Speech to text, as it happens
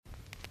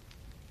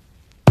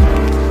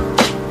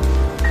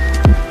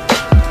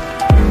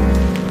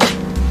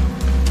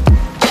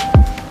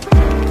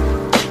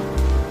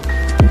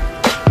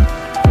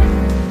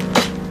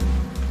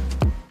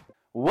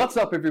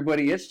What's up,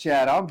 everybody? It's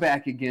Chad. I'm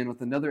back again with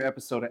another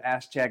episode of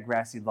Ask Chad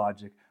Grassy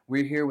Logic.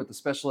 We're here with a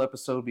special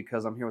episode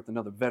because I'm here with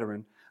another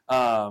veteran.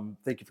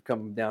 Thank you for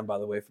coming down, by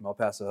the way, from El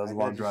Paso. That was a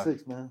long drive.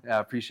 6, man. Yeah,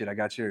 I appreciate it. I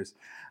got yours.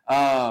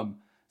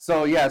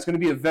 So, yeah, it's going to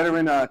be a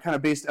veteran kind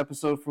of based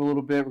episode for a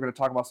little bit. We're going to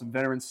talk about some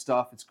veteran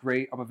stuff. It's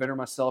great. I'm a veteran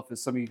myself,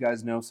 as some of you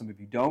guys know. Some of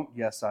you don't.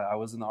 Yes, I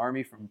was in the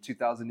Army from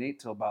 2008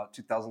 till about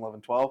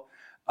 2011-12.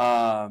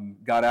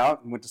 Got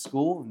out and went to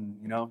school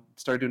and,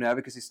 started doing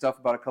advocacy stuff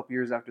about a couple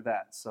years after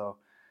that. So,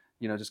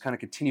 just kind of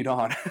continued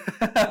on.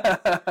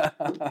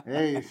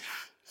 Hey,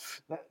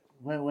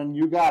 when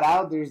you got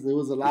out, there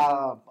was a lot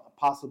of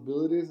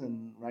possibilities,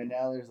 and right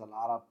now there's a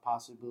lot of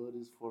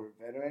possibilities for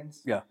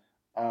veterans. Yeah.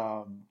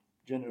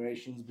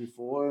 Generations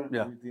before,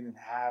 we didn't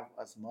have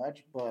as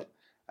much, but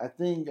I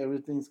think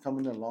everything's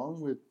coming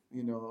along with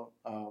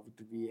with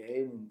the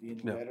VA and being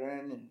a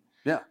veteran,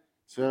 and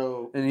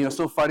so and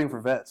still fighting for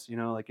vets.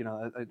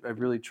 I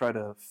really try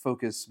to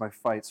focus my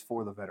fights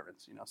for the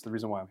veterans. It's the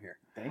reason why I'm here.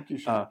 Thank you,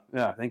 Sean.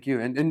 Yeah, thank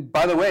you. And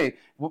by the way,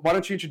 why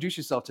don't you introduce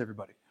yourself to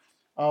everybody?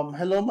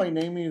 Hello, my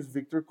name is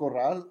Victor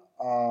Corral.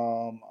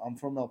 I'm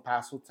from El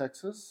Paso,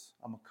 Texas.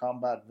 I'm a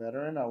combat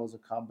veteran. I was a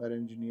combat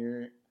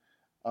engineer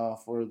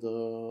for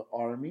the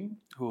Army.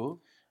 Cool.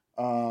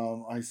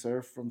 I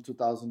served from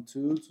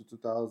 2002 to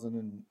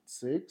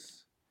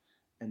 2006,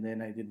 and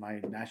then I did my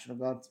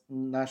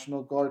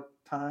National Guard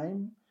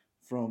time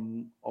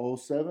from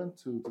 2007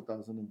 to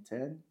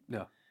 2010.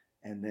 Yeah.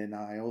 And then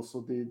I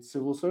also did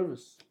civil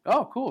service.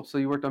 Oh, cool. So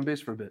you worked on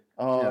base for a bit.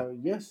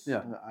 Yes.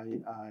 Yeah.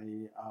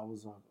 I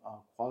was a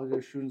quality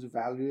assurance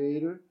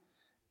evaluator,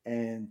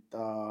 and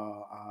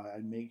I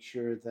make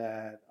sure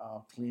that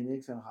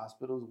clinics and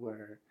hospitals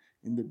were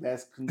in the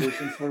best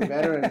conditions for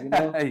veterans.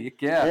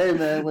 Yeah. Hey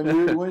man,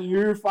 when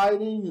you're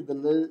fighting, the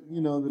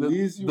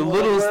least you the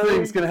littlest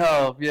things can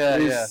help. Yeah.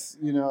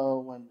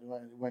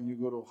 When you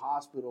go to a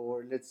hospital,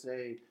 or let's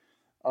say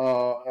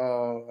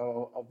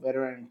a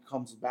veteran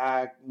comes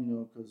back,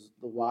 because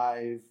the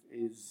wife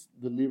is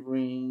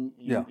delivering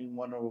in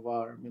one of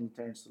our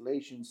military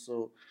installations.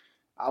 So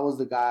I was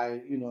the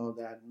guy,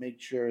 that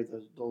made sure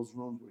that those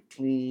rooms were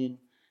clean,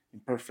 in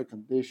perfect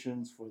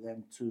conditions for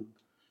them to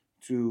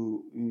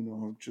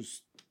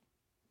just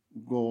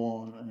go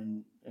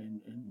on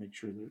and make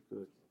sure they're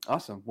good.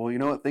 Awesome. Well, you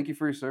know what? Thank you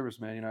for your service,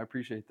 man. I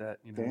appreciate that.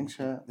 Thanks,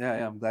 Chad.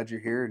 Yeah. I'm glad you're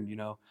here, and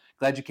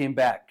glad you came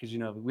back, because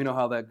we know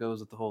how that goes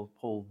with the whole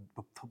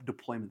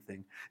deployment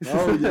thing.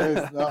 Oh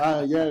yes,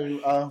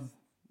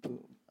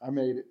 I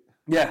made it.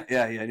 Yeah.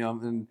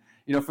 And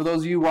for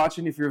those of you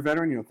watching, if you're a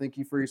veteran, thank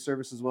you for your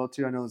service as well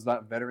too. I know it's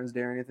not Veterans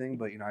Day or anything,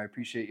 but I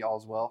appreciate y'all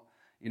as well.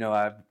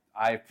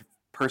 I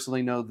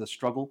personally know the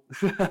struggle.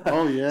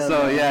 Oh yeah.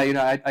 So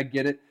man. I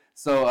get it.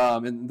 So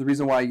and the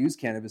reason why I use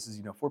cannabis is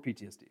for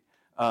PTSD.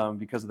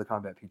 Because of the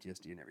combat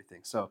PTSD and everything.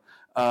 So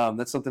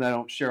that's something I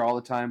don't share all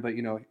the time, but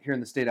here in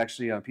the state,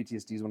 actually,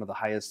 PTSD is one of the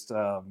highest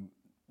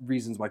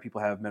reasons why people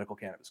have medical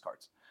cannabis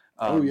cards.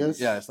 Oh yes,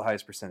 yeah, it's the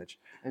highest percentage.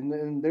 And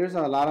then there's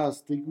a lot of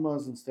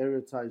stigmas and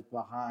stereotypes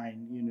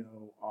behind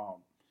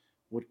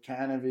what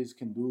cannabis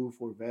can do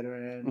for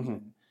veterans,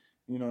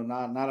 mm-hmm. and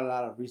not a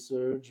lot of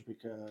research,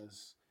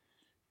 because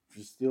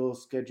it's still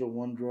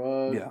Schedule I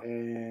drug,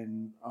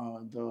 and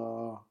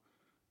the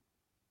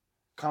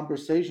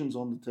conversations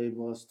on the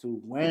table as to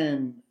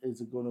when is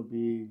it going to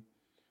be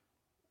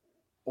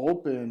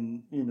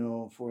open,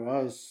 for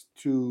us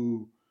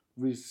to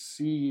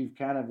receive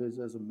cannabis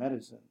as a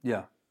medicine.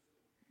 Yeah.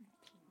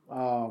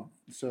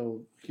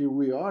 So here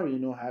we are,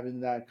 having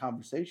that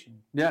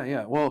conversation.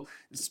 Yeah. Well,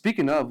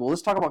 speaking of,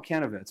 let's talk about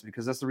Canavets,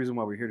 because that's the reason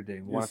why we're here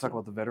today. We want to talk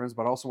about the veterans,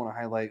 but I also want to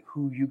highlight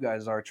who you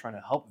guys are trying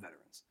to help veterans.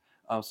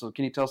 So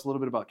can you tell us a little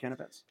bit about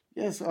Canavets?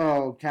 Yes,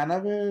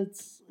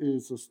 Canavets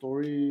is a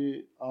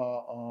story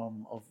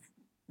of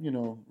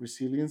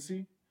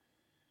resiliency.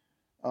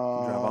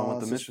 Drive on with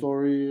the mission. It's a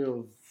story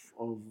of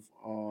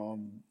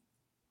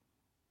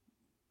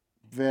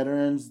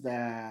veterans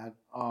that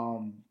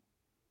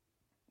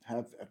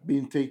have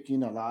been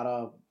taking a lot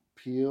of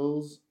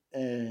pills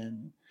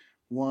and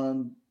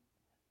want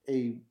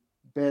a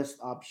best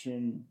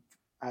option,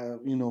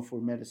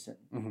 for medicine.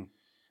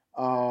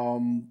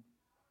 Mm-hmm.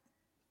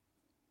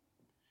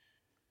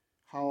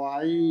 How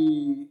I,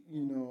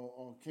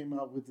 came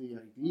up with the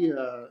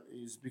idea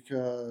is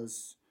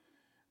because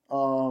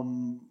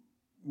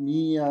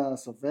me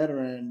as a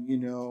veteran,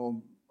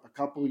 a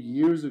couple of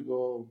years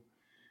ago,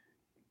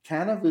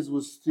 cannabis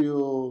was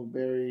still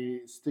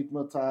very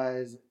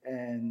stigmatized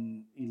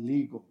and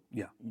illegal.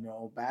 Yeah.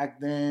 Back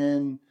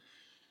then,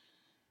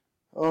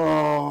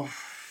 it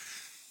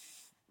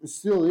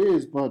still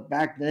is, but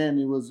back then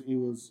it was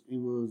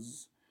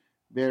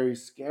very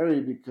scary,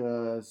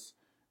 because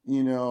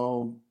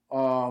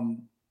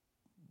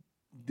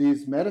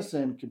this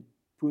medicine could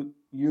put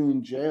you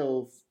in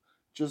jail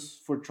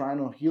just for trying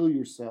to heal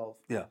yourself.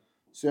 Yeah.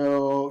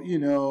 So,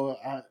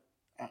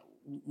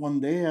 one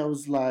day I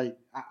was like,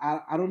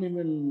 I don't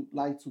even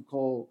like to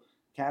call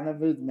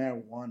cannabis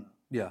marijuana.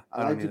 Yeah.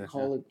 I like to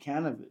call it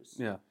cannabis.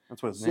 Yeah.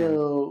 That's what it's named.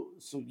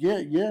 So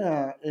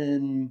yeah.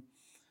 And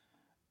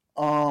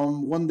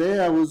One day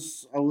I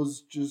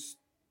was just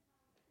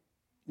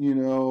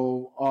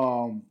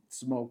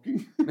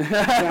smoking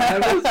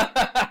cannabis,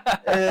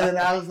 and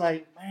I was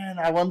like, man,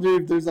 I wonder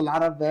if there's a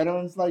lot of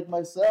veterans like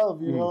myself,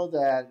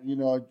 that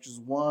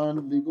just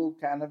want legal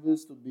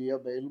cannabis to be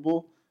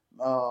available,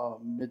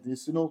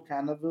 medicinal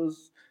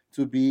cannabis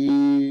to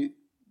be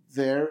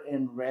there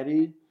and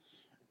ready,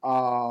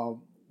 uh,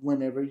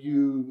 whenever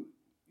you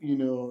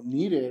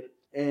need it.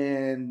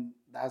 And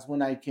that's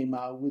when I came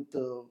out with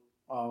the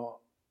uh,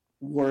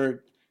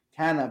 word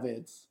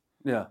cannabis.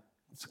 Yeah,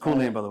 it's a cool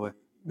name, by the way.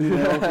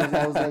 Because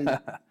I was like,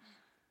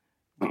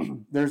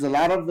 there's a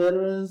lot of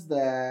veterans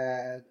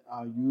that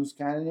use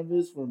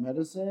cannabis for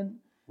medicine,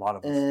 a lot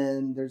of us.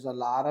 and there's a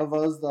lot of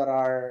us that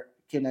are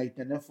can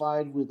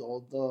identify with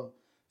all the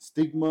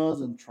stigmas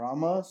and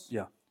traumas.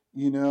 Yeah.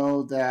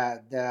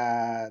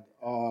 That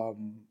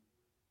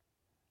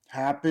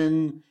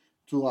happen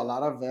to a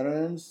lot of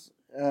veterans.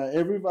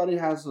 Everybody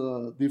has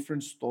a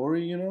different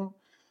story,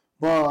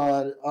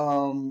 but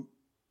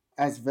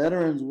as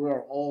veterans, we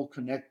are all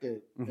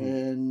connected,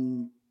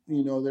 and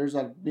there's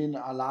been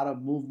a lot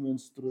of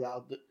movements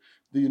throughout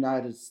the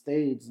United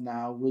States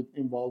now with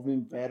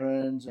involving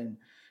veterans and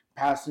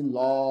passing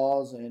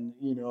laws, and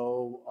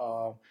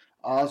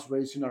us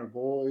raising our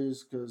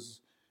voice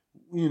because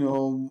we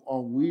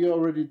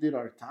already did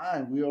our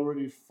time. We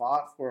already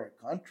fought for our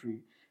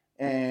country,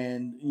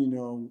 and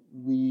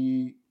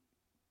we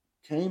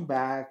came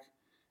back,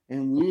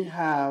 and we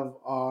have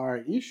our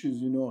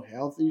issues,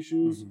 health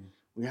issues.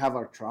 We have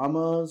our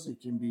traumas. It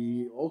can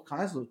be all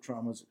kinds of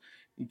traumas.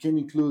 It can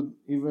include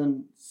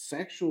even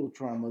sexual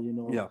trauma,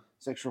 Yeah.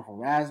 sexual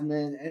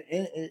harassment.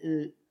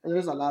 And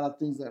there's a lot of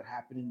things that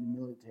happen in the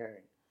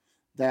military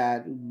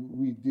that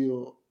we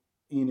deal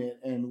in it.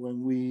 And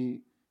when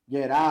we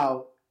get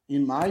out,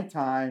 in my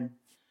time,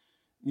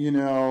 you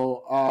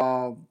know,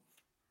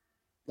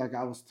 like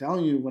I was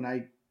telling you, when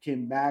I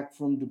came back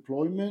from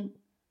deployment,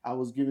 I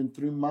was given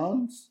 3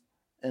 months,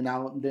 and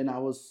then I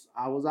was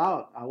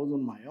out. I was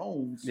on my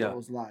own, so Yeah. I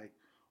was like,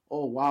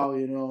 oh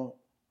wow,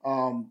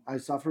 I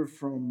suffered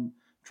from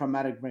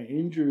traumatic brain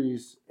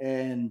injuries,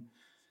 and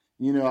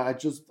I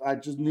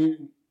just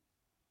need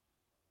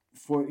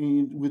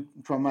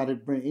with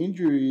traumatic brain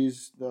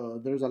injuries,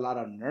 there's a lot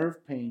of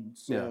nerve pain.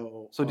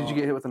 So So did you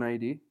get hit with an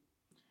IED?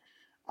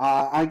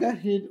 I got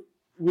hit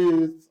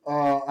with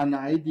an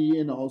ID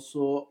and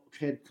also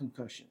head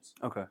concussions.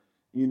 Okay.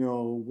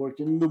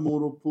 Working in the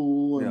motor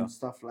pool and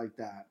stuff like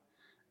that.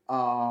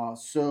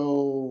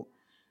 So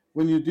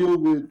when you deal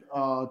with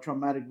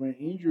traumatic brain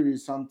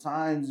injuries,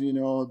 sometimes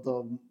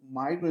the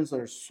migraines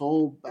are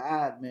so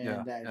bad,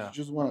 man, that you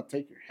just want to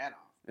take your head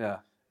off. Yeah.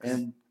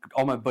 And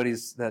all my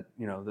buddies that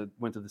that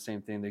went through the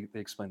same thing, they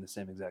explained the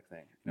same exact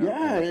thing.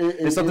 yeah,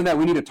 it's something that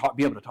we need to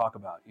be able to talk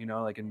about,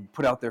 and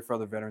put out there for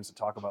other veterans to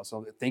talk about.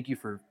 So thank you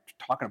for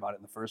talking about it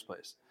in the first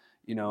place.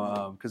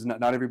 Because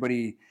not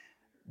everybody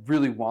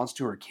really wants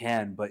to or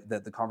can, but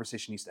that the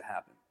conversation needs to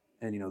happen.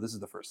 And this is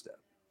the first step.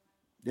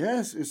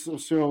 Yes,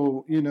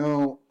 so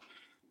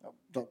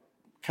the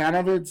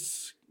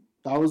cannabis,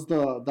 that was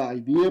the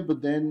idea,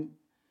 but then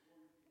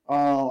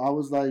I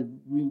was like,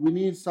 we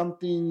need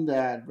something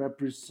that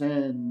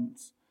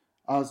represents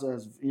us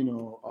as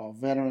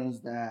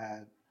veterans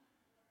that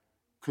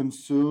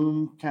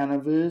consume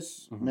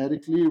cannabis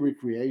medically,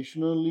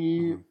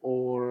 recreationally,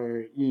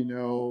 or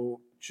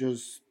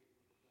just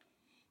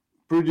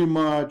pretty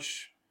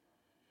much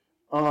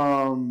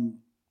um,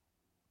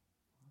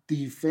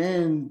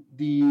 defend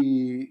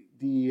the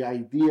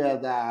idea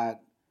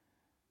that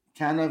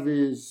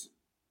cannabis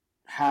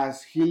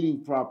has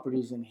healing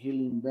properties and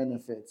healing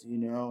benefits.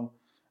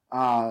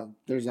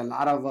 There's a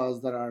lot of us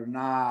that are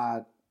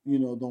not,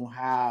 don't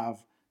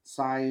have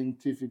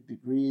scientific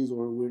degrees,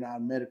 or we're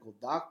not medical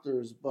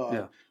doctors,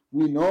 but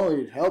we know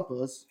it helps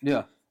us.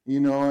 Yeah.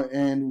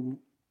 And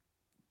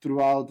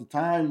throughout the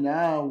time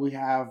now, we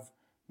have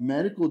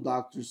medical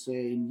doctors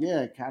saying,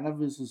 yeah,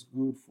 cannabis is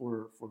good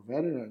for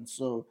veterans.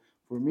 So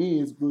for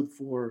me, it's good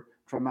for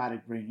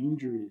traumatic brain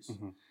injuries.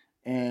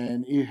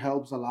 And it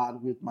helps a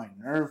lot with my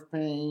nerve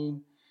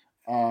pain.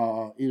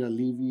 It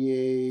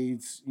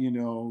alleviates,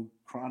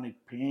 chronic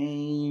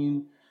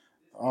pain.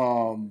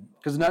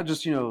 Because not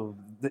just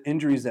the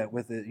injuries that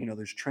with it,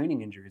 there's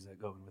training injuries that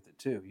go with it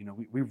too.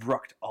 We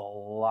rucked a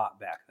lot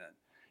back then.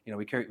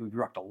 We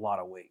rucked a lot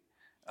of weight,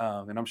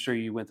 and I'm sure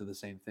you went through the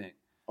same thing.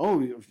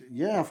 Oh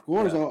yeah, of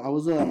course. I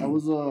was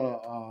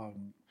a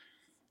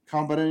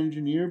combat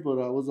engineer, but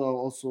I was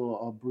also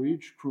a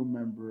bridge crew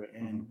member,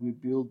 and we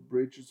built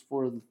bridges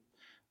for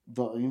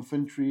the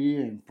infantry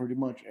and pretty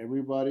much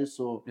everybody.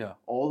 So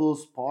all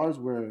those parts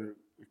were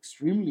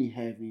extremely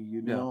heavy,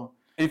 And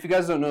if you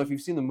guys don't know, if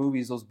you've seen the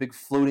movies, those big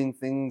floating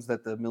things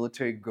that the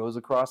military goes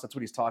across, that's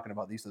what he's talking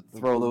about. They used to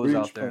throw those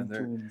out there.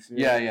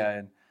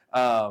 And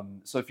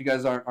so if you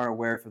guys aren't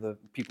aware, for the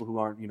people who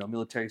aren't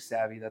military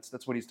savvy,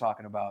 that's what he's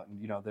talking about.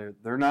 And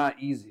they're not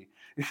easy.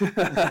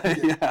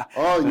 Yeah.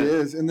 Oh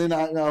yes. And then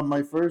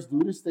my first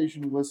duty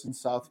station was in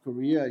South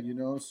Korea.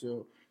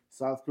 So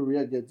South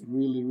Korea gets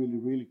really, really,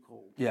 really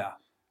cold. Yeah.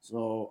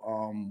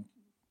 So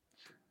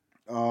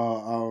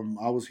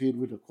I was hit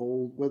with a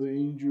cold weather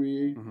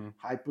injury,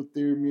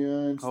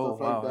 hypothermia, and stuff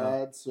like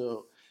that.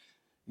 So,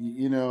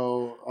 you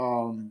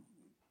know,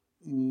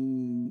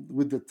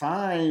 with the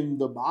time,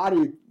 the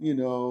body,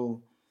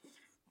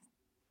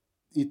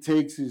 it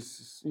takes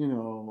its,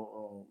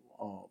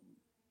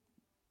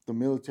 the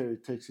military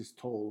takes its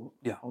toll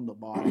on the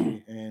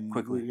body, and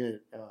we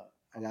get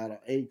a lot of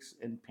aches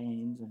and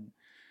pains. And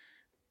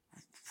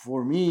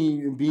for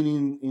me,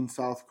 being in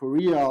South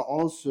Korea,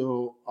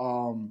 also,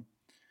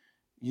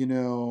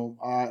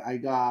 I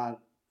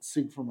got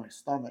sick from my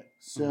stomach,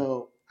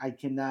 so I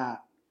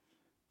cannot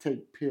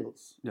take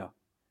pills. Yeah,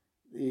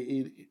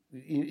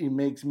 it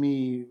makes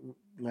me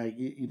like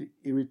it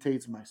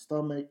irritates my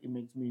stomach. It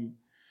makes me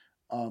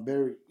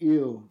very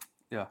ill.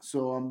 Yeah.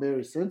 So I'm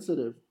very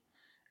sensitive,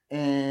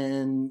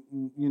 and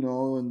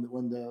and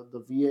when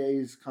the VA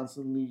is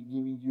constantly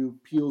giving you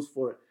pills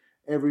for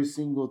every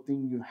single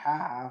thing you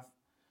have,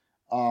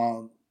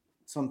 um,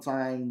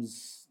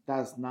 sometimes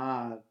that's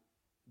not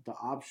the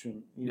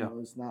option.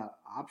 It's not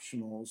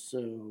optional.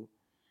 So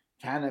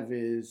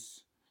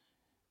cannabis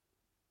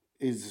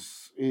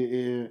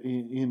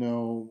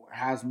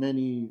has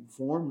many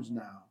forms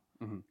now.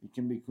 It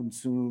can be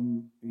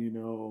consumed,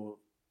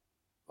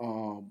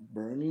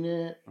 burning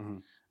it,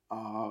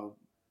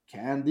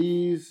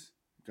 candies,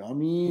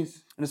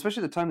 gummies. And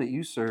especially the time that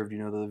you served,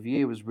 the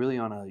VA was really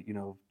on a,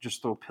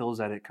 just throw pills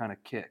at it kind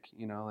of kick,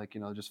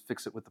 just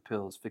fix it with the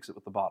pills, fix it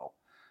with the bottle.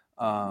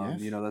 Yes.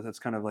 That's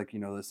kind of like,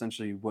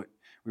 essentially what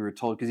we were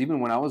told. Because even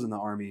when I was in the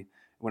Army,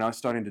 when I was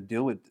starting to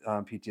deal with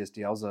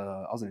PTSD, I was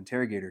an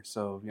interrogator.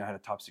 So, I had a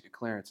top secret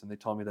clearance, and they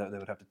told me that they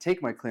would have to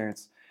take my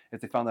clearance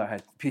if they found out I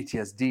had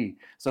PTSD.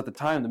 So at the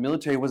time, the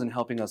military wasn't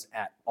helping us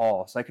at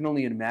all. So I can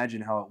only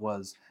imagine how it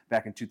was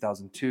back in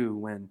 2002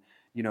 when,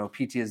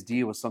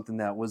 PTSD was something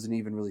that wasn't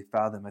even really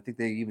fathomed. I think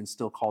they even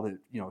still called it,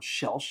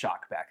 shell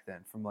shock back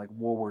then from like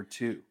World War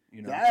II.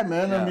 Yeah,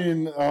 man. Yeah. I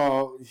mean,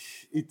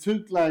 it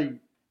took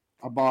like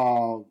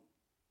about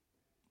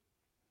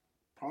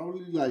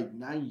probably like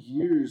 9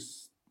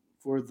 years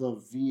for the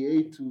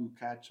VA to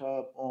catch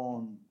up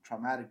on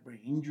traumatic brain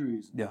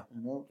injuries. Yeah,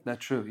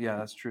 that's true. Yeah,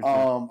 that's true.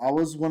 I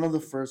was one of the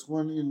first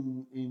one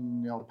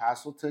in El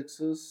Paso,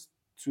 Texas,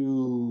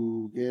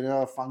 to get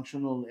a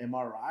functional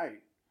MRI.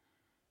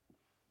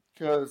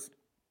 Because,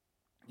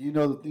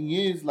 the thing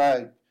is,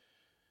 like,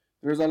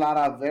 there's a lot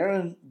of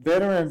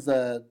veterans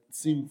that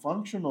seem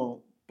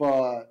functional,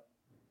 but,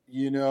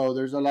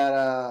 there's a lot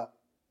of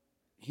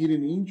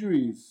hidden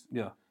injuries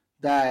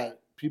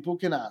that people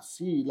cannot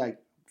see. Like,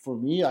 for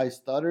me, I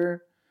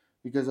stutter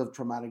because of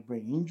traumatic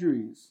brain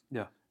injuries.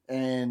 Yeah.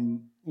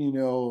 And,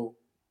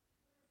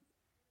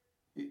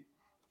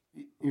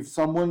 if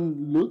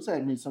someone looks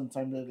at me,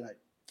 sometimes they're like,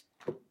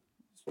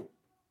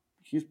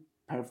 he's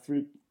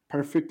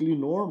perfectly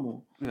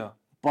normal. Yeah.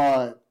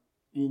 But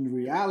in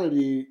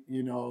reality,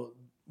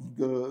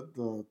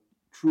 the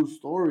true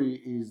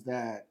story is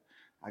that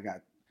I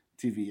got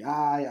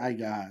TVI, I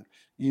got,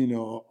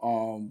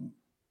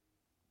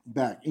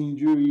 back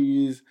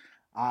injuries,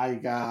 I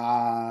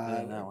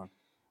got that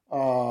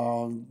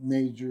one.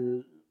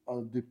 Major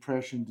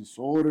depression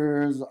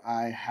disorders,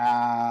 I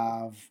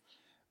have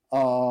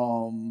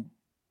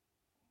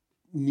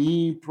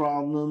knee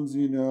problems,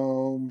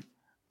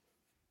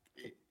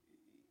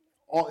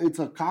 it's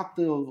a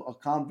cocktail, a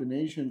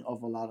combination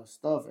of a lot of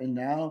stuff. And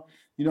now,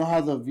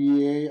 how the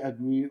VA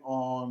agree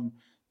on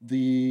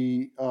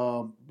the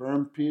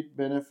burn pit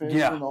benefits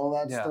and all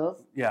that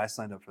stuff? Yeah, I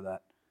signed up for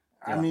that.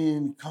 Yeah. I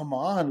mean, come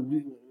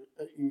on.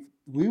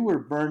 We were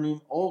burning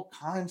all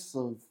kinds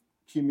of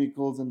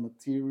chemicals and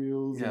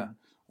materials and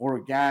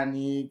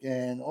organic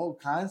and all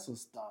kinds of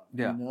stuff,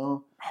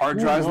 Hard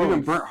drives. We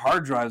even burnt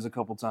hard drives a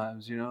couple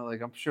times,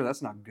 like I'm sure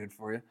that's not good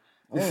for you.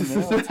 Oh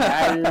no,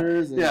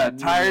 tires. And,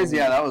 tires.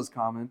 Yeah, that was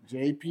common.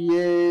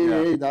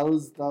 JPA. That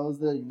was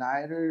the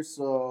igniter.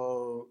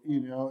 So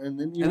and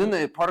then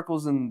the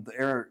particles in the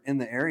air in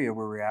the area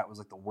where we're at was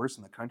like the worst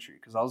in the country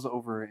because I was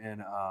over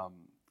in I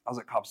was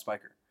at Cobb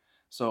Spiker,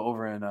 so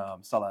over in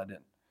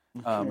Saladin,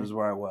 is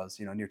where I was.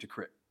 Near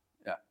Tikrit.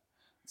 Yeah.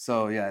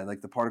 So yeah,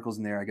 like the particles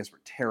in there, I guess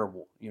were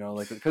terrible.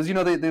 Like because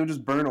they would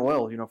just burn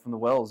oil, from the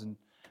wells. And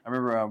I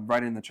remember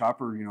riding in the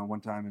chopper, one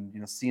time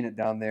and seeing it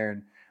down there.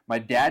 And my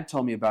dad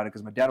told me about it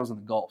because my dad was in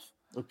the Gulf.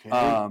 Okay.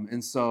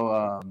 And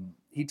so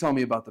he told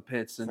me about the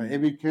pits. And hey,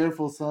 be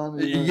careful, son.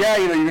 Yeah,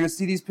 you're gonna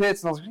see these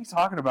pits. And I was like, what are you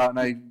talking about?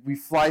 And we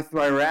fly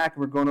through Iraq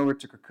and we're going over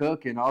to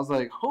Kirkuk. And I was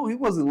like, oh, he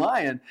wasn't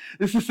lying.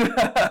 This is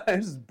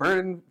just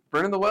burning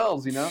the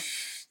wells,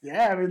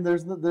 Yeah, I mean,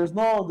 there's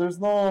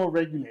no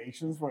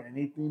regulations for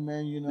anything,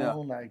 man.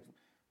 Like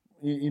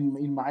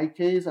in my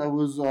case, I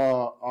was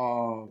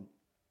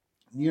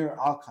near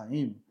Al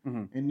Qaim,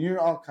 and near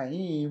Al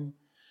Qaim,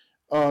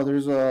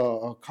 there's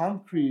a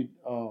concrete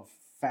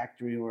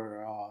factory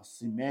or a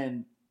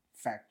cement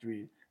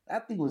factory.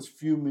 That thing was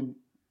fuming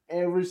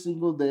every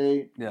single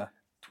day. Yeah.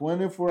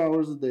 24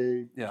 hours a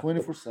day. Yeah.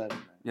 24/7.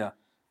 Yeah.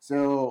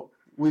 So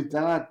with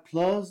that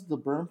plus the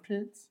burn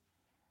pits,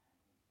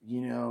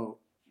 you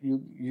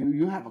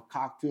have a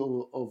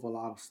cocktail of a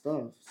lot of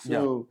stuff.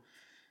 So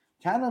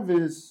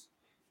cannabis,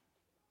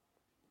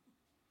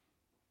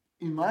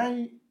 in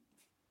my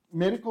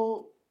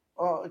medical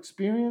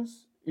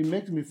experience, it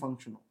makes me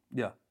functional.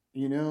 Yeah.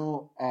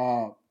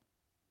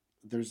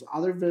 There's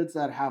other vets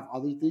that have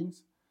other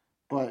things,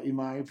 but in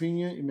my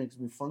opinion, it makes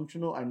me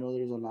functional. I know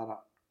there's a lot of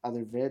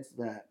other vets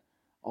that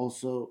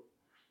also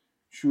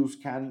choose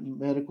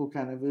medical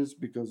cannabis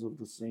because of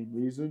the same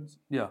reasons.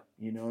 Yeah.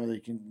 They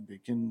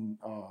can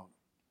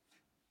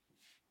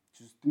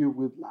just deal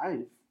with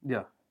life.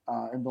 Yeah.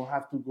 And don't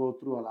have to go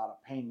through a lot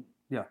of pain.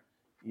 Yeah.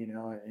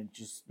 And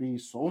just be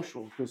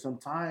social. Because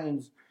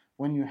sometimes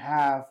when you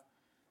have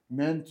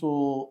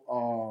mental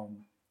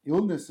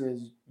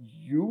illnesses,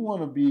 you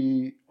want to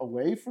be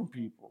away from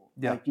people.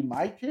 Yeah. Like in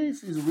my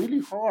case, it's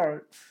really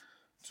hard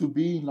to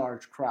be in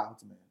large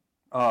crowds, man.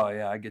 Oh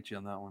yeah, I get you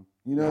on that one.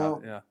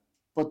 Yeah.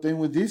 But then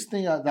with this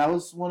thing, that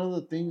was one of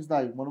the things,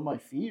 like one of my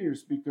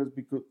fears, because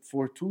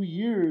for 2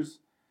 years,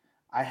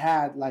 I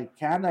had like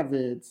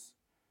cannabis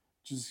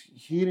just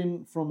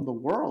hidden from the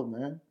world,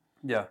 man.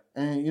 Yeah.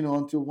 And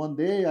until one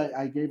day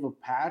I gave a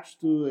patch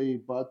to a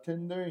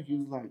bartender, and he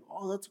was like,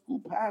 "Oh, that's a cool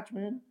patch,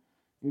 man.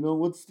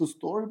 What's the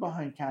story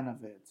behind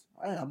cannabis?"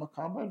 I'm a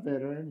combat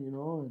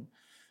veteran,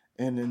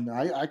 and then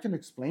I can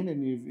explain it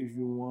if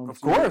you want. Of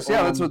course,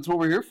 yeah, that's what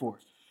we're here for.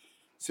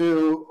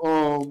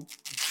 So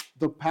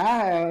the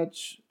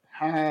patch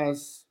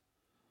has,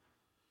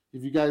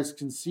 if you guys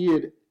can see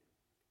it,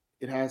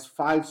 it has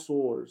 5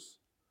 swords,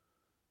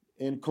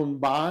 and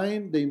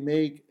combined they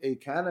make a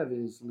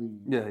cannabis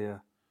leaf. Yeah, yeah.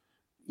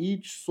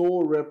 Each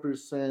sword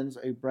represents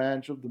a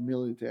branch of the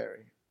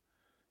military.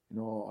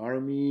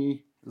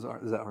 Army. Is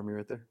that Army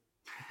right there?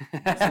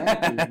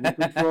 Exactly. You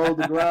control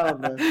the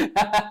ground, man.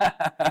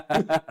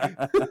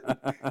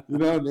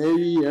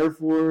 Navy, Air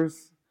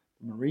Force,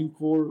 Marine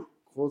Corps,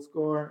 Coast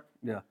Guard.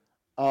 Yeah.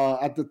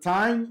 At the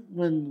time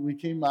when we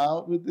came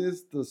out with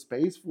this, the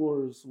Space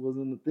Force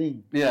wasn't a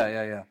thing. Yeah,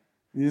 yeah, yeah.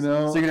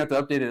 So you're gonna have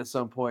to update it at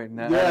some point.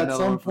 At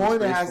some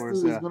point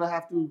it's gonna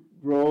have to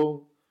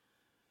grow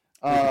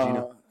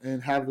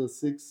and have the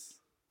 6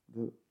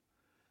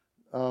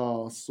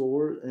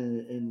 sword,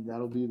 and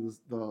that'll be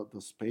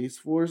the Space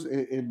Force,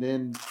 and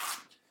then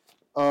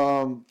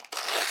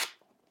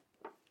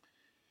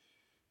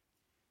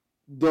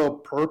the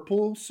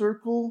purple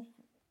circle.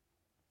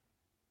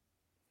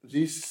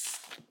 This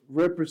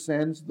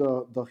represents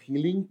the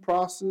healing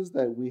process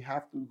that we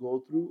have to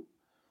go through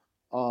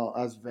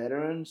as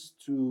veterans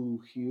to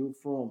heal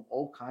from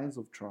all kinds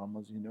of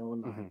traumas.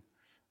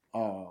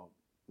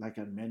 Like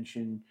I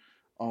mentioned,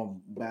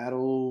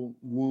 battle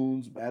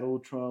wounds, battle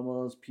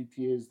traumas,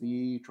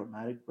 PTSD,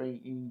 traumatic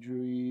brain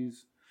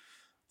injuries,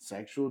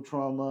 sexual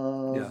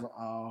traumas,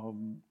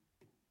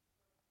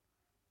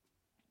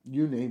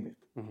 you name it.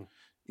 Mm-hmm.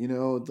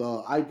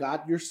 The I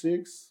got your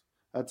 6,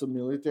 that's a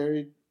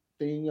military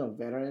thing, a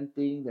veteran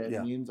thing. That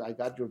means I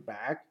got your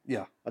back.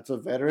 Yeah. That's a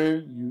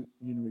veteran.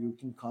 You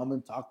can come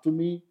and talk to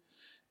me,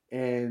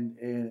 and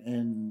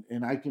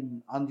I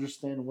can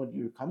understand what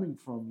you're coming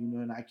from,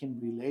 and I can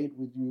relate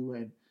with you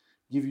and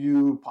give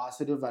you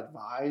positive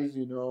advice,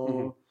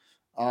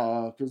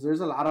 because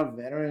there's a lot of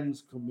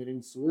veterans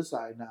committing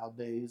suicide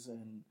nowadays,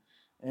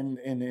 and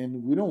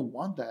we don't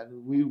want that.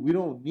 We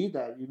don't need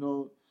that.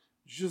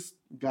 Just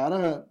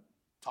gotta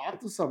talk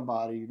to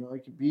somebody.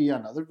 It could be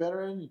another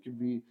veteran, it can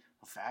be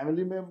a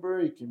family member,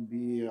 it can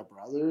be a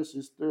brother,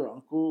 sister,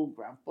 uncle,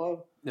 grandpa.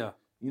 Yeah.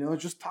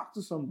 Just talk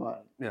to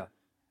somebody. Yeah.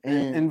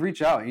 And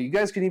reach out. You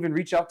guys can even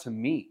reach out to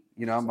me.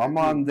 Exactly. I'm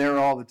on there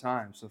all the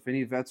time. So if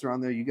any vets are on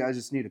there, you guys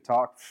just need to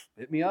talk,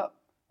 hit me up.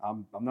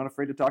 I'm not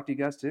afraid to talk to you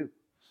guys too.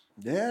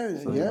 Yeah,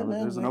 so, man.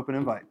 There's an open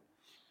invite.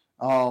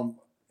 And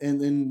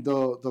then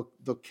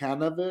the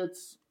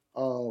cannabis,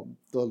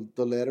 the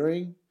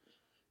lettering.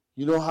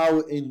 You know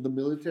how in the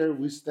military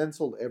we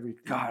stenciled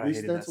everything. God, we I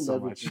hated that so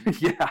everything.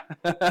 Much. Yeah.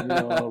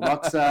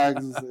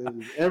 Rucksacks,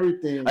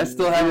 everything. I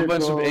still have a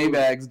bunch of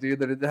A-bags, dude,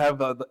 that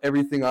have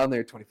everything on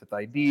there. 25th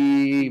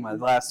ID, my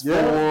last 4,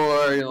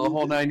 the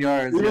whole 9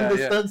 yards. Even the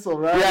stencil,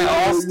 right?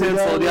 Yeah, all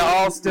stenciled. Yeah,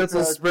 all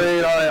stencil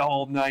sprayed, all that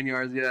whole 9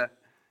 yards. Yeah.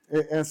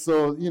 And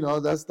so,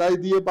 that's the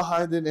idea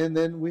behind it. And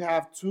then we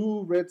have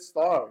 2 red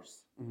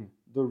stars. Mm-hmm.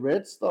 The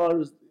red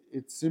stars,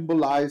 it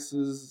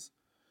symbolizes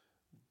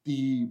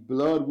the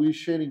blood we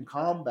shed in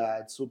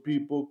combat, so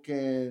people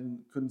can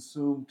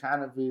consume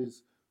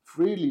cannabis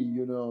freely,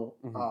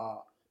 mm-hmm.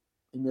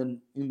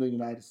 In the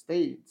United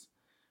States,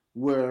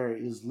 where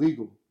it's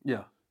legal.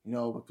 Yeah.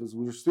 Because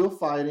we're still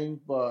fighting,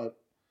 but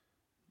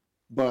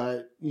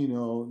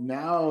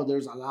now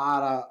there's a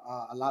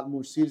lot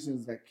more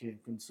citizens that can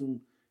consume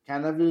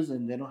cannabis,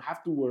 and they don't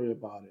have to worry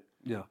about it.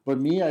 Yeah. But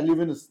me, I live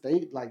in a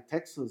state like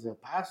Texas, El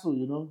Paso.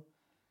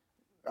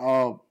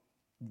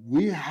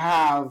 We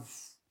have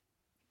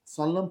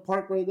Sunland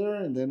Park right there,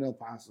 and then El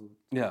Paso.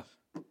 Yeah.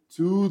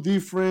 2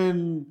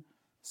 different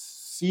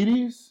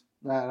cities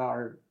that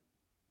are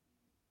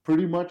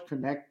pretty much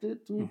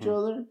connected to each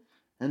other.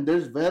 And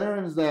there's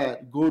veterans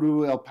that go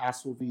to El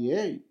Paso,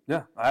 VA.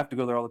 Yeah, I have to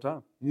go there all the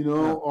time.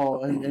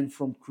 And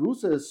from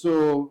cruises.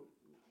 So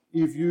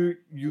if you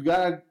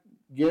gotta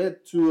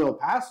get to El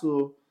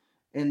Paso,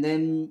 And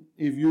then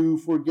if you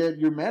forget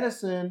your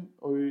medicine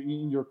or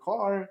in your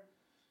car,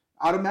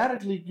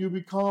 automatically you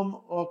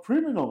become a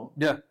criminal.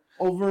 Yeah.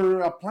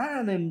 Over a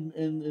plan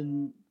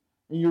and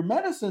your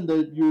medicine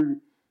that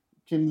you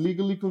can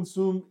legally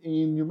consume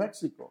in New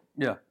Mexico.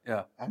 Yeah,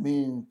 yeah. I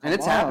mean, and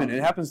it's happened.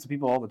 It happens to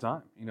people all the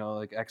time.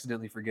 Like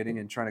accidentally forgetting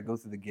and trying to go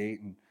through the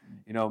gate, and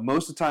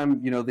most of the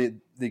time,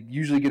 they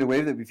usually get away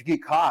with it. But if you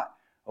get caught,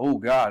 oh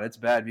God, it's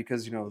bad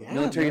because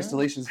military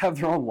installations have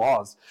their own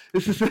laws.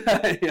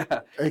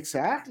 Yeah,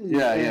 exactly.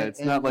 Yeah, yeah.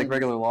 It's not like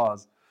regular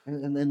laws.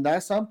 And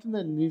that's something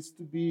that needs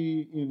to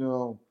be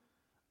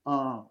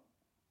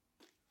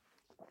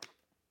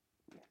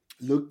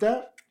looked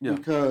at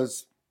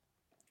because,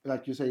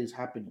 like you say, it's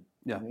happening.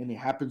 Yeah, and it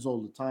happens all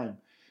the time.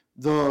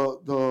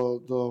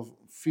 The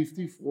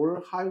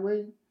 54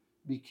 highway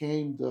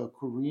became the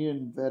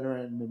Korean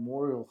Veteran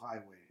Memorial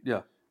Highway.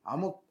 Yeah,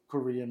 I'm a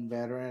Korean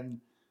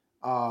veteran.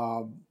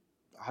 I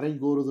didn't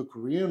go to the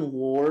Korean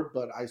War,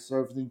 but I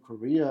served in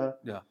Korea.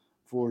 Yeah.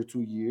 For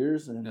 2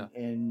 years, and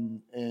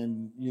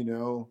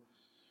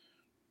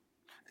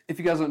if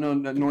you guys don't know,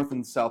 North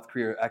and South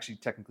Korea are actually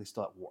technically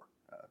still at war.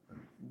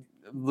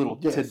 Little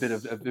tidbit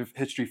of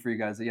history for you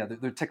guys. Yeah,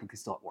 they're technically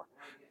still at war.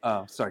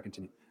 Sorry,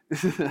 continue.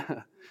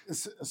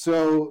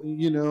 So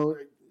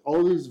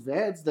all these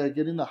vets that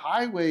get in the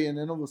highway, and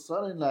then all of a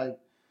sudden, like,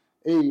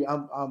 hey,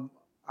 I'm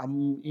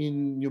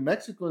in New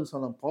Mexico in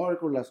Salem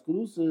Park or Las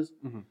Cruces,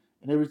 and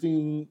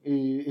everything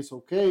is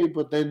okay,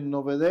 but then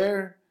over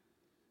there,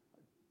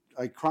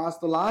 I cross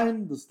the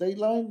line, the state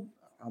line,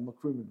 I'm a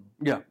criminal.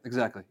 Yeah,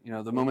 exactly.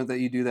 The moment that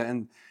you do that,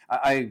 and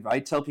I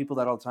tell people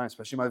that all the time,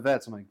 especially my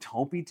vets. I'm like,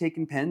 don't be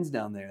taking pens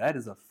down there. That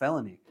is a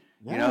felony.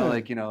 Yeah.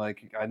 Like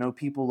I know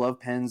people love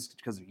pens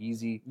because they're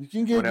easy. You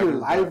can get your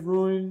life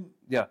ruined.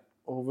 Yeah.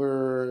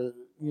 Over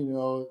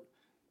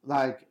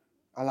like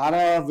a lot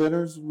of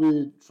veterans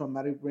with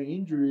traumatic brain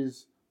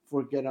injuries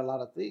forget a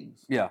lot of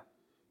things. Yeah.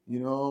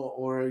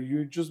 Or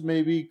you just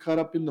maybe caught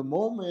up in the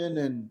moment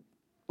and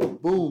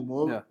boom.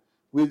 Well, yeah.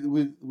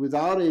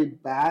 Without a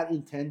bad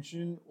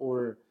intention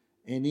or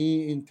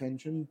any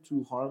intention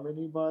to harm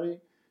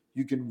anybody,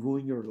 you can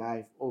ruin your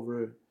life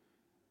over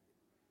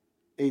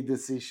a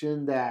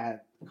decision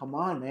that, come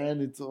on,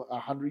 man, it's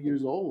 100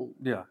 years old.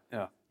 Yeah,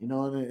 yeah.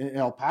 And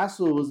El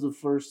Paso was the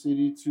first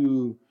city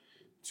to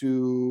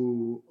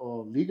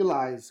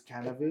legalize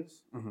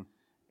cannabis,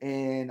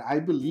 and I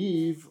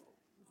believe,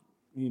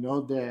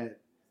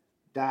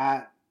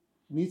 that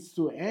needs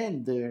to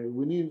end there.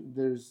 We need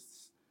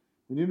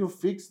to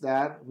fix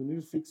that. We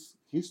need to fix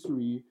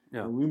history.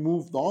 Yeah. And we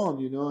moved on,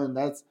 and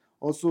that's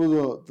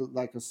also the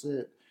like I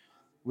said,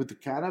 with the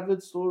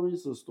cannabis story,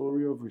 it's a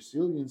story of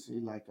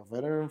resiliency. Like a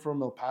veteran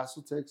from El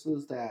Paso,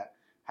 Texas, that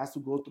has to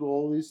go through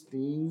all these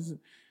things,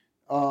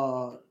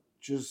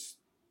 just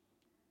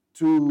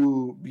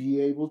to be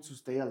able to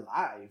stay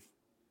alive.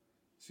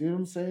 See what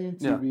I'm saying?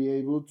 To be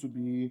able to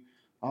be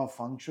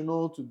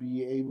functional, to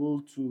be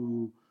able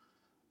to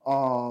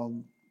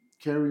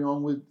carry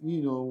on with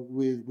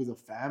with a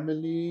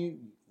family,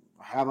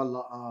 have a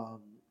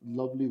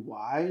lovely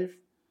wife,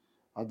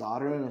 a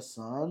daughter and a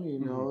son.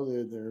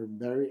 They're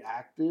very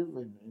active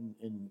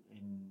and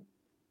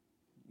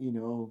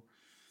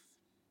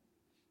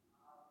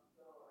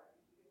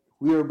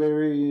we are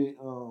very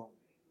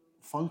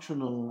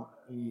functional,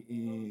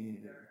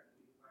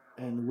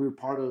 and we're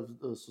part of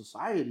the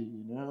society,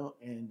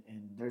 and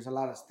there's a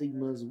lot of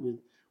stigmas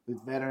with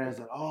veterans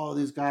that, oh,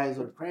 these guys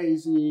are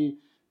crazy,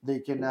 they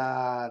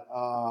cannot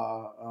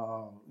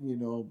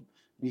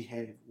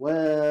behave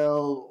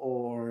well,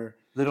 or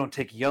they don't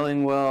take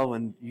yelling well,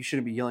 and you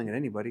shouldn't be yelling at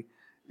anybody.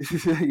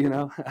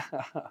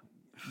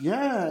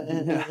 Yeah,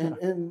 and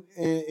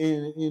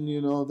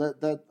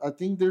that I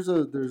think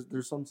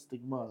there's some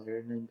stigma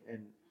there,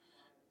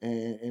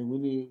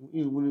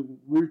 and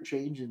we're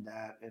changing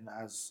that, and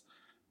as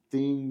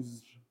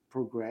things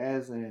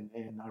progress and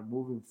are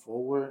moving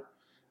forward,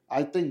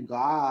 I thank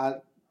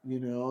God,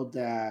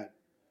 that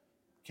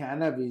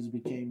cannabis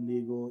became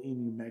legal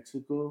in New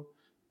Mexico,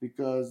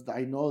 because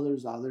I know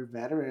there's other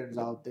veterans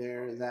out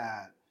there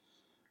that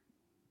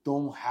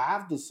don't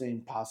have the same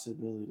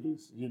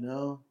possibilities,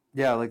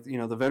 Yeah, like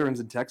the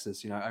veterans in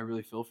Texas, I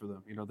really feel for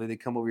them. They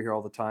come over here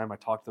all the time. I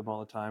talk to them all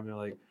the time. They're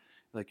like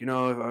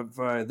if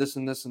I this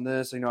and this and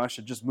this, I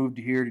should just move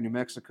to here to New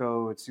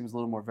Mexico. It seems a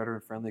little more veteran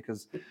friendly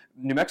because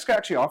New Mexico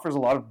actually offers a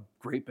lot of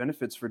great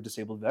benefits for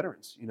disabled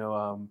veterans.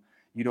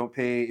 You don't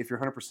pay, if you're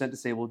 100%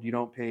 disabled, you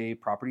don't pay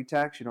property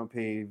tax, you don't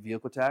pay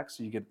vehicle tax,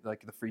 so you get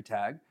like the free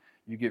tag.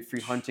 You get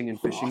free hunting and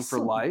fishing for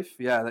life.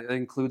 Yeah, that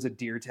includes a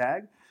deer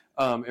tag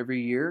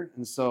every year.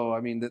 And so,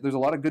 there's a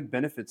lot of good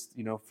benefits,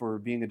 for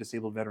being a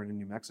disabled veteran in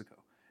New Mexico,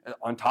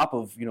 on top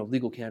of,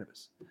 legal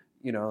cannabis.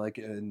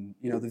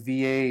 The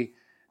VA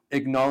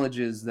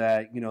acknowledges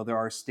that, there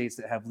are states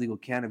that have legal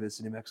cannabis,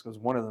 and New Mexico is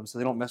one of them, so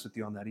they don't mess with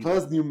you on that either.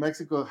 Plus, New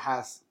Mexico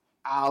has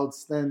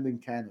outstanding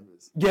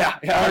cannabis. Yeah,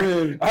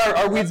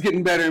 our weed's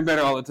getting better and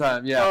better all the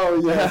time. Yeah. Oh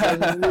yeah,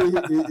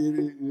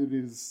 it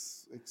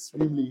is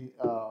extremely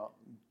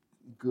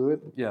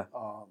good. Yeah.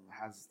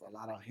 Has a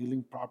lot of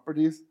healing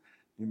properties.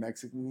 New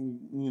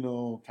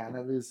Mexican,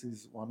 cannabis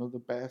is one of the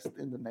best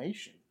in the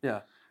nation.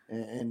 Yeah.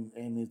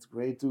 And it's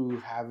great to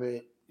have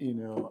it,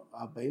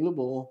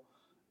 available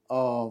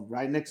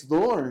right next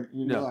door.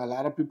 A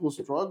lot of people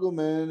struggle,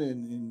 man,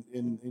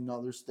 in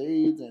other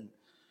states, and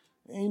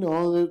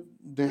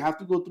they have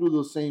to go through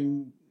the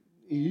same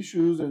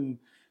issues, and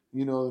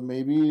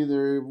maybe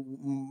there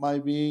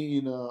might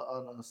be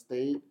on a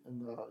state in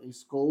the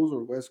East Coast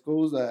or West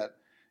Coast that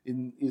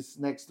is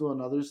next to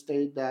another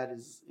state that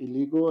is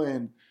illegal,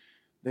 and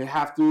they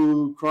have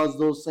to cross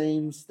those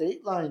same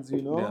state lines.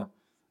 Yeah.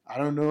 I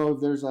don't know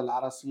if there's a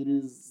lot of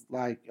cities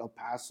like El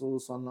Paso,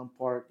 Sunland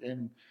Park,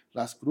 and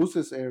Las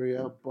Cruces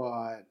area,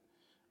 but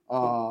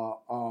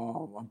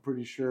I'm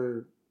pretty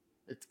sure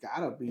it's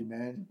gotta be,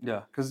 man.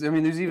 Yeah, because I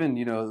mean, there's even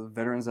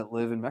veterans that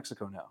live in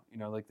Mexico now.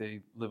 Like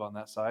they live on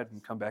that side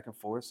and come back and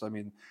forth. So I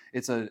mean,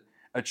 it's a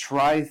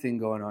tri thing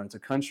going on. It's a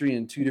country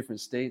in two different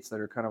states that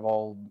are kind of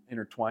all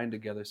intertwined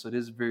together. So it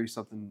is very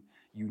something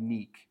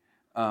unique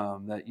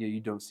that you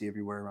don't see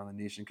everywhere around the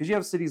nation. Because you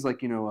have cities like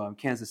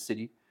Kansas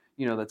City.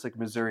 That's like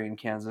Missouri and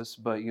Kansas,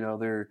 but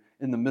they're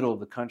in the middle of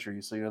the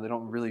country, so they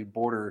don't really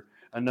border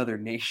another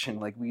nation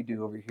like we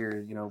do over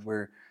here.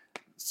 Where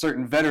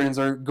certain veterans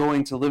are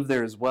going to live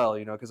there as well.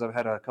 Because I've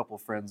had a couple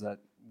of friends that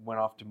went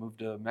off to move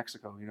to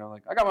Mexico.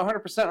 Like, I got my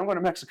 100%. I'm going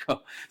to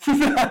Mexico. I'm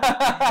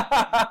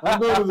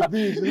going to the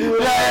beach.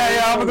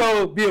 Yeah. I'm gonna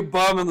go be a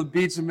bum on the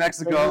beach in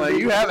Mexico. Like,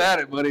 you have at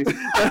it, buddy. They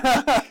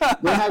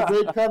have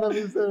great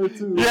cannabis there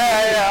too.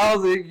 Yeah. I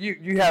was like,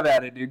 you have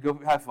at it, dude. Go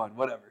have fun,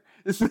 whatever.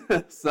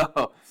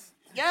 So.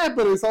 Yeah,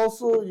 but it's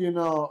also,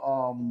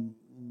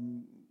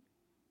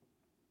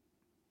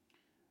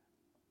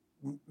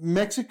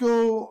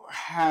 Mexico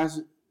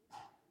has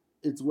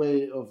its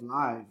way of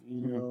life,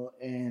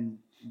 and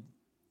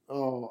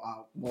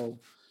well,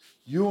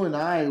 you and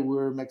I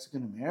were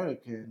Mexican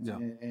Americans, yeah.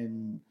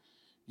 and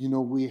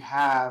we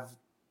have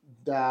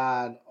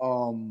that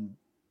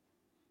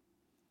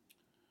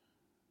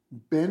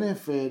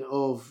benefit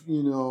of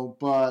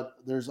but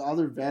there's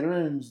other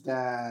veterans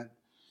that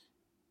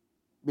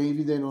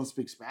maybe they don't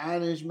speak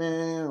Spanish,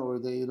 man, or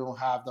they don't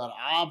have that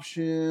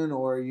option,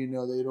 or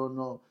they don't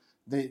know,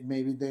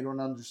 maybe they don't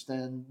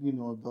understand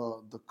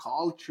the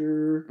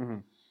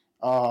culture.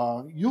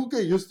 You'll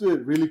get used to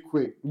it really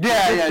quick.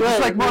 Yeah, just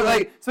like more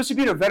like, especially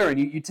being a veteran,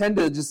 you tend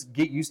to just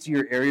get used to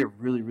your area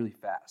really, really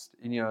fast.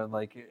 And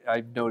like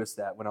I've noticed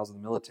that when I was in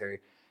the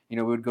military,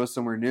 we would go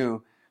somewhere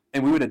new,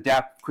 and we would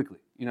adapt quickly.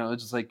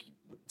 It's just like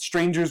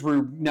strangers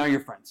were now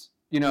your friends.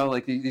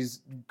 Like these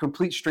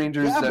complete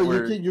strangers. Yeah, that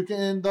but you can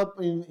end up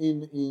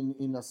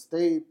in a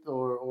state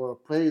or a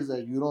place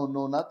that you don't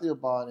know nothing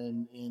about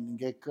and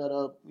get caught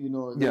up.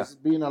 There's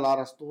been a lot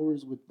of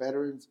stories with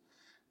veterans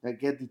that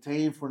get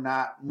detained for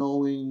not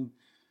knowing.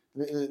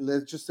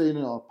 Let's just say in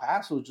El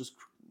Paso, just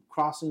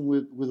crossing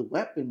with a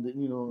weapon.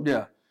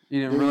 Yeah,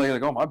 you didn't really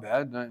like. Oh, my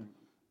bad.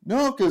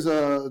 No, because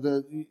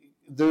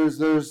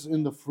there's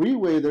in the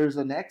freeway there's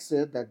an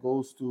exit that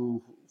goes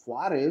to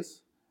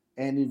Juarez.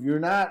 And if you're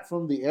not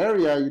from the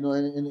area,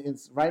 and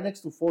it's right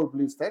next to Fort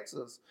Bliss,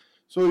 Texas.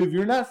 So if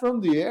you're not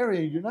from the area,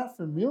 you're not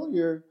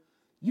familiar,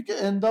 you can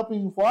end up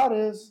in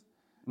Juarez.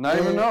 Not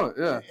even know it,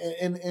 yeah.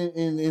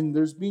 And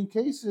there's been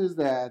cases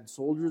that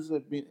soldiers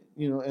have been,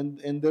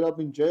 and ended up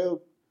in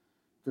jail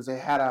because they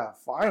had a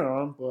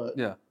firearm, but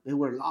they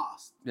were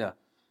lost. Yeah.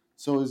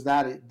 So is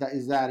that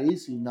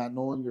easy? Not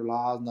knowing your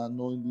laws, not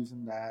knowing this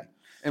and that.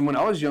 And when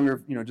I was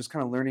younger, just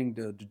kind of learning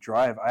to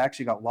drive, I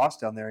actually got lost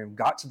down there and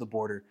got to the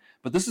border.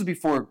 But this is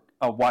before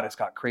Juarez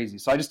got crazy.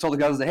 So I just told the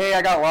guys, hey,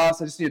 I got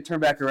lost. I just need to turn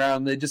back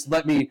around. They just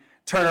let me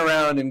turn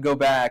around and go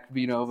back.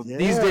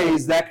 These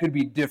days, that could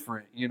be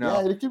different,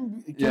 Yeah, it can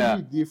be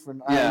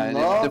different.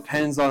 Yeah, it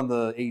depends on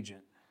the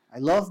agent. I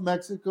love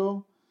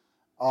Mexico,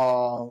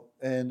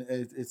 and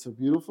it's a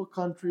beautiful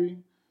country.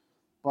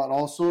 But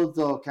also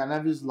the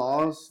cannabis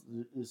laws,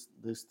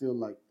 they're still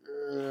like...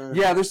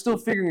 Yeah, they're still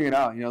figuring it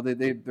out.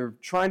 They're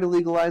trying to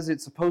legalize it.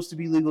 It's supposed to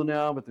be legal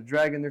now, but they're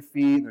dragging their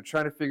feet. And they're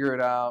trying to figure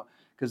it out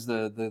because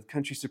the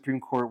country Supreme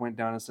Court went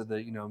down and said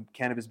that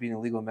cannabis being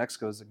illegal in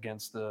Mexico is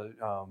against the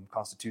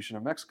Constitution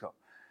of Mexico.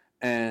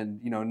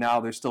 And now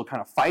they're still kind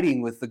of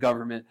fighting with the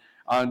government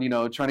on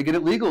trying to get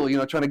it legal.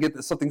 Trying to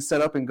get something set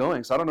up and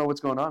going. So I don't know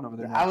what's going on over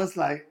there now. I was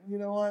like, you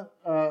know what?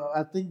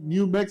 I think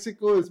New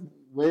Mexico is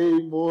way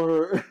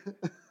more.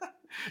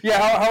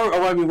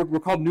 I mean, we're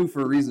called new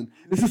for a reason.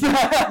 It's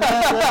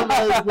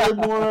way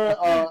more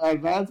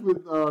advanced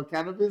with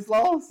cannabis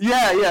laws.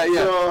 Yeah.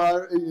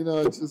 So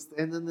it's just,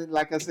 and then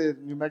like I said,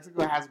 New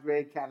Mexico has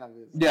great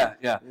cannabis.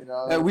 Yeah.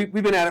 We've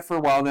been at it for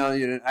a while now.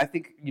 I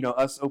think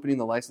us opening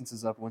the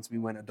licenses up once we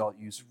went adult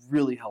use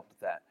really helped with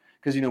that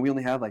because we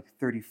only had like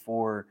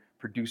 34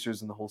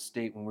 producers in the whole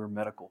state when we were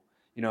medical.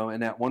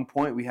 And at one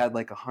point we had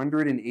like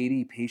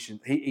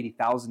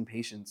 80,000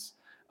 patients.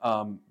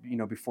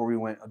 Before we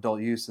went adult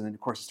use, and then of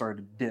course it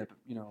started to dip,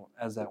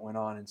 as that went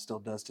on, and still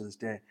does to this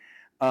day.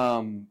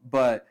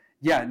 But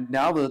yeah,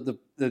 now the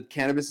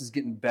cannabis is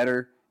getting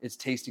better. it's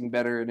tasting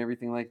better and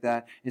everything like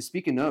that. And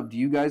speaking of, do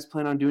you guys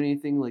plan on doing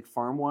anything like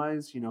farm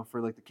wise,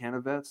 for like the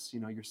Canavets,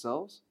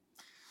 yourselves?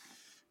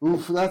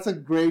 Oof, that's a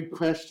great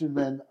question,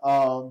 man.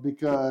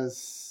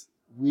 Because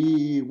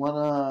we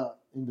wanna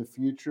in the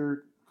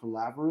future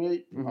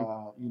collaborate.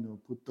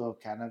 Put the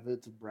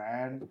Cannabis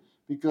brand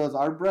because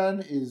our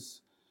brand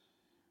is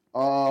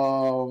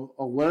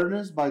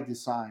awareness by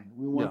design.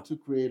 We want to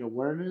create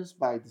awareness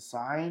by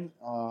design.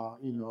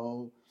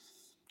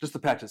 Just the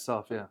patch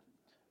itself, yeah.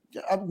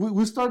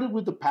 We started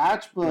with the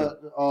patch, but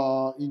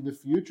in the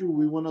future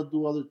we want to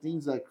do other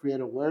things that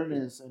create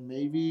awareness, and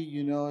maybe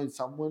if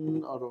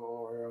someone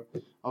or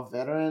a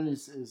veteran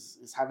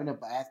is having a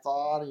bad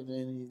thought, and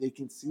then they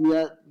can see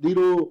that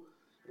little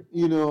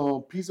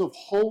piece of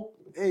hope.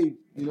 Hey,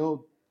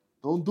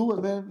 don't do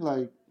it, man.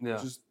 Like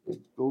just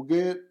go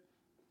get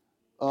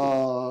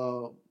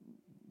uh,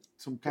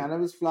 some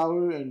cannabis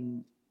flower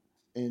and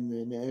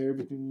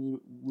everything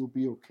will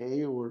be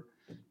okay, or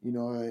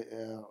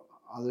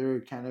other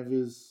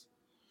cannabis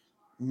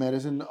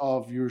medicine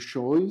of your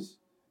choice,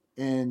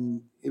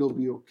 and it'll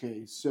be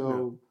okay.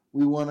 So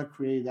we want to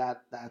create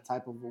that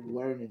type of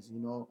awareness,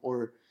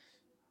 or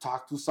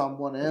talk to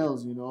someone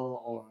else,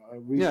 or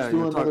reach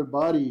to another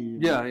buddy.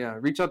 Yeah.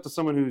 Reach out to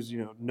someone who's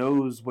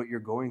knows what you're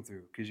going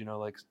through, because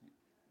like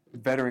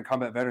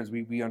combat veterans,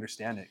 we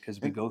understand it because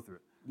we go through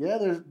it.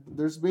 Yeah,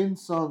 there's been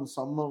some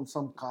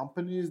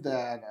companies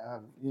that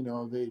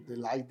they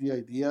like the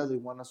idea, they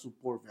want to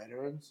support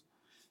veterans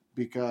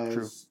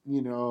because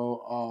they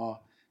know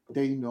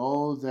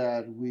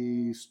that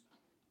we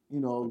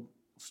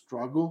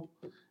struggle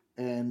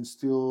and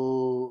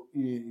still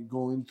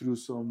going through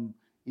some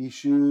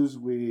issues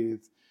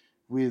with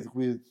the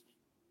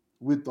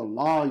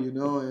law,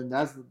 and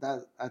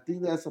that I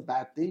think that's a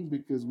bad thing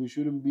because we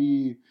shouldn't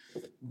be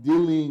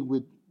dealing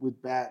with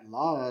bad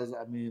laws.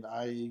 I mean,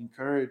 I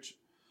encourage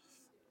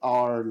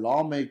our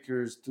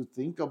lawmakers to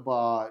think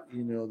about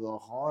the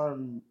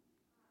harm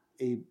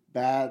a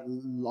bad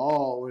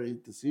law or a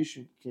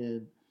decision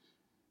can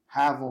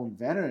have on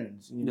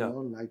veterans.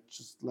 Like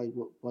just like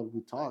what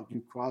we talked.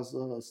 You cross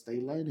a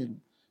state line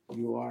and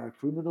you are a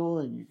criminal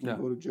and you can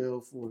go to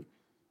jail for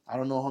I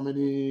don't know how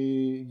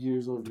many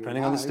years of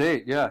depending on the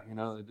state. Yeah,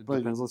 it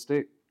depends on the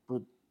state.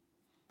 But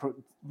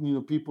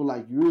people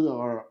like you that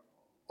are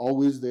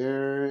always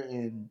there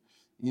and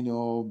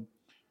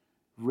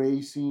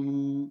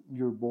raising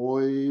your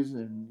boys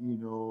and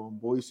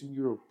voicing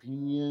your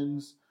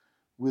opinions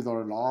with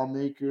our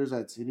lawmakers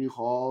at city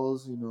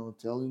halls,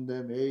 telling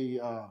them, hey,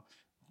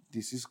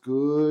 this is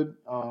good,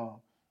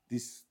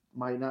 this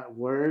might not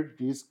work,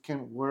 this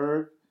can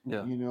work.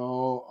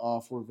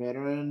 For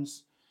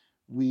veterans,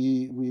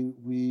 we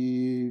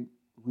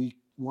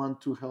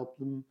want to help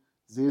them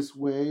this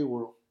way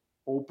or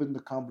open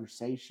the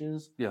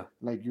conversations.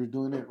 Like you're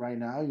doing it right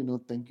now.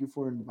 Thank you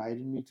for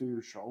inviting me to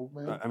your show,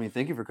 man. I mean,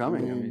 thank you for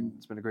coming. I mean,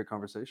 it's been a great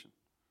conversation.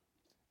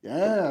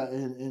 Yeah,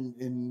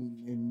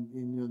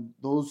 and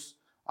those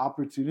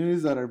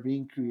opportunities that are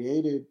being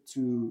created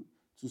to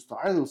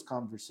start those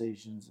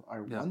conversations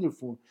are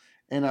wonderful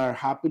and are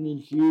happening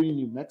here in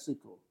New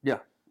Mexico.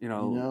 Yeah,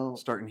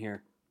 starting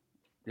here.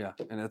 Yeah,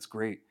 and that's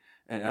great.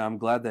 And I'm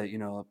glad that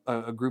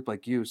a group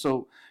like you.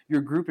 So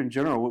your group in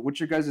general, what's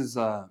your guys'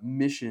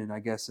 mission, I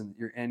guess, and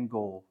your end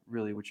goal,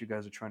 really, what you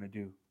guys are trying to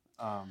do?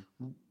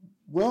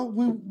 Well,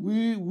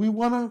 we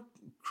want to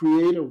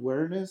create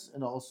awareness,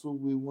 and also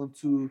we want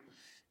to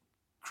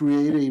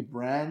create a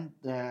brand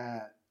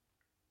that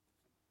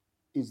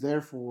is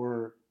there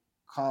for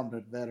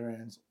combat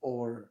veterans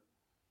or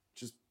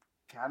just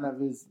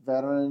cannabis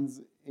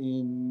veterans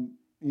in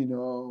in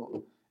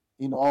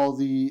all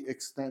the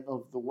extent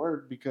of the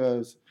word,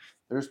 because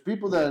there's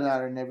people that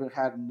are never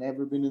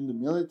been in the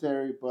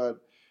military, but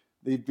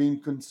they've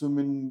been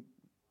consuming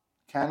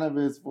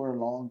cannabis for a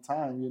long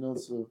time,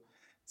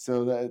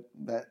 so that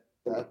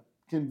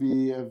can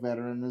be a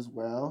veteran as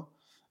well.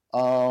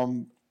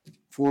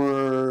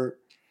 For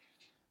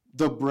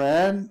the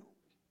brand,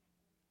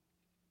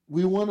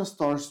 we want to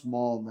start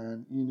small,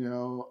 man. We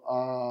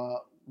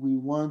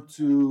want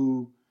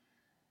to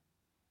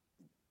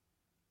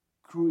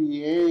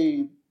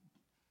create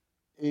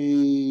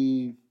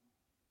a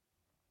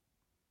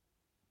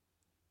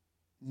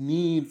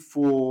need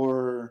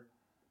for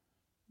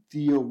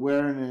the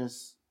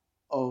awareness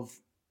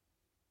of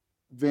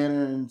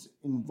veterans'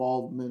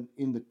 involvement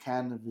in the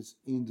cannabis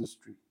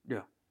industry.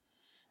 Yeah.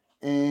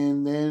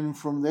 And then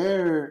from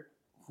there,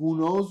 who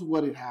knows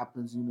what it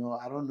happens?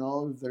 I don't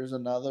know if there's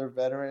another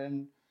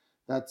veteran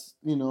that's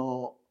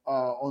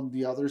on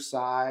the other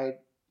side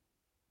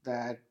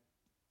that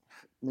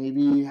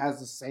maybe has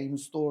the same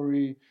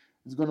story,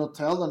 is gonna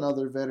tell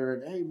another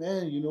veteran, hey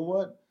man, you know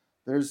what,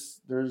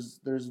 there's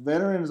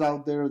veterans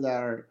out there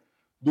that are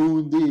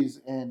doing this,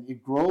 and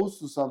it grows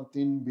to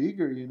something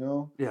bigger.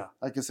 Yeah,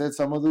 like I said,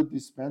 some of the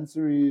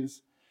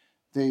dispensaries,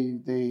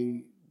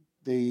 they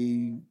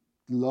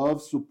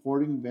love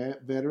supporting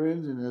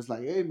veterans, and it's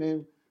like, hey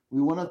man, we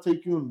want to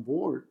take you on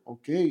board.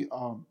 Okay,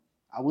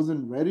 I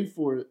wasn't ready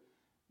for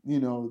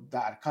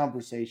that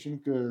conversation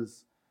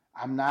because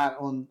I'm not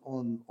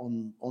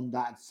on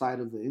that side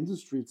of the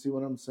industry. See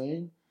what I'm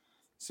saying?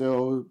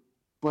 So,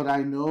 but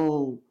I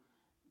know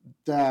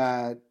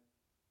that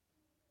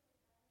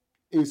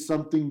is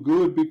something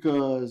good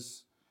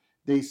because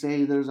they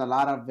say there's a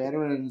lot of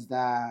veterans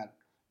that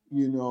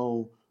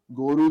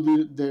go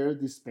to their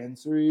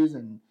dispensaries,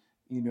 and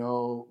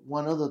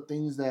one of the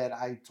things that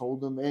I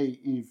told them, hey,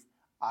 if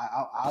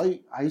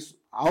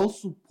I'll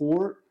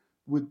support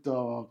with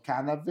the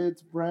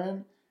cannabis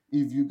brand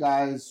if you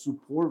guys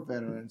support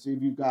veterans,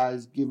 if you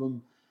guys give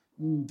them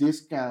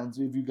discounts,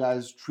 if you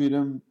guys treat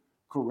them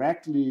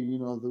correctly,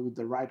 with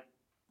the right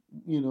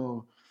you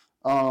know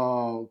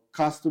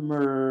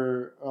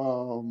customer,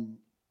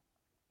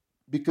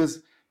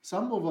 because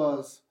some of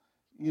us,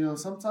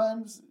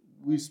 sometimes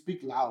we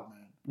speak loud,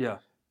 man. Yeah.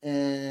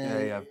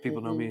 And Yeah.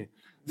 People know me.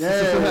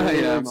 yeah, I'm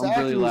really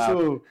exactly.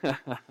 loud.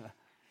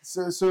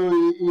 So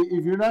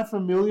if you're not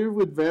familiar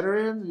with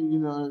veterans,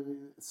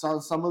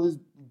 some of these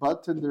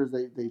bartenders,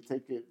 they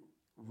take it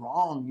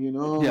wrong,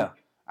 Yeah.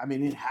 I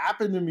mean, it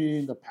happened to me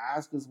in the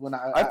past because when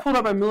I pulled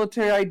out my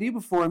military ID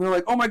before, and they're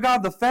like, "Oh my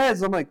God, the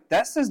feds!" I'm like,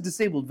 "That says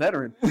disabled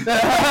veteran." yeah.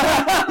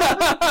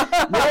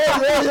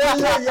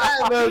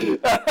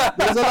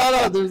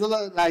 There's a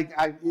lot. Like,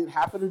 it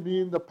happened to me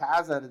in the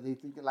past that they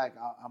think like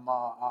I'm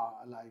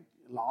like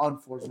law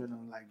enforcement.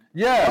 I'm like,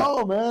 yeah,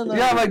 no, man.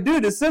 Yeah, I'm like,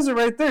 dude, it says it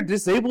right there,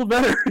 disabled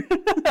veteran.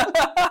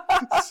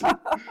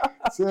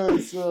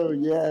 so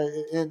yeah,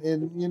 and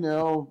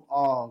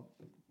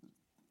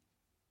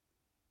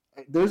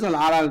there's a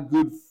lot of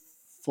good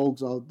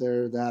folks out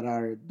there that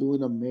are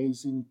doing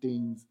amazing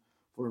things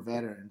for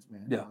veterans,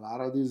 man. Yeah. A lot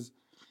of these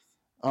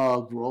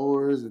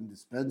growers and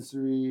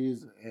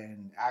dispensaries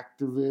and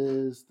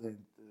activists, and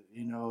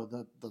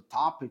the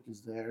topic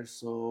is there.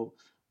 So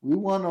we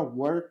want to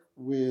work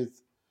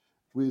with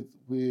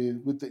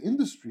the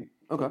industry.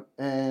 Okay.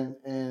 And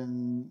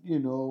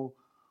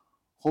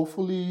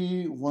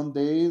hopefully one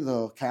day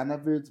the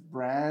cannabis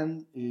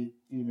brand, it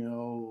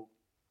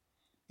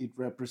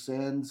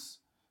represents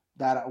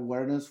that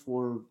awareness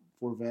for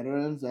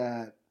veterans,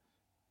 that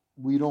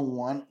we don't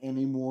want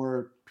any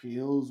more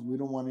pills, we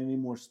don't want any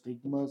more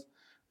stigmas,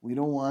 we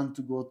don't want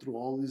to go through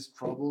all these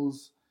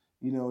troubles,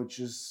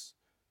 just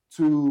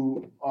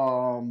to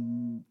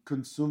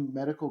consume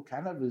medical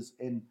cannabis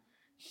and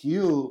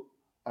heal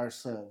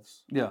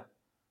ourselves. Yeah.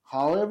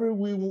 However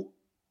we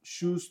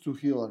choose to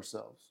heal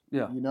ourselves.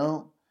 Yeah.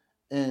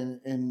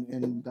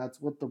 And that's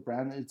what the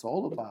brand it's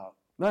all about.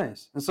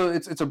 Nice. And so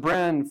it's a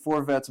brand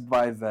for vets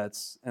by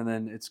vets, and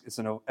then it's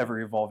an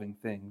ever evolving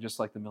thing, just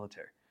like the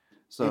military.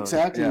 So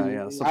exactly.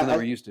 Yeah. Something that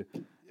we're used to.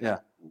 Yeah.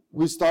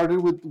 We started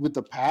with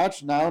the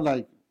patch. Now,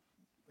 like,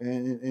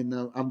 and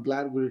I'm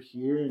glad we're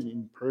here and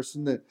in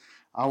person. That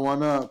I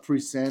wanna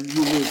present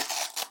you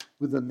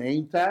with a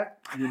name tag.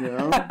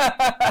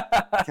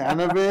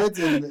 Cannabis,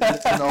 and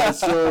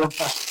also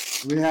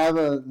we have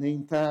a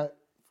name tag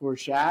for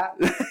Shat,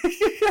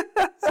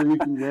 so you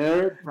can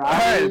wear it. All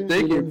right,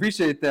 thank you.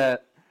 Appreciate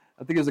that.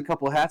 I think there's a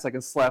couple of hats I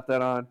can slap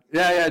that on.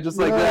 Yeah, just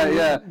like that.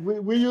 Yeah.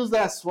 We use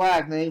that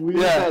swag, man. We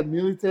use that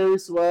military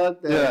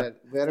swag that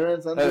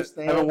veterans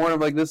understand. I haven't worn them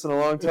like this in a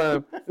long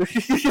time.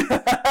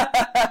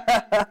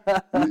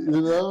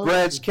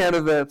 Branch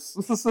cannabis.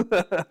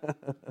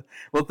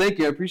 Well, thank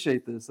you. I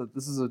appreciate this.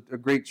 This is a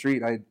great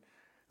treat. I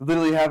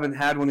literally haven't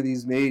had one of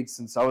these made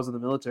since I was in the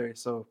military,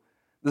 so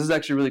this is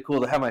actually really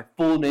cool to have my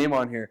full name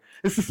on here.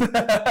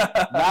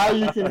 Now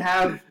you can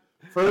have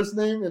first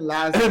name and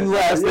last name.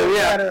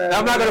 Yeah.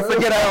 I'm not going to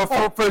forget I have a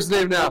full first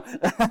name now.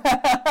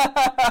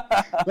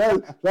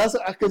 That's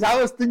because I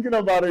was thinking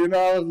about it.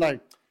 I was like,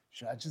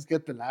 should I just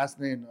get the last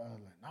name? I was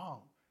like,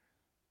 no.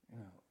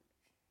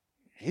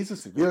 He's a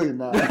civilian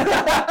now.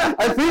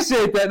 I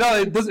appreciate that.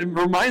 No, it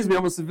reminds me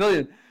I'm a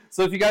civilian.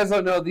 So if you guys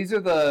don't know, these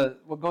are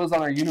what goes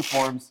on our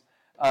uniforms.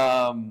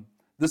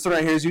 This one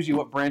right here is usually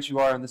what branch you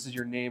are, and this is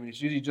your name, and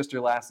it's usually just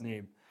your last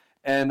name.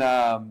 And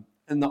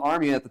in the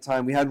Army at the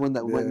time, we had one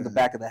that went in the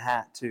back of the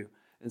hat too.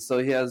 And so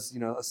he has,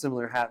 a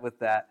similar hat with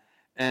that.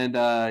 And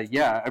I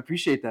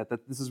appreciate that.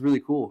 This is really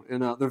cool.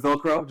 And they're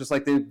Velcro, just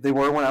like they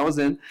were when I was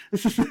in.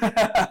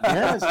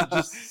 Yes,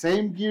 just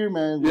same gear,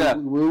 man.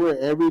 We were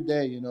every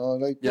day,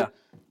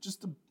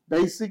 just the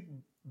basic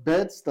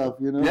bed stuff,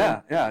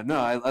 Yeah. No,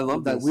 I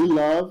love that. We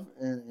love,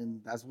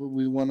 and that's what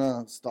we want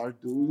to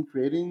start doing,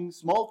 creating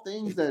small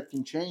things that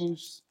can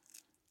change,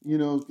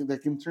 that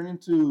can turn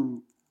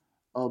into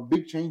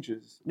big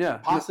changes. Yeah.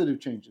 Positive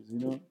changes,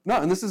 No,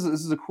 and this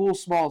is a cool,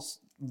 small,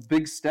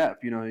 big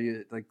step,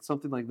 like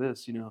something like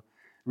this,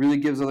 really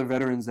gives other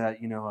veterans that,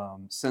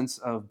 sense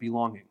of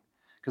belonging.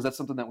 Because that's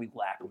something that we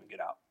lack when we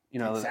get out.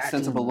 Exactly. The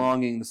sense of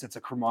belonging, the sense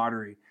of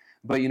camaraderie.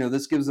 But,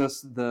 this gives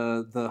us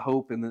the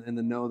hope and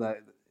the know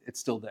that it's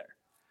still there.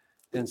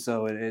 And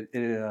so it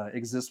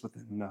exists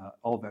within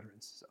all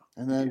veterans. So.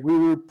 And then we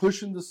were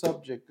pushing the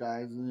subject,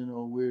 guys.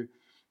 We're,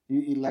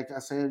 like I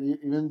said,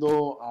 even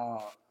though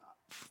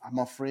I'm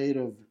afraid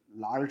of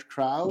large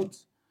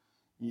crowds,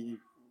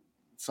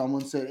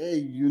 someone said, hey,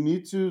 you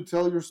need to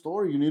tell your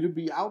story. You need to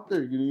be out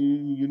there.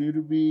 You need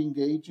to be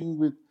engaging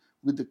with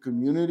with the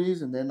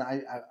communities, and then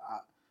I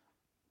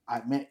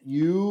met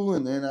you,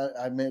 and then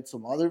I met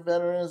some other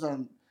veterans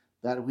on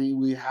that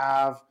we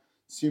have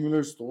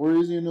similar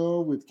stories,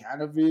 with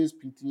cannabis,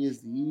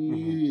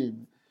 PTSD,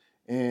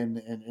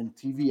 and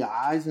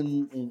TVIs,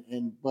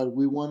 and but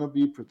we want to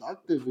be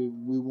productive.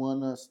 We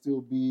want to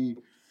still be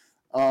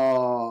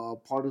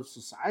part of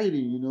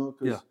society,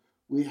 because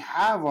we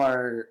have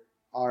our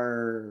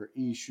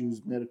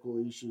issues, medical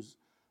issues,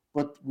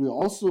 but we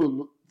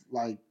also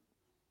like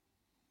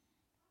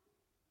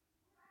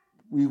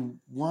we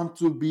want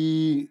to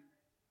be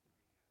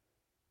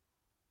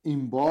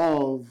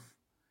involved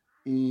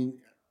in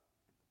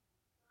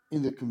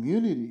the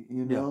community,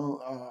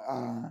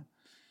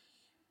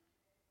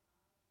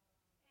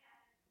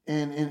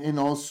 and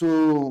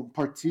also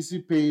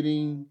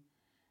participating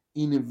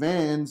in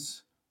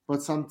events,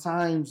 but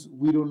sometimes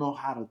we don't know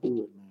how to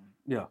do it, man.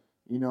 Yeah.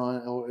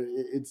 Or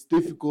it's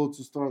difficult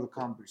to start a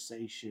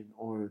conversation,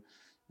 or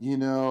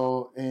and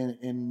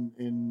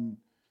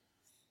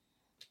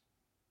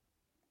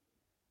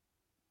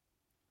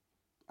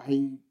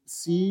I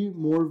see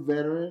more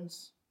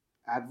veterans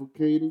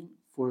advocating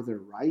for their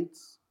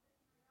rights,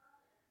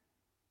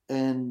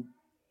 and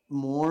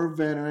more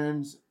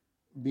veterans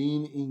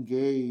being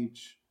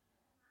engaged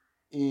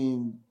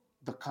in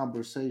the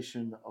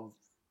conversation of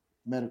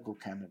medical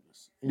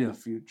cannabis in the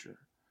future.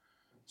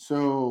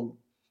 So,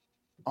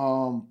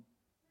 I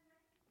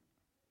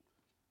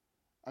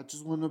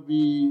just want to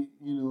be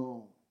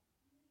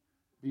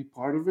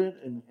part of it,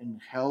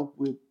 and help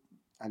with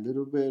a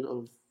little bit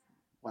of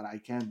what I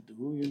can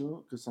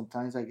do, because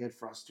sometimes I get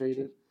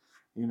frustrated.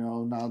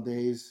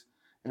 Nowadays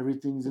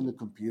everything's in the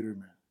computer,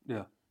 man.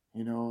 Yeah.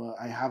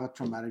 I have a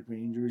traumatic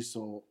brain injury,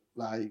 so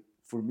like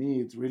for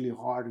me, it's really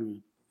hard to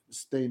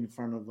stay in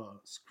front of a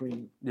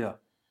screen. Yeah.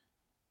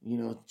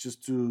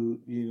 Just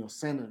to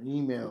send an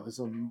email is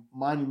a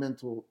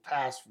monumental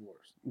task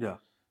force. Yeah.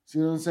 See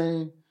what I'm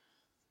saying?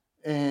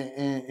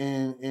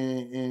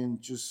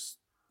 And just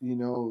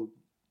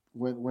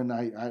when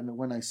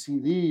I see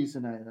these,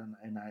 and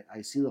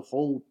I see the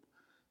hope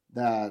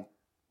that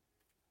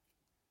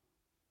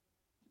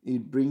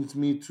it brings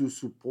me to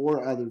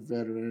support other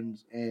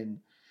veterans,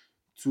 and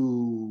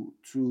to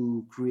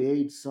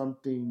create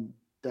something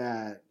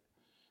that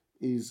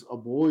is a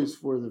voice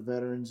for the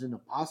veterans in a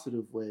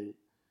positive way.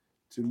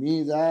 To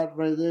me, that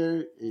right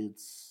there,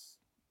 it's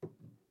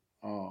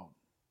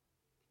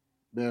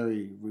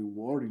very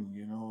rewarding.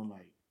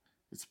 Like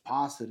it's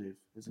positive.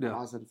 It's a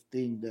positive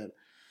thing that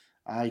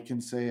I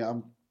can say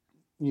I'm,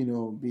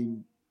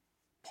 being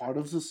part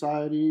of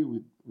society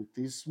with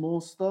this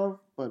small stuff,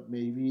 but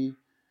maybe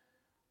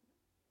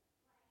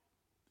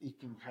it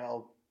can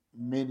help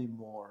many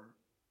more.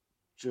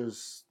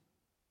 Just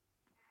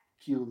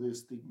kill the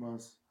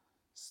stigmas,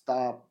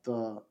 stop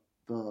the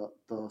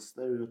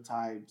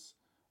stereotypes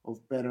of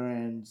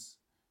veterans,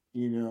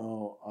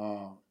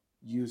 using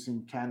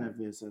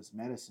cannabis as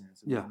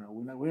medicines. Yeah.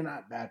 We're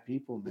not bad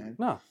people, man.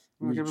 No,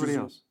 like everybody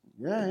else.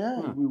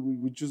 Yeah.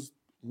 We just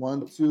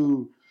want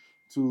to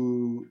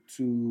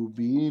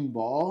be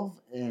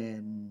involved,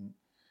 and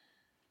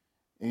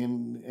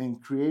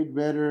create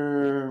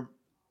better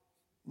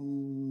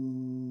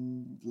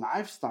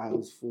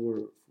lifestyles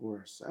for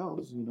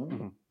ourselves.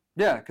 Mm-hmm.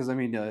 Yeah, because I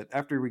mean,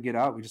 after we get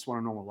out, we just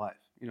want a normal life.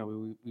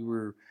 We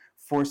were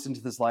forced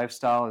into this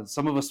lifestyle, and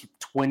some of us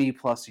 20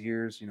 plus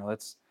years.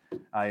 That's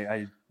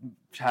I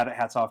had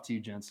hats off to you,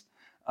 gents.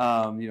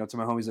 To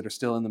my homies that are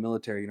still in the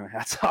military,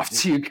 hats off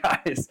to you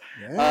guys.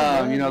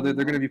 Yeah, they're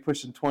going to be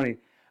pushing 20,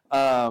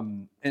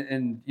 and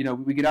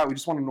we get out, we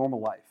just want a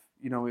normal life.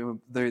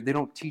 They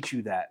don't teach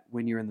you that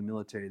when you're in the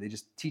military. They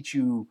just teach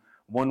you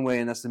one way,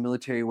 and that's the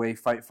military way: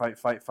 fight, fight,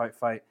 fight, fight,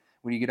 fight.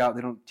 When you get out,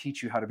 they don't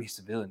teach you how to be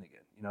civilian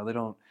again. They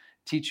don't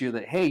teach you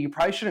that, hey, you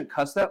probably shouldn't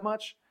cuss that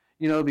much,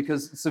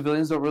 because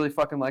civilians don't really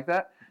fucking like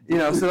that,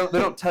 so they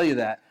don't tell you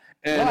that.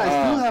 And I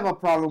still have a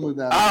problem with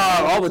that.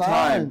 All the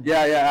time.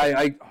 Yeah.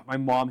 I my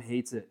mom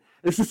hates it.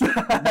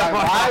 My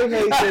wife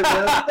hates it,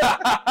 man.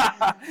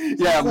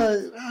 Yeah.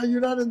 Like,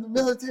 you're not in the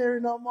military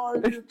no more.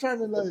 You're trying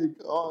to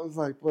it's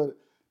like, but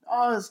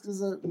it's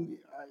because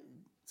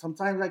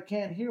sometimes I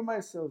can't hear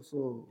myself,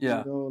 so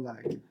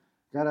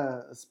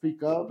gotta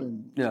speak up,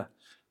 and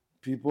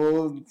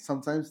people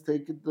sometimes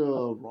take it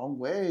the wrong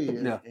way,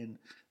 and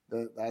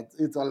that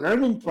it's a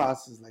learning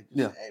process, like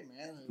you say,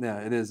 man.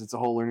 Yeah, it is. It's a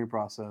whole learning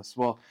process.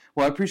 Well,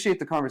 I appreciate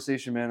the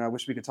conversation, man. I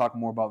wish we could talk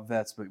more about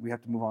vets, but we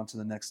have to move on to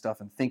the next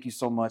stuff. And thank you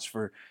so much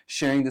for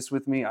sharing this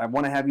with me. I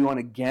want to have you on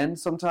again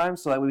sometime,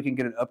 so that way we can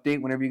get an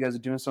update whenever you guys are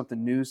doing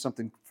something new,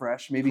 something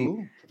fresh.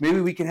 Maybe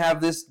we can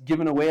have this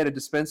given away at a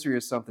dispensary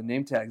or something.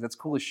 Name tags. That's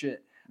cool as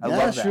shit. I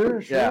love that.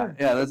 Sure. Yeah,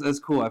 that's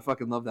cool. I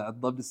fucking love that.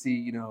 I'd love to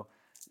see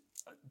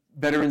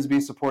veterans be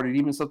supported,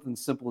 even something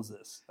simple as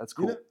this. That's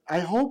cool. I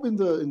hope in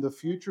the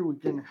future we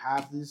can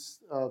have these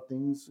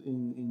things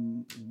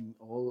in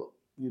all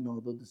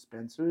the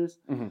dispensaries.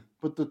 Mm-hmm.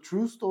 But the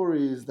true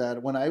story is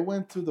that when I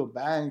went to the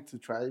bank to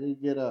try to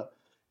get a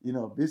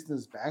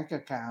business bank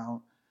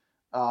account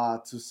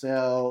to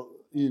sell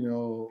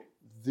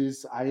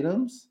these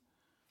items,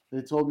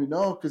 They told me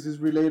no, because it's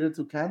related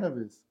to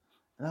cannabis.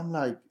 And I'm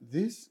like,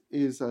 this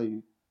is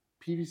a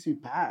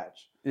PVC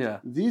patch. Yeah.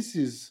 This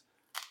is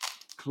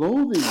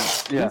clothing.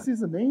 Yeah. This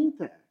is a name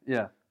tag.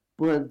 Yeah.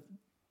 But,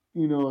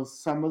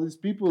 some of these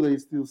people, they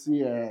still see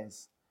it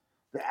as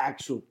the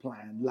actual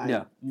plan. Like,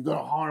 you're going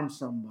to harm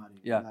somebody.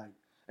 Yeah. Like,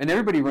 and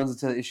everybody runs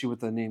into the issue with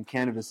the name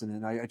cannabis in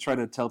it. I try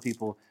to tell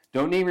people,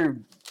 don't name your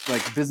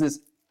business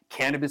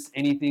cannabis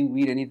anything,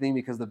 weed anything,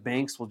 because the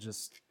banks will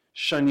just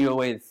shun you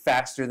away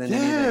faster than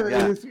anything.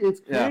 Yeah, it's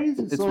crazy. Yeah,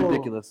 it's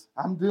ridiculous.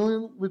 I'm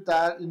dealing with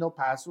that,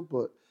 Paso,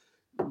 but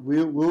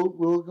we're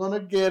gonna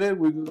get it.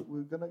 We're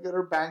gonna get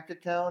our bank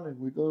account, and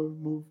we're gonna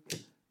move,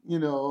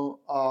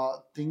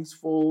 things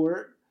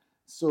forward,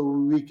 so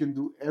we can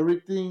do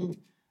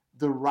everything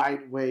the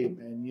right way,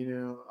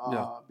 man.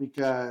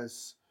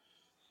 Because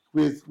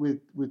with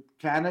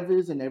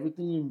cannabis and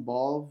everything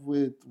involved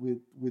with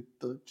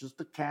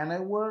the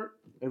canna work,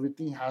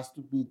 everything has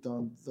to be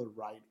done the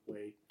right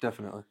way.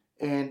 Definitely.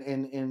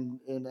 And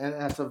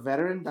as a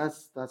veteran,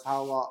 that's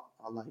how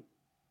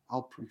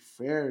I'll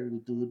prefer to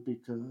do it,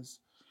 because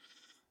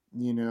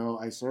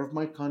I serve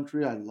my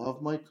country, I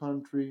love my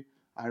country,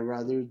 I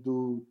rather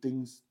do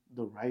things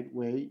the right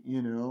way,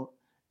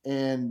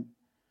 and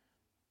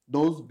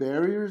those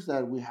barriers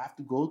that we have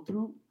to go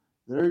through,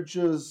 they're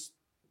just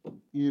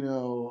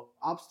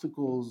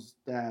obstacles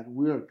that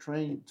we are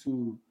trained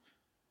to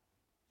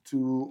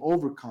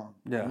overcome.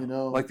 Yeah.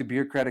 Like the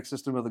bureaucratic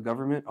system of the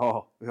government.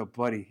 Oh,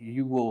 buddy,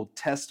 you will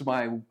test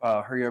my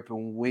hurry up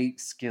and wait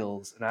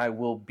skills, and I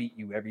will beat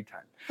you every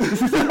time.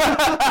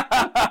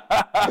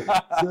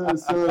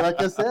 so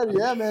like I said,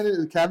 yeah,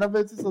 man,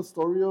 cannabis is a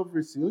story of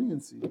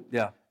resiliency.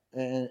 Yeah.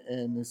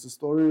 And it's a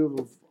story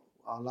of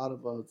a lot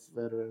of us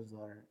veterans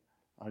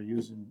are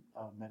using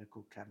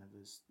medical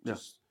cannabis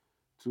just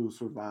to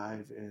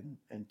survive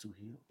and to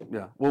heal.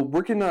 Yeah. Well,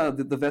 where can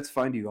the vets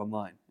find you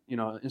online?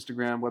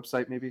 Instagram,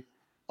 website, maybe?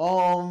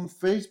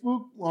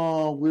 Facebook,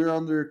 we're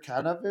under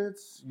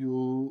Cannavets.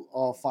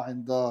 You'll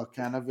find the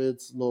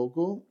Cannavets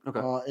logo.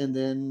 Okay. And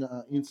then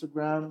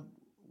Instagram,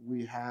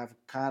 we have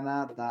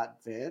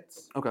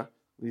canna.vets. Okay.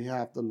 We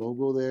have the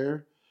logo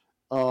there.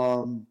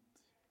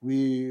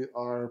 We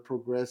are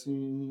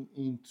progressing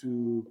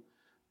into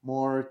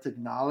more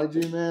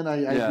technology, man.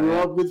 I grew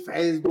up with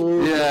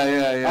Facebook.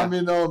 Yeah. I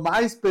mean,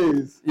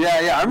 MySpace.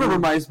 Yeah. I remember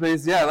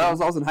MySpace. Yeah, I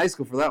was in high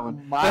school for that one.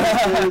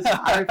 MySpace,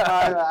 High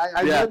Five.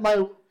 I met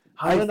my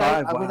High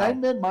Five. Wow. When I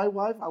met my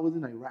wife, I was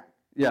in Iraq.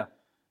 Yeah.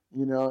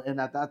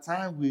 And at that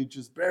time we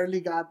just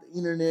barely got the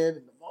internet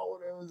and the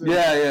modems.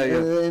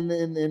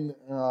 And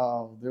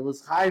there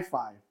was High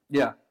Five.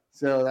 Yeah.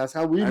 So that's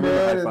how we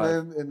met,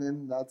 and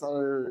then that's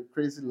our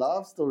crazy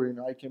love story.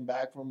 I came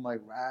back from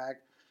Iraq.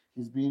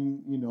 He's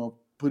been,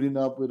 putting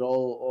up with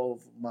all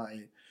of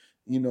my,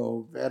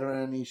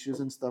 veteran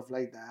issues and stuff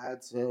like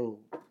that. So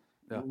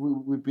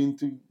we've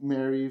been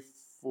married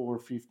for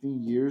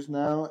 15 years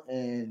now,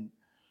 and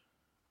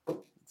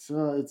it's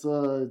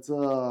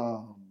a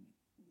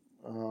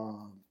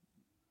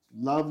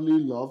lovely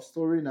love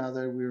story. Now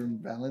that we're in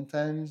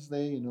Valentine's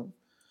Day,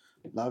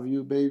 love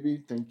you,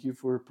 baby. Thank you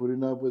for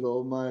putting up with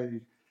all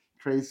my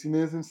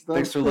craziness and stuff.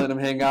 Thanks for letting him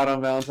hang out on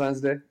Valentine's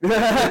Day.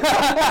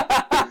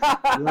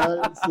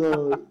 Right,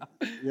 so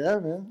yeah,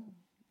 man.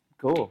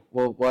 Cool.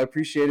 Well, I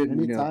appreciate it.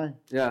 Anytime.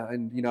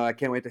 And I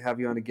can't wait to have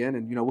you on again.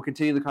 And we'll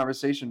continue the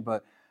conversation,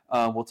 but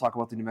we'll talk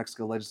about the New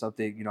Mexico Legis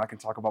update. I can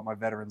talk about my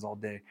veterans all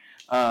day.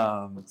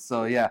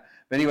 So yeah.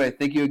 But anyway,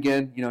 thank you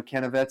again,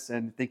 Cannavets,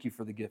 and thank you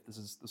for the gift.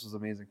 This was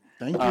amazing.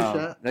 Thank you,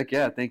 Shat. Heck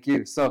yeah, thank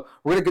you. So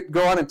we're gonna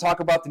go on and talk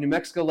about the New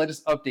Mexico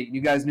Legis update.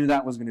 You guys knew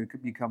that was going to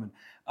be coming.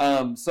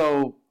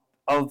 So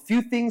a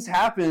few things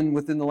happened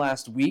within the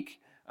last week.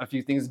 A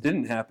few things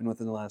didn't happen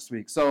within the last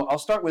week. So I'll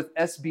start with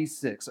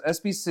SB6. So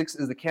SB6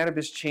 is the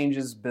Cannabis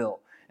Changes Bill.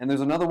 And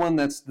there's another one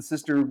that's the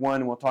sister one,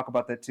 and we'll talk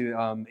about that too,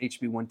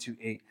 HB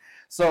 128.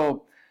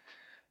 So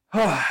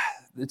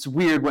it's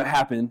weird what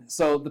happened.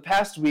 So the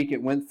past week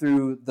it went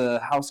through the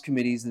House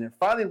committees, and it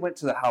finally went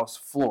to the House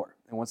floor.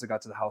 And once it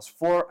got to the House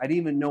floor, I didn't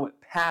even know it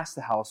passed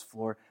the House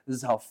floor. This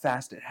is how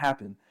fast it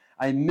happened.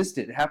 I missed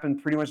it. It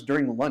happened pretty much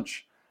during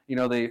lunch.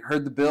 They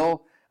heard the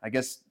bill, I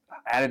guess,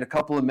 added a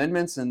couple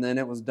amendments, and then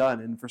it was done.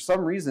 And for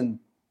some reason,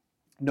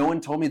 no one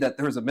told me that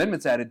there was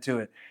amendments added to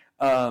it.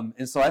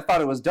 And so I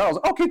thought it was done. I was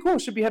like, okay, cool,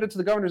 it should be headed to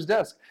the governor's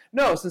desk.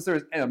 No, since there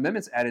was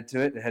amendments added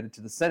to it, it headed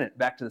to the Senate,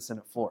 back to the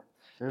Senate floor.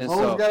 There's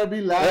always got to be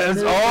last minute.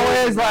 There's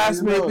always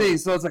last minute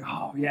things. So it's like,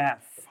 oh yeah,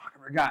 fuck, I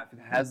forgot. If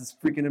it has this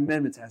freaking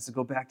amendments, it has to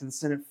go back to the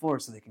Senate floor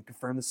so they can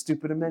confirm the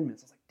stupid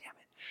amendments. I was like,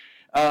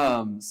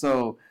 damn it.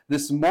 So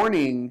this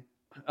morning,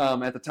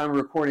 at the time of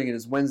recording, it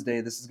is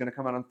Wednesday. This is going to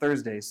come out on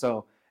Thursday.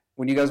 So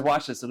when you guys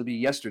watch this, it'll be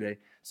yesterday.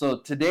 So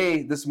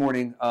today, this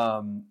morning,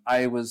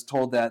 I was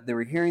told that they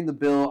were hearing the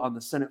bill on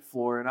the Senate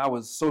floor, and I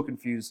was so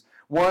confused.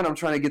 One, I'm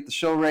trying to get the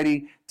show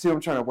ready. Two,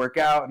 I'm trying to work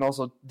out and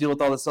also deal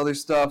with all this other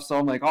stuff. So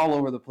I'm like all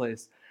over the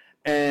place.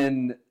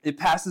 And it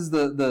passes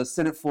the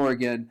Senate floor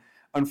again.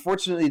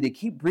 Unfortunately, they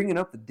keep bringing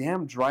up the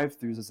damn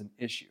drive-thrus as an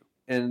issue.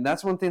 And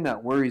that's one thing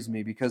that worries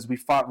me because we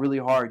fought really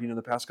hard.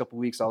 The past couple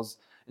of weeks I was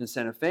in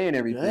Santa Fe and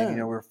everything.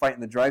 We were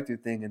fighting the drive-through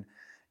thing, and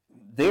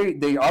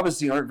they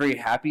obviously aren't very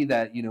happy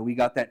that we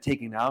got that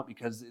taken out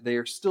because they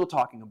are still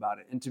talking about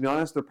it. And to be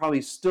honest, they're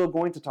probably still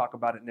going to talk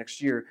about it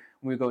next year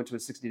when we go into a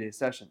 60-day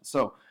session.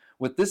 So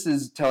what this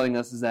is telling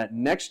us is that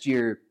next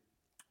year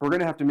we're going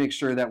to have to make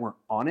sure that we're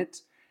on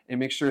it and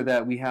make sure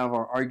that we have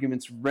our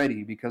arguments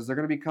ready, because they're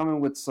going to be coming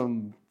with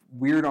some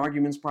weird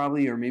arguments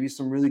probably, or maybe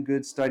some really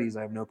good studies.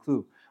 I have no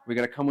clue. We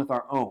got to come with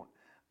our own,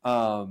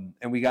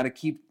 and we got to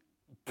keep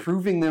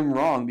proving them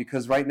wrong,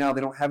 because right now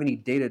they don't have any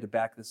data to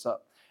back this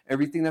up.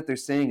 Everything that they're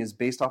saying is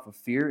based off of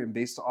fear and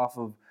based off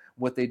of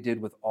what they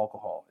did with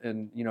alcohol.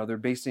 And they're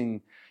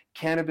basing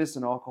cannabis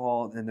and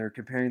alcohol and they're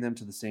comparing them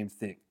to the same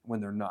thing when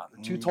they're not.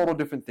 They're two total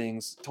different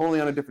things,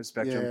 totally on a different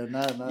spectrum.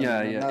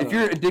 If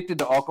you're addicted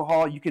to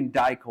alcohol, you can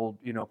die cold,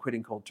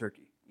 quitting cold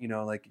turkey.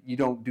 Like you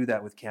don't do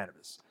that with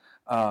cannabis.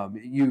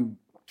 You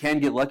can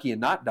get lucky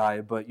and not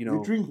die, but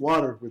you drink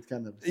water with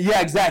cannabis.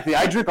 Yeah, exactly.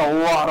 I drink a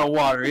lot of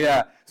water.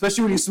 Yeah,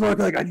 especially when you smoke.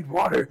 Like, I need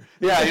water.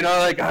 Yeah,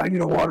 I need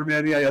a water,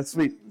 man. Yeah,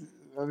 sweet.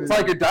 It's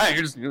like you're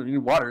dying. You need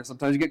water.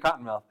 Sometimes you get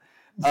cotton mouth.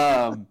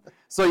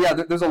 So yeah,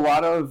 there's a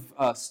lot of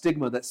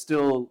stigma that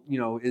still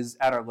is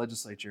at our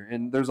legislature,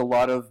 and there's a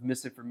lot of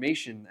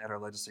misinformation at our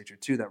legislature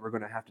too that we're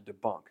going to have to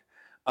debunk.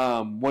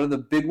 One of the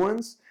big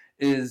ones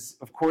is,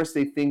 of course,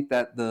 they think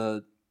that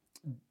the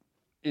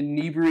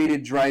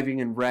inebriated driving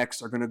and wrecks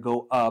are going to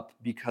go up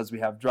because we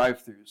have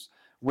drive-throughs.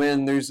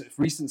 When there's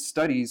recent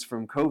studies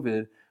from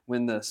COVID,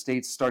 when the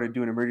states started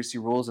doing emergency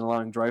rules and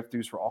allowing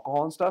drive-throughs for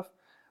alcohol and stuff,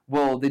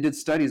 well, they did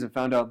studies and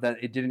found out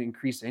that it didn't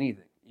increase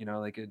anything.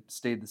 Like it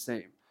stayed the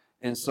same.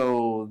 And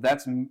so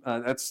that's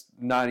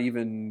not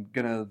even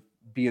going to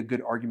be a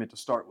good argument to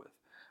start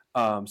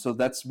with. So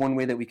that's one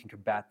way that we can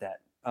combat that.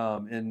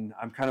 And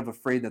I'm kind of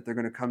afraid that they're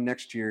going to come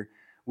next year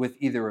with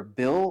either a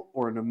bill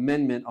or an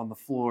amendment on the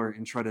floor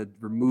and try to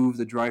remove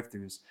the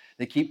drive-thrus.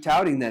 They keep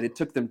touting that it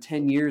took them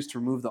 10 years to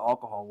remove the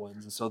alcohol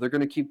ones, and so they're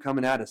going to keep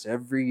coming at us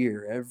every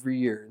year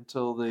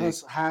until they...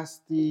 Has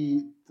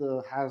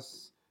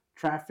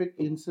traffic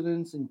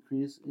incidents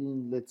increased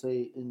in, let's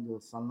say, in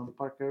the Sunland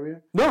Park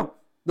area? No.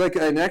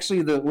 And actually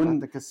at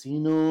the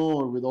casino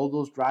or with all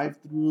those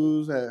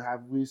drive-thrus,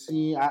 have we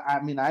seen... I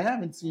mean, I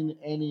haven't seen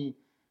any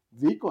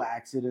vehicle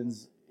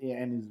accidents,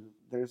 and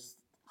there's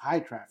high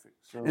traffic.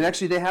 So. And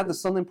actually, they had the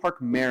Sunland Park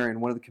mayor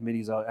in one of the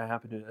committees I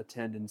happened to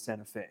attend in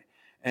Santa Fe.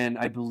 And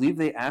I believe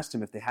they asked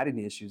him if they had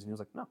any issues, and he was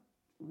like, no,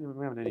 we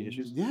haven't had any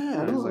issues.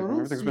 Yeah,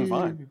 everything's been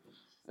fine.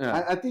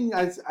 Yeah. I think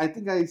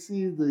I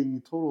see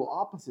the total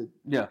opposite.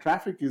 Yeah.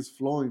 Traffic is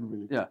flowing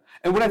really good. Yeah.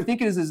 And what I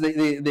think is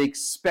they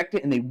expect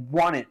it and they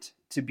want it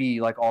to be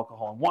like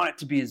alcohol and want it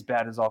to be as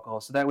bad as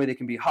alcohol. So that way they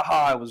can be,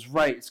 I was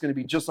right. It's going to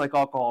be just like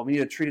alcohol. We need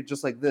to treat it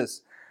just like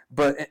this.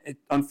 But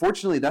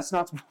unfortunately, that's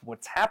not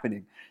what's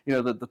happening.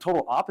 The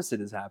total opposite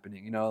is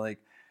happening.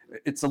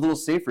 It's a little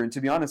safer. And to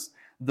be honest,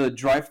 the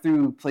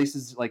drive-through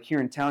places like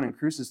here in town in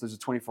Cruces, there's a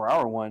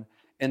 24-hour one.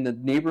 And the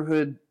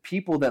neighborhood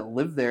people that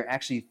live there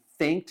actually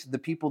thanked the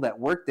people that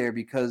work there,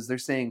 because they're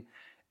saying,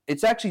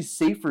 it's actually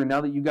safer now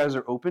that you guys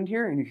are opened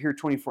here and you're here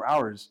 24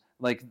 hours.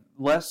 Like,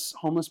 less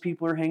homeless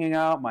people are hanging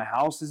out. My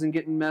house isn't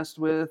getting messed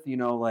with.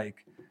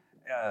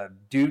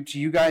 Due to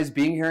you guys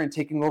being here and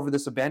taking over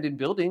this abandoned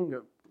building,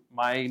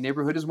 my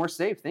neighborhood is more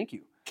safe. Thank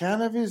you.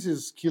 Cannabis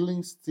is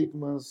killing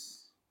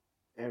stigmas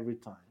every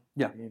time.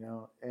 Yeah.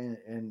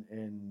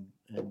 And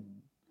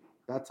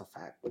that's a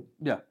fact.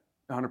 Yeah,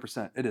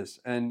 100%. It is.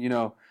 And,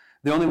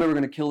 the only way we're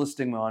going to kill the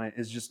stigma on it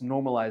is just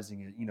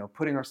normalizing it,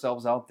 putting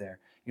ourselves out there.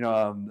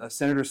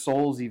 Senator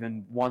Souls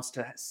even wants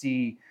to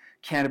see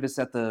cannabis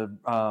at the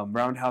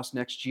Roundhouse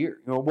next year.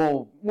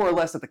 Well, more or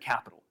less at the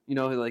Capitol.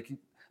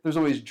 There's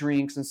always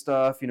drinks and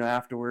stuff,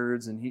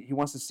 afterwards. And he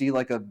wants to see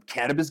like a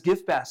cannabis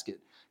gift basket.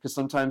 Because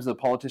sometimes the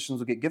politicians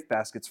will get gift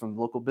baskets from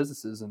local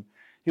businesses. And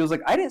he was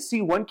like, I didn't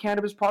see one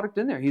cannabis product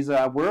in there. He's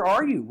where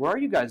are you? Where are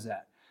you guys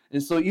at?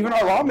 And so even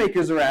our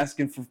lawmakers are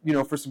asking for,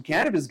 for some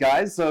cannabis,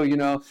 guys. So,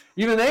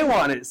 even they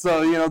want it.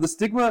 So, the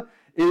stigma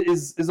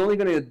is only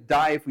going to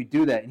die if we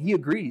do that. And he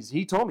agrees.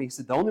 He told me, he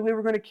said, the only way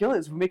we're going to kill it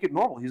is if we make it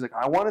normal. He's like,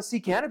 I want to see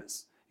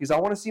cannabis. I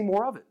want to see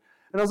more of it.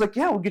 And I was like,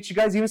 yeah, we'll get you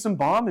guys even some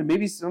bomb and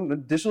maybe some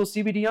additional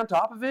CBD on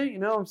top of it,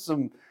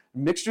 some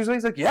mixtures. And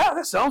he's like, yeah,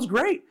 that sounds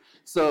great.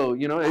 So,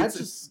 I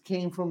just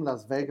came from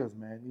Las Vegas,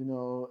 man,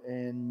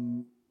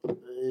 and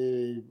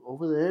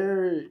over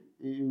there,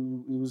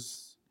 it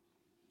was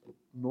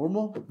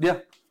normal. Yeah.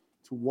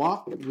 To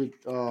walk with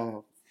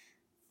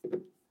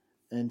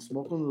and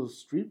smoke on the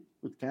street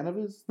with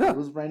cannabis. Yeah. It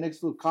was right next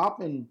to a cop,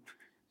 and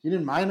he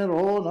didn't mind at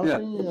all.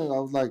 Nothing. Yeah. And I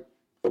was like,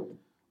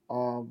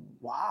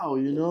 wow,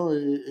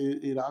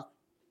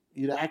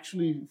 it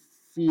actually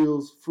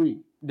feels free.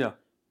 Yeah.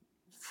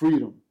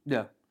 Freedom.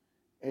 Yeah.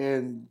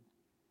 And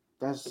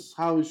that's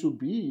how it should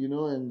be,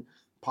 and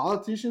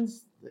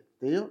politicians,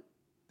 I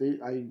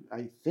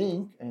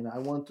think, and I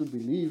want to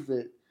believe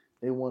that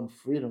they want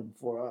freedom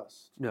for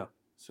us. Yeah.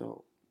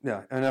 So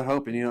Yeah, and I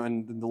hope, and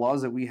and the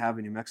laws that we have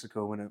in New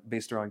Mexico,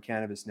 based around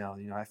cannabis now,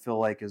 I feel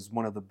like is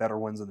one of the better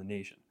ones in the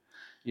nation.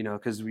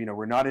 Because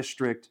we're not as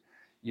strict.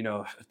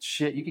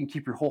 Shit, you can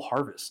keep your whole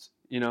harvest.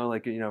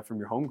 From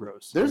your home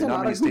grows. There's not a lot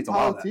many of good states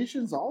allow that.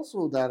 politicians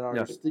also that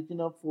are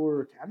sticking up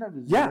for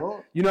cannabis.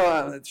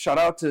 Yeah, shout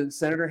out to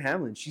Senator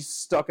Hamlin. She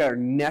stuck her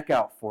neck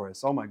out for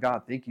us. Oh my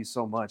God, thank you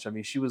so much. I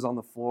mean, she was on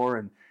the floor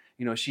and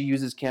she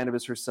uses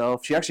cannabis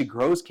herself. She actually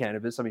grows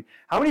cannabis. I mean,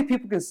 how many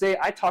people can say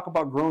I talk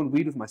about growing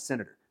weed with my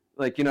senator?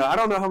 I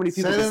don't know how many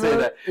people can say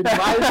that.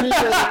 Invite me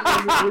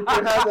and we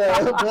can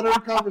have a better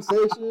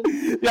conversation.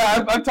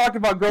 Yeah, I've talked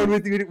about growing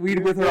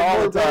weed with her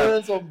all the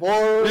time. On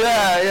board.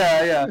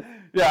 Yeah.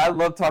 I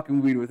love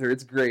talking weed with her.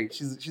 It's great.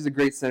 She's a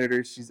great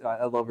senator.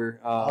 I love her.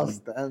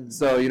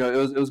 So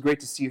it was great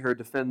to see her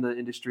defend the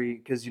industry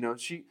because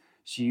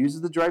she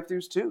uses the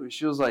drive-throughs too.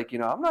 She was like,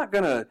 I'm not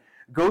gonna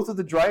go through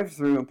the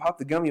drive-through and pop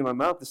the gummy in my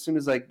mouth as soon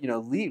as I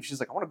leave.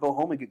 She's like, I want to go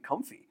home and get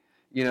comfy.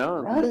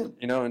 Right.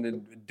 And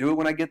then do it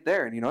when I get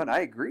there. And and I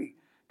agree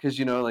because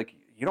you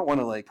don't want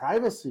to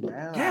privacy,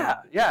 man.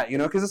 Yeah,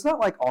 because it's not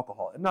like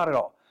alcohol, not at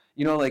all.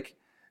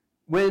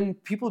 When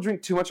people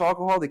drink too much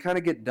alcohol, they kind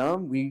of get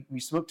dumb. We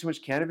smoke too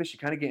much cannabis, you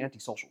kind of get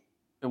antisocial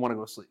and want to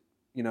go to sleep.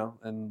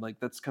 And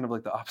that's kind of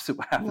like the opposite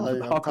what happens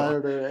with alcohol.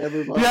 Tired of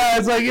everybody. Yeah,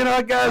 it's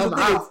like guys,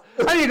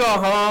 I need to go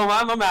home.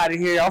 I'm out of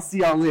here. I'll see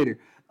y'all later.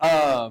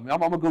 I'm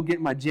gonna go get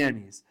my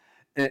jammies.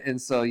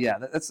 And so yeah,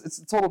 it's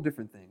a total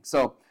different thing.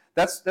 So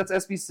that's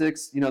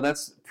SB6.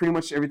 That's pretty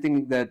much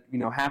everything that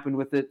happened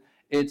with it.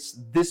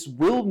 This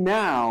will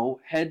now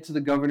head to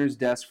the governor's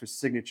desk for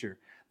signature.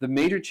 The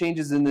major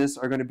changes in this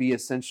are going to be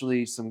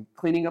essentially some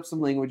cleaning up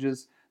some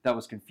languages that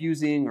was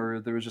confusing or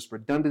there was just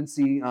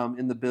redundancy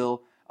in the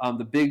bill.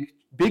 The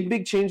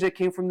big change that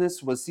came from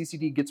this was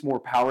CCD gets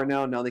more power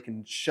now. Now they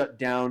can shut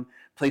down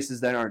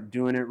places that aren't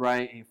doing it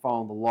right and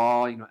following the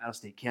law.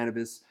 Out-of-state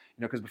cannabis.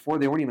 Because before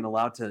they weren't even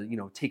allowed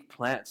to take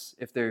plants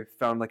if they're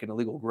found like an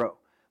illegal grow.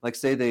 Like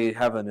say they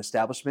have an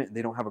establishment and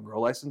they don't have a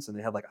grow license and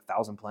they have like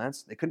 1,000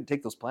 plants, they couldn't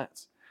take those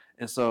plants.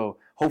 And so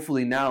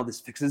hopefully now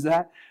this fixes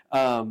that.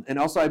 And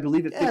also I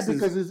believe it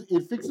fixes... because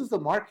it fixes the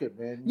market,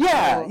 man. We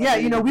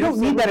don't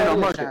need that in our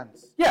market.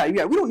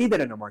 Yeah, we don't need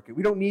that in our market.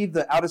 We don't need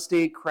the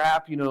out-of-state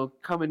crap,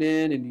 coming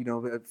in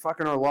and,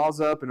 fucking our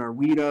laws up and our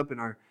weed up and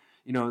our,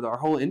 our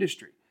whole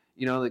industry.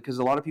 Because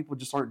a lot of people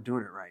just aren't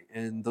doing it right.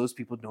 And those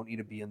people don't need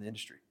to be in the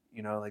industry.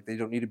 They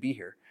don't need to be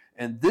here.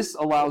 And this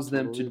allows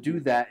them to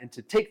do that and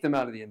to take them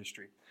out of the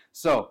industry.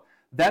 So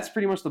that's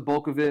pretty much the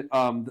bulk of it.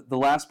 The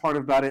last part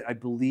about it, I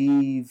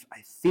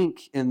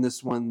think in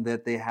this one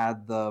that they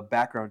had the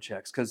background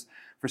checks. Because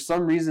for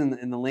some reason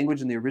in the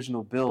language in the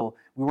original bill,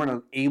 we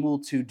weren't able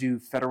to do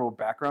federal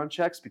background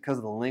checks because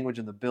of the language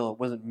in the bill. It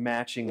wasn't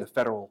matching the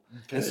federal.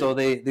 Okay. And so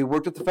they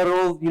worked with the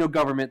federal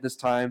government this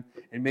time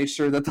and made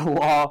sure that the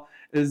law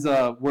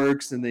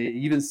works. And they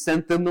even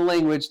sent them the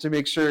language to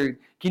make sure,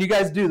 can you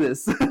guys do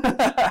this?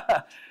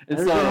 And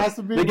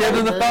so they gave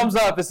them the thumbs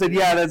up and said,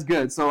 yeah, that's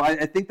good. So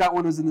I think that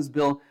one was in this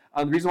bill.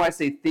 The reason why I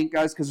say think,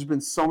 guys, because there's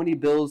been so many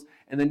bills,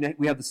 and then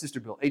we have the sister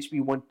bill,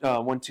 HB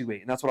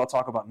 128, and that's what I'll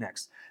talk about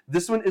next.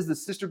 This one is the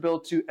sister bill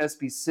to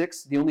SB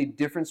 6. The only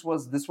difference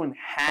was this one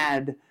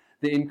had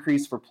the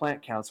increase for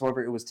plant counts.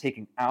 However, it was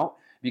taken out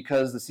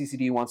because the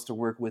CCD wants to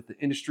work with the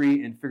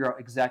industry and figure out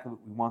exactly what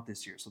we want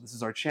this year. So this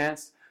is our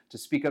chance to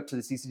speak up to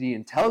the CCD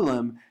and tell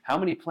them how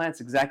many plants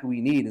exactly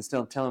we need instead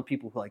of telling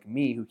people like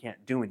me who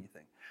can't do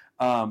anything.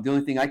 The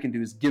only thing I can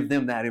do is give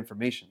them that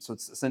information. So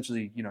it's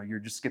essentially, you're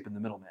just skipping the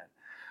middleman.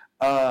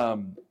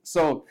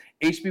 So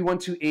HB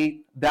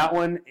 128, that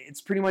one, it's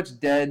pretty much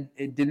dead.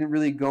 It didn't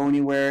really go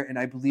anywhere, and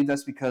I believe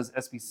that's because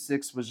SB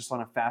 6 was just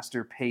on a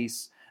faster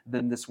pace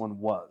than this one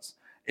was.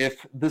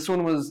 If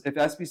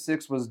SB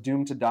 6 was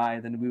doomed to die,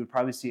 then we would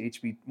probably see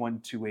HB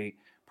 128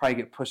 probably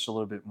get pushed a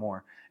little bit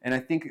more. And I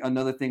think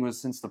another thing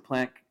was since the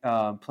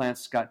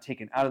plants got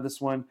taken out of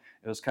this one,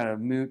 it was kind of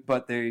moot,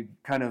 but they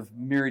kind of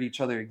mirrored each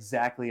other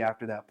exactly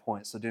after that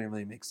point, so it didn't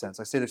really make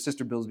sense. I say they're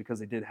sister bills because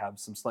they did have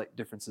some slight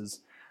differences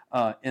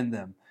in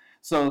them.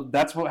 So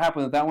that's what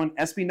happened with that one.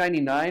 SB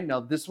 99, now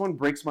this one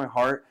breaks my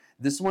heart.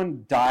 This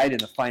one died in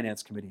the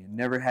Finance Committee and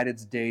never had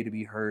its day to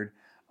be heard.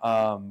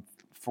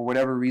 For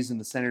whatever reason,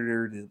 the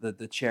senator,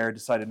 the chair,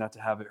 decided not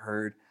to have it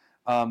heard.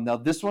 Now,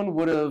 this one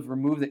would have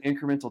removed the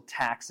incremental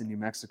tax in New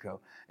Mexico.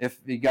 If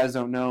you guys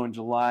don't know, in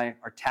July,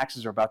 our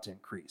taxes are about to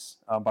increase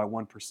by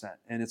 1%.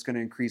 And it's going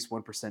to increase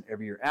 1%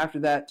 every year after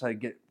that till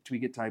we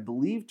get to, I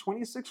believe,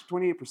 26 or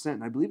 28%.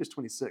 And I believe it's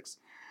 26.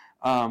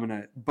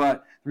 But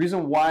the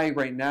reason why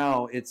right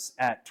now it's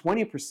at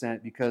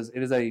 20% because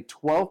it is a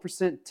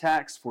 12%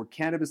 tax for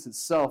cannabis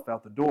itself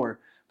out the door.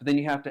 But then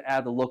you have to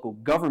add the local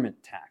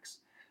government tax.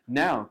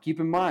 Now, keep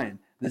in mind,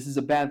 this is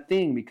a bad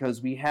thing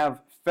because we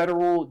have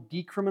federal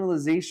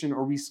decriminalization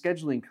or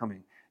rescheduling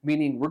coming,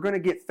 meaning we're going to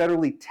get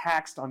federally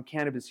taxed on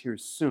cannabis here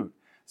soon.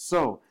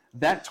 So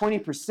that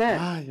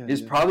 20%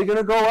 is probably going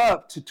to go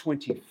up to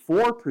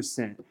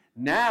 24%.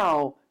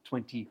 Now,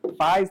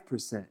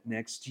 25%.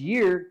 Next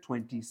year,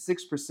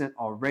 26%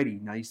 already.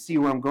 Now you see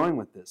where I'm going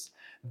with this.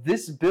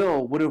 This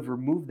bill would have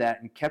removed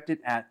that and kept it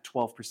at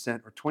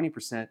 12% or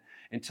 20%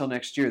 until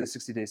next year, the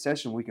 60-day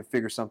session, we can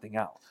figure something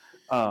out.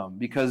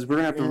 Because we're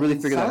going to have to really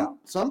figure that out.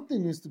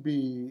 Something needs to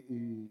be,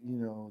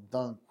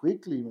 done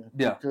quickly, man.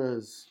 Yeah.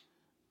 Because,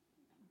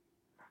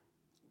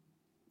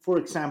 for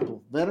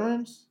example,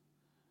 veterans,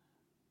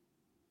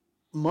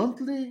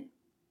 monthly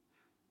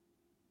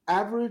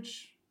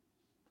average,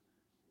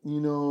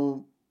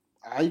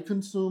 I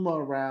consume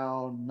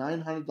around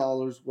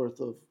 $900 worth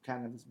of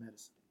cannabis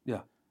medicine.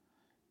 Yeah.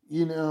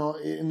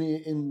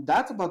 And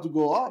that's about to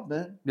go up,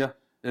 man. Yeah,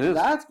 it is.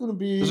 That's going to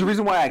be... There's a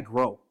reason why I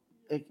grow.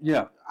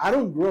 Yeah. I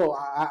don't grow.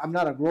 I'm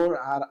not a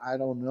grower. I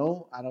don't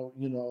know. I don't,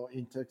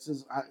 in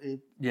Texas. I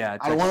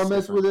don't want to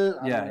mess with it.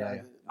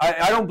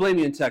 I don't blame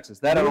you in Texas.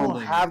 That I don't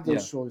blame have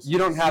those choices. You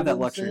don't have that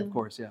luxury, of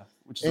course, yeah.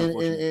 Which is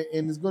unfortunate.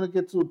 And it's going to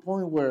get to a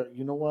point where,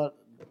 you know what?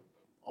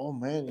 Oh,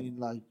 man,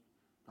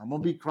 I'm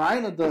going to be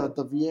crying at the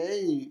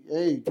VA.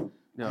 Hey,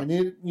 yeah. I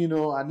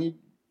need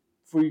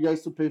for you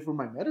guys to pay for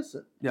my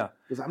medicine. Yeah.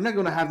 Because I'm not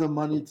going to have the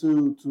money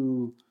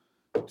to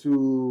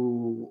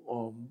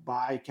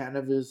buy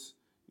cannabis,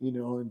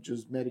 and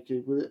just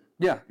medicate with it.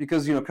 Yeah,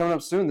 because, coming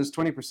up soon, this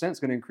 20% is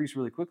going to increase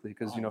really quickly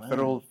because,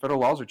 federal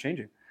laws are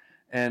changing.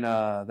 And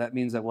that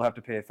means that we'll have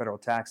to pay a federal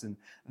tax. And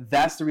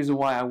that's the reason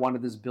why I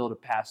wanted this bill to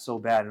pass so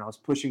bad. And I was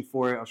pushing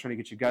for it. I was trying to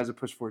get you guys to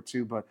push for it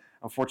too. But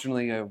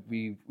unfortunately,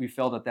 we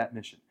failed at that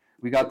mission.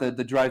 We got the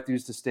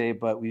drive-thrus to stay,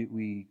 but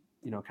we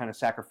kind of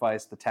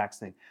sacrificed the tax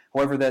thing.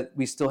 However, that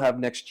we still have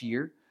next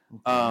year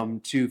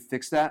to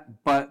fix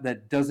that. But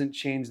that doesn't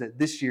change that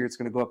this year it's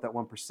going to go up that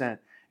 1%.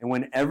 And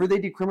whenever they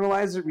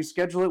decriminalize it,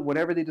 reschedule it,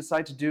 whatever they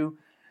decide to do,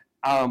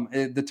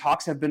 the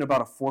talks have been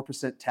about a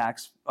 4%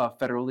 tax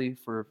federally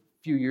for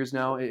few years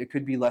now. It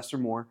could be less or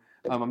more.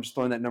 I'm just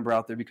throwing that number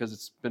out there because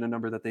it's been a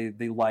number that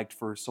they liked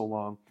for so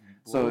long.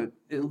 Boy, so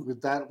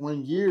with that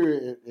 1 year,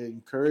 it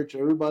encourage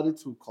everybody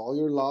to call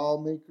your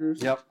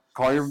lawmakers. Yep,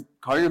 call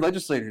your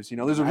legislators.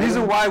 There's a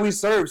reason why we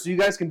serve, so you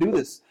guys can do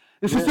this.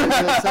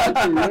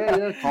 Exactly.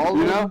 Yeah. Call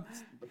them.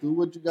 Do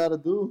what you got to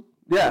do.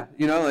 Yeah,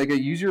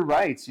 use your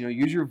rights.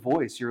 Use your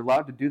voice. You're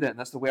allowed to do that, and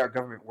that's the way our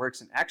government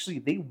works. And actually,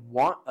 they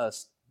want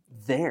us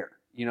there.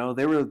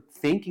 They were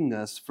thanking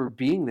us for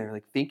being there.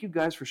 Like, thank you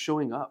guys for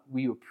showing up.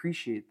 We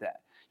appreciate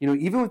that.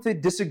 Even if they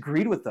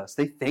disagreed with us,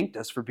 they thanked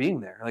us for being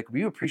there. Like,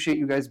 we appreciate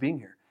you guys being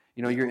here.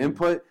 Your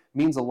input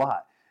means a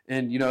lot.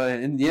 And,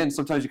 in the end,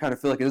 sometimes you kind of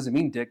feel like it doesn't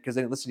mean dick because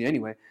they didn't listen to you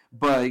anyway.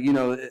 But,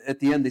 at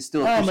the end, they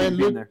still appreciate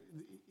being there.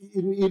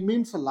 It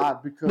means a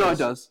lot because... No, it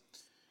does.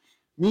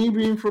 Me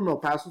being from El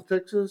Paso,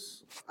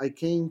 Texas, I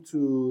came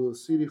to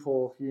City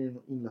Hall here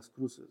in Las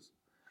Cruces.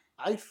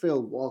 I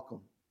felt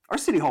welcome. Our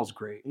city hall's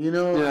great. By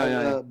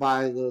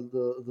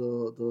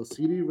the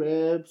city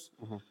reps,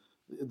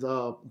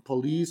 the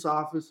police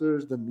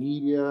officers, the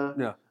media.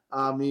 Yeah.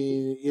 I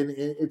mean,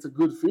 it's a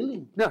good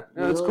feeling. Yeah,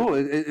 it's cool.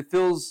 It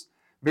feels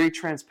very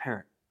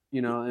transparent,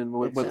 and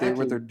what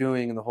they're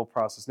doing in the whole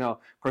process. Now,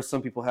 of course,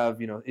 some people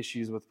have,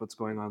 issues with what's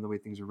going on, the way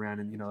things are ran,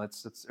 and,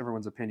 that's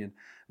everyone's opinion.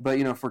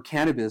 But, for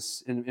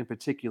cannabis in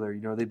particular,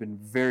 they've been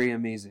very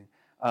amazing.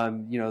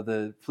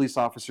 The police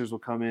officers will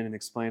come in and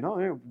explain,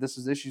 this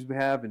is the issues we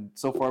have, and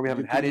so far we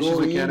haven't had issues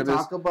with cannabis.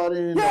 Talk about it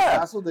in El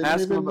Paso. They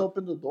didn't even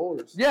open the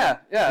doors. Yeah,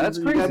 that's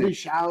crazy. We gotta be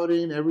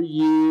shouting every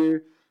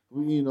year,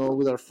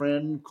 with our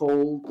friend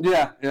Cole.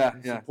 Yeah.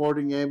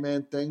 Supporting him,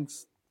 man.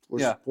 Thanks for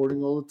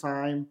supporting all the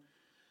time.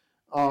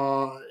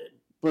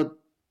 But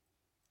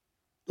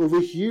over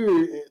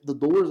here, the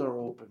doors are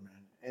open,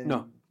 man,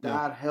 and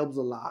that helps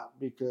a lot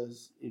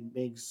because it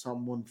makes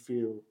someone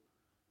feel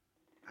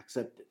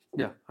accepted.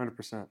 Yeah,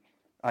 100%.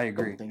 I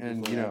agree.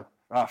 And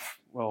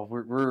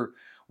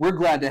we're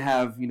glad to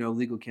have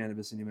legal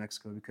cannabis in New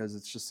Mexico because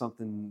it's just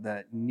something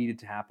that needed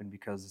to happen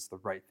because it's the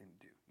right thing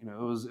to do.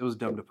 It was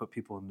dumb to put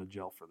people into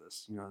jail for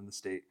this, in the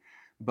state.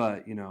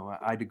 But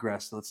I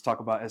digress. So let's talk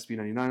about SB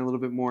 99 a little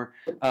bit more.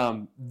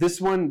 This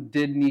one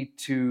did need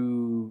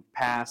to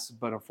pass,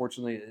 but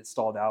unfortunately it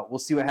stalled out. We'll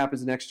see what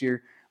happens next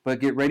year. But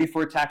get ready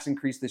for a tax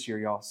increase this year,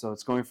 y'all. So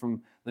it's going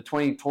from the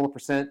 20 total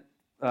percent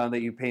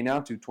that you pay now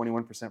to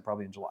 21%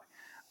 probably in July.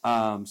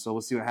 So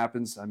we'll see what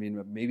happens. I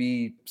mean,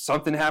 maybe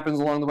something happens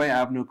along the way. I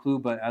have no clue,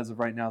 but as of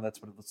right now, that's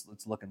what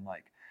it's looking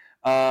like.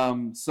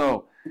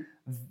 So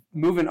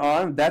moving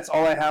on, that's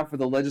all I have for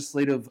the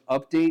legislative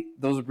update.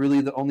 Those are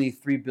really the only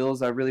three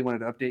bills I really wanted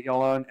to update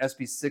y'all on.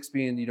 SB 6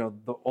 being,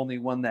 the only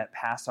one that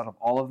passed out of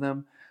all of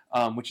them,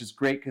 which is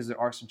great because there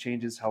are some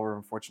changes. However,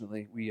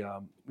 unfortunately, we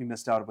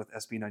missed out with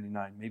SB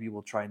 99. Maybe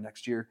we'll try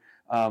next year.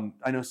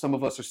 I know some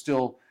of us are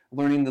still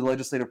learning the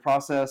legislative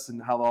process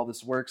and how all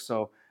this works.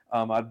 So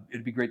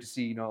it'd be great to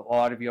see, a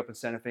lot of you up in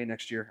Santa Fe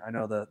next year. I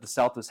know the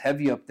South was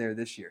heavy up there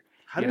this year.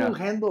 How do you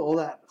handle all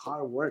that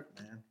hard work,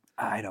 man?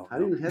 I don't know. How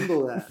do you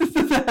handle that?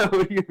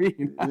 What do you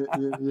mean?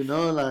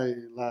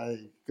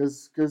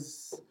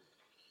 Because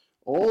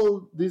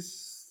all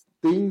these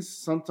things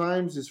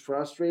sometimes is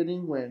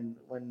frustrating when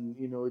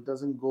it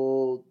doesn't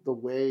go the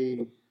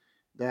way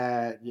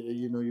that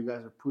you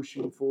guys are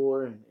pushing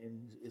for, and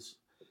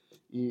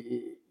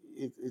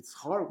it's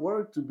hard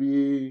work to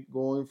be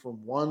going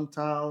from one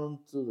town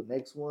to the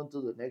next one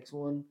to the next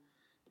one,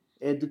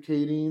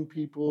 educating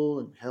people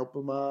and help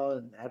them out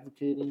and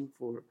advocating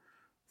for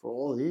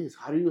all this.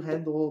 How do you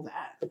handle all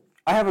that?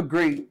 I have a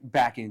great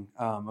backing,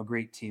 a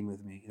great team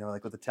with me.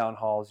 Like with the town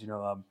halls,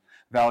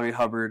 Valerie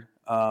Hubbard,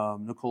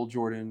 Nicole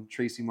Jordan,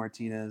 Tracy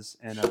Martinez,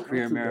 and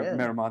Priya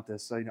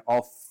Miramontes. So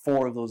all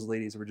four of those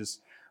ladies were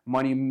just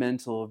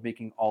monumental of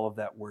making all of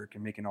that work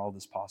and making all of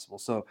this possible.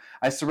 So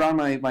I surround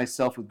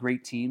myself with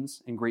great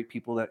teams and great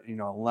people that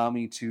allow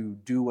me to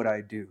do what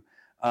I do.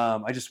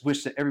 I just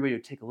wish that everybody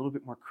would take a little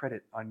bit more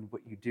credit on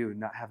what you do and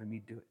not having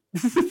me do it.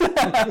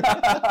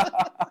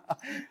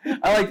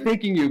 I like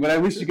thanking you, but I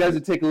wish you guys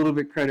would take a little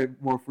bit credit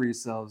more for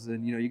yourselves.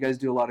 And you guys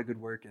do a lot of good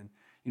work, and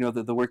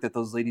the work that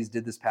those ladies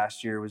did this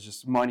past year was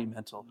just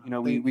monumental.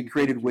 We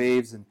created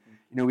waves, and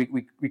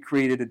we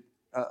created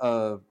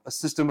a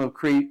system of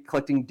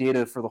collecting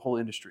data for the whole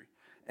industry,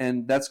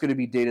 and that's going to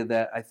be data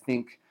that I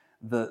think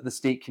the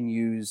state can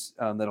use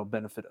that'll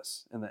benefit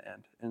us in the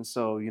end. And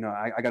so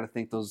I got to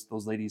thank those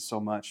ladies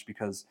so much,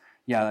 because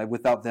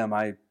without them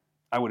I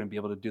wouldn't be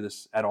able to do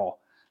this at all.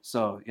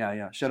 So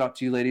shout out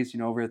to you ladies,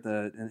 over at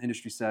the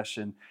industry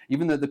session,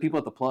 even the people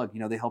at the plug,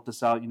 they helped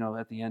us out,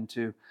 at the end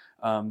too.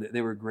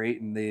 They were great,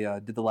 and they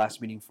did the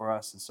last meeting for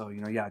us. And so,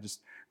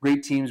 just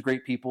great teams,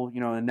 great people,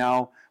 and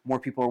now more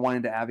people are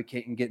wanting to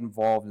advocate and get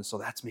involved. And so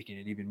that's making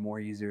it even more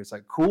easier. It's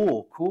like,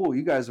 cool.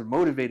 You guys are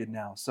motivated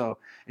now. So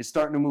it's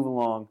starting to move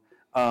along.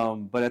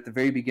 But at the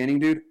very beginning,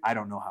 dude, I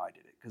don't know how I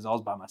did it, because I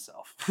was by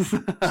myself.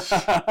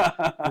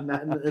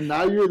 and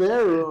now you're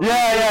there.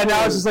 Yeah.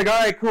 Now it's just like, all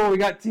right, cool. We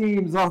got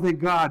teams. Oh, thank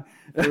God.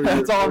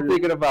 That's all I'm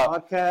thinking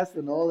about. Podcast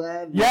and all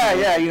that.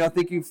 Yeah.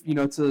 Thank you,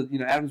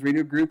 to Adams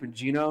Radio Group and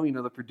Gino,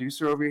 the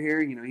producer over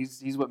here.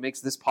 He's what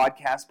makes this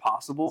podcast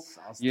possible.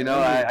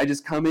 I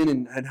just come in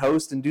and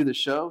host and do the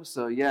show.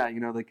 So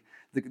like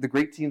the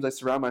great teams I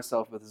surround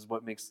myself with is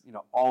what makes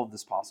all of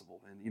this possible.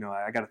 And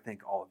I got to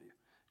thank all of you.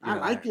 I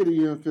like it,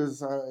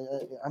 because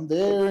I'm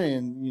there,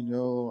 and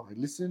I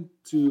listen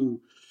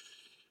to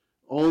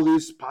all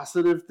these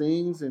positive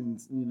things, and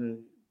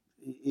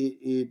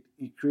it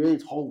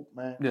creates hope,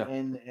 man. Yeah.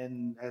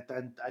 And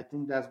I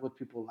think that's what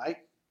people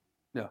like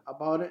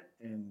about it,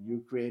 and you're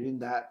creating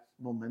that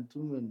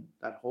momentum and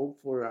that hope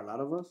for a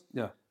lot of us.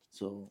 Yeah.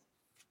 So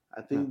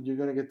I think you're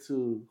gonna get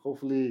to,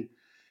 hopefully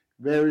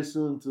very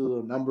soon, to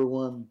the number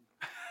one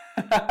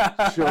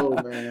show,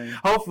 man.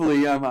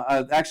 Hopefully,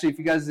 actually, if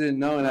you guys didn't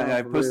know, and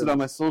I posted on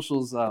my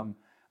socials,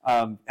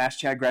 Ask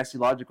Chad Grassy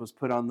Logic was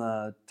put on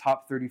the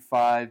top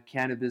 35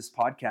 cannabis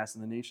podcasts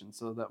in the nation.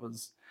 So that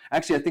was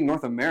actually, I think,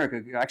 North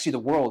America, actually the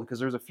world, because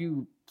there's a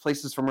few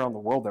places from around the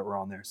world that were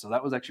on there. So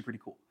that was actually pretty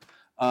cool.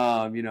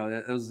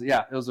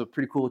 It was a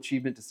pretty cool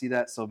achievement to see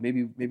that. So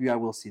maybe I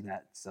will see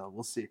that. So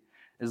we'll see.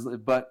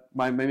 But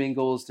my main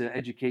goal is to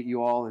educate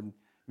you all and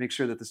make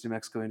sure that this New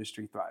Mexico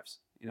industry thrives.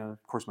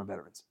 Of course, my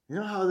veterans. You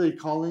know how they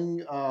calling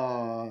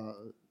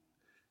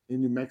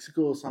in New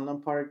Mexico,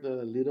 Sunland Park,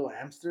 the Little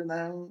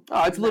Amsterdam?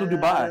 Oh, it's Little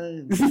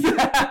Dubai.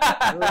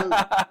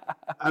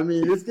 I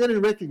mean, it's getting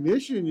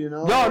recognition,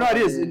 No, it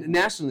is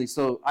nationally.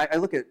 So I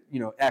look at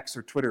X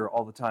or Twitter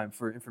all the time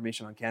for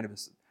information on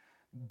cannabis.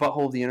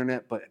 Butthole of the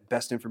internet, but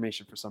best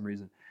information for some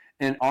reason.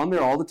 And on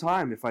there all the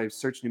time, if I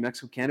search New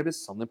Mexico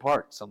cannabis, Sunland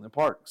Park.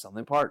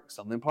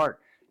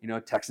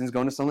 Texans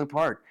going to Sunland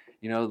Park.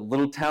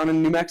 Little town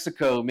in New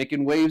Mexico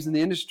making waves in the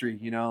industry.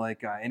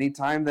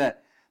 Anytime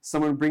that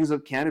someone brings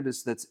up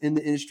cannabis that's in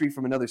the industry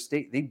from another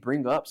state, they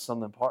bring up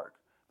Sunland Park.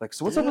 Like,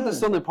 so what's up with the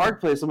Sunland Park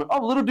place? I'm like,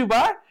 oh, Little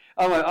Dubai?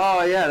 I'm like,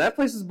 oh, yeah, that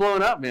place is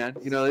blowing up, man.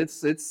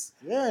 It's...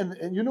 Yeah,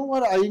 and you know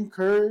what? I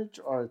encourage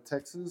our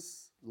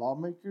Texas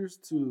lawmakers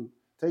to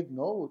take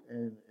note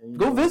and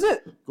go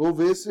visit.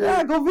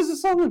 Yeah, go visit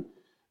Sunland.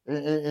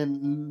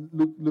 And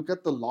look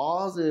at the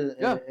laws and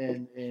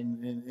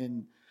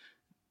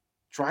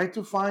try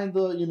to find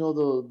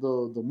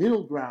the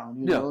middle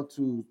ground,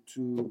 to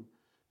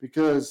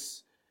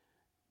because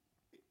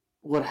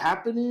what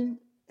happening,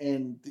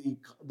 and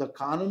the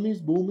economy is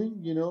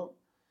booming,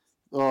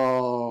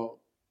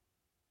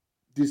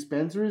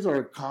 dispensaries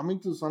are coming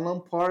to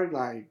Sunland Park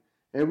like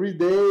every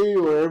day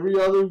or every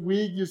other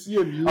week. You see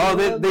a new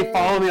one. They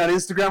follow me on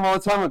Instagram all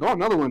the time. Like, oh,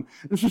 another one.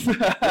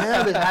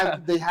 Yeah,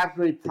 they have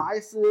great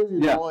prices,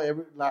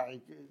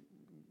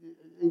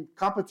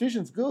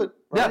 competition's good,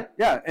 right?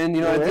 Yeah. And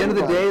at the end of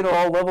the day, it'll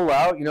all level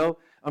out.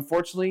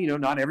 Unfortunately,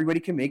 not everybody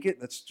can make it.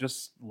 That's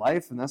just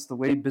life, and that's the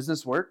way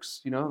business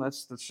works.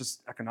 That's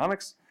just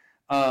economics.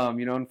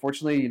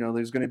 Unfortunately,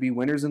 there's going to be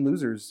winners and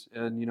losers,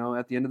 and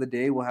at the end of the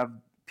day, we'll have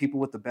people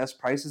with the best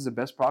prices and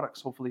best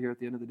products. Hopefully, here at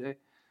the end of the day.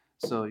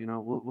 So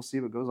we'll see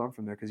what goes on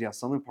from there, because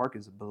Sunland Park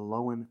is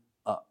blowing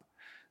up.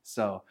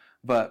 So,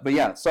 but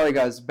yeah, sorry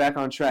guys, back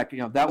on track.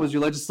 That was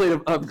your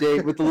legislative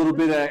update with a little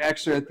bit of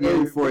extra at the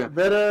end for you.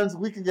 Veterans,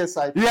 we can get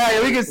sidetracked.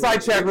 Yeah, we can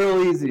sidetrack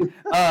real easy.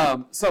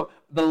 So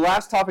the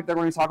last topic that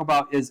we're going to talk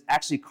about is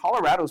actually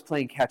Colorado's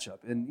playing catch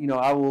up, and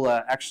I will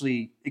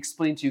actually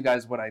explain to you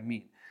guys what I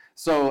mean.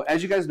 So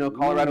as you guys know,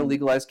 Colorado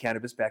legalized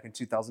cannabis back in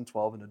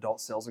 2012, and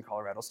adult sales in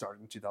Colorado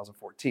started in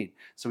 2014.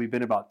 So we've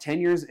been about 10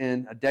 years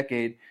in, a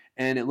decade,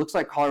 and it looks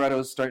like Colorado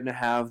is starting to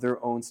have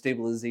their own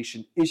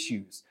stabilization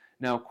issues.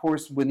 Now, of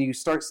course, when you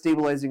start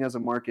stabilizing as a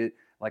market,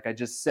 like I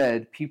just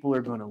said, people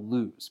are going to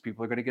lose.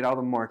 People are going to get out of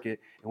the market,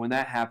 and when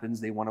that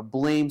happens, they want to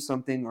blame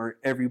something or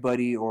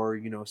everybody,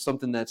 or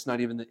something that's not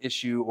even the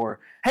issue, or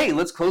hey,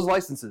 let's close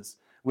licenses,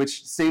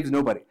 which saves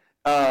nobody.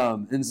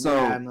 And so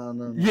that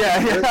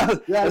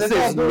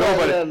saves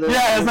nobody.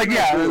 It's like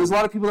there's a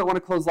lot of people that want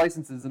to close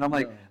licenses, and I'm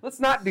like, let's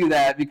not do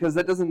that, because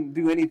that doesn't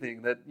do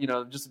anything. That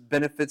just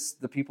benefits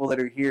the people that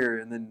are here,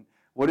 and then.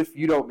 What if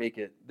you don't make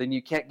it? Then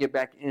you can't get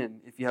back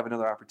in if you have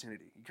another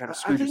opportunity. You kind of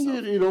screwed yourself.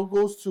 I think it all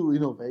goes to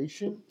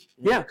innovation.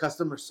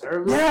 Customer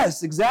service.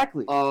 Yes,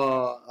 exactly.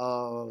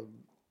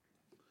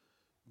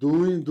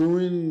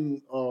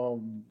 Doing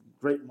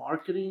great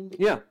marketing.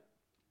 Yeah.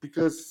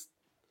 Because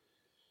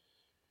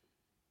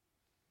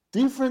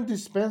different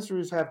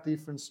dispensaries have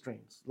different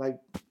strains. Like,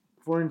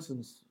 for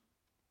instance,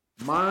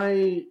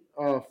 my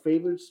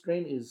favorite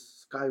strain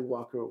is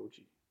Skywalker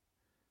OG.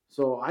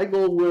 So I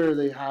go where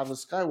they have a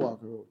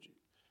Skywalker OG.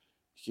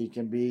 She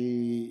can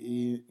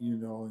be,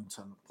 in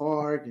Santa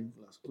Park, in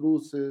Las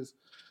Cruces,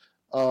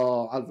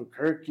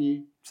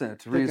 Albuquerque. Santa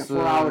Teresa. Take a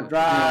 4-hour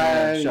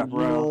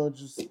drive,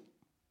 just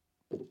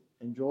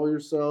enjoy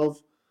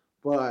yourself.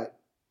 But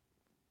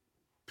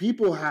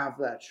people have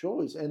that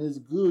choice, and it's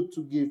good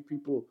to give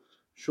people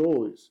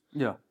choice.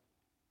 Yeah.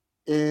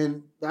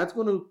 And that's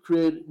going to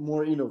create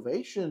more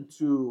innovation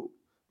to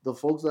the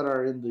folks that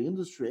are in the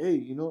industry.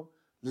 Hey,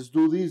 let's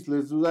do this,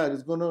 let's do that.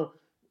 It's going to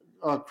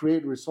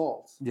create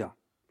results. Yeah.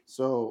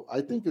 So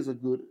I think it's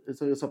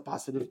a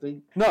positive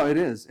thing. No, it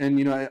is.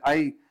 And,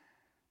 I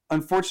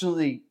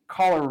unfortunately,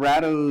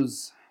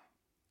 Colorado's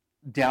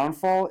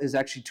downfall is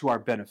actually to our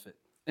benefit.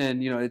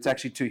 And, it's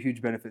actually to a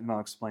huge benefit, and I'll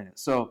explain it.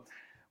 So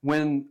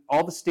when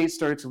all the states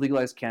started to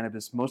legalize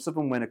cannabis, most of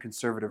them went a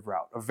conservative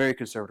route, a very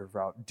conservative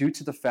route, due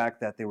to the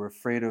fact that they were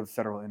afraid of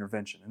federal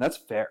intervention. And that's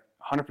fair,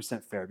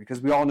 100% fair, because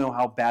we all know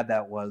how bad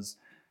that was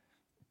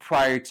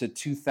prior to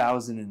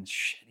 2000 and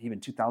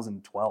even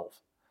 2012.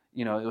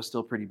 It was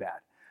still pretty bad.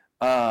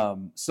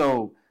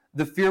 So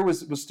the fear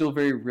was still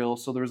very real.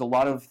 So there was a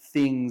lot of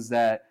things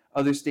that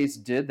other states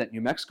did that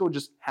New Mexico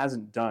just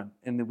hasn't done,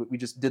 and we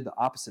just did the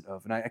opposite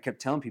of. And I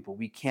kept telling people,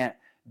 we can't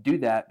do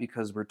that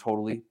because we're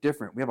totally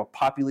different. We have a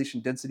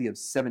population density of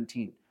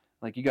 17.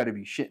 Like, you got to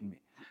be shitting me.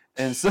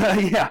 And so,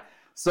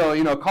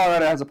 So,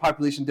 Colorado has a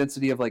population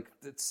density of like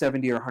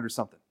 70 or 100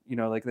 something.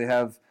 Like they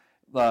have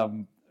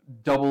more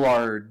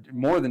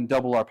than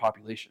double our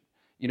population.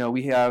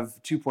 We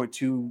have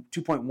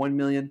 2.1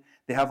 million.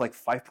 They have like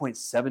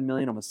 5.7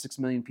 million, almost 6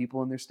 million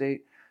people in their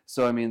state.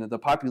 So, I mean, the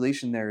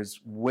population there is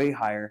way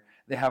higher.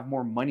 They have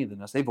more money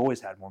than us. They've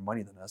always had more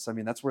money than us. I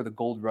mean, that's where the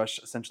gold rush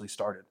essentially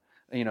started.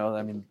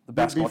 The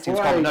basketball team's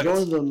called the Nuggets. Before I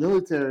joined the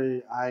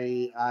military,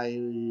 I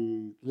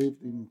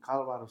lived in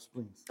Colorado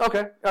Springs.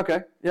 Okay,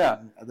 yeah.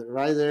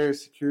 Right there,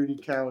 Security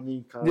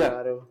County,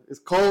 Colorado. Yeah. It's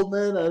cold,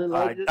 man. I didn't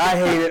like it. I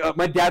hate it.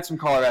 My dad's from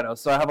Colorado,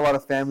 so I have a lot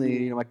of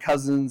family, my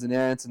cousins and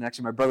aunts, and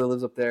actually my brother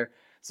lives up there.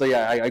 So,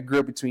 yeah, I grew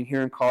up between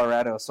here and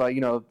Colorado. So,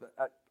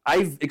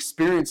 I've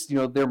experienced,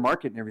 their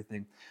market and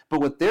everything. But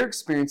what they're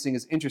experiencing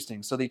is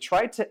interesting. So they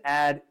tried to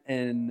add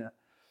an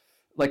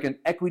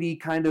equity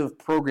kind of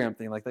program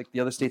thing, like the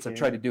other states have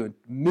tried to do, and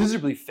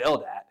miserably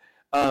failed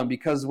at.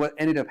 Because what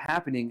ended up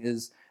happening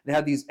is they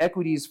had these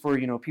equities for,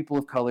 people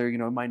of color,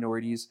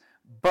 minorities,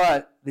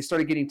 but they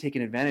started getting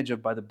taken advantage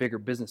of by the bigger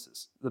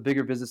businesses. The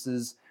bigger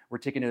businesses were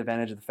taking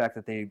advantage of the fact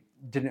that they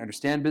didn't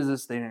understand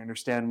business, they didn't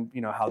understand,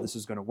 how this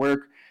was going to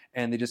work,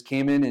 and they just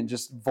came in and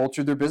just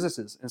vultured their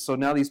businesses. And so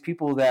now these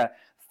people that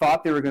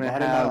thought they were going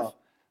to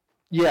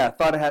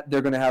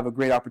they're going to have a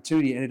great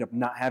opportunity ended up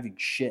not having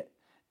shit.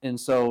 And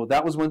so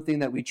that was one thing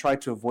that we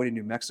tried to avoid in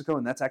New Mexico,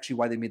 and that's actually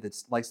why they made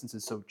the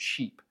licenses so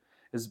cheap,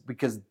 is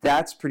because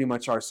that's pretty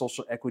much our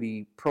social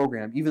equity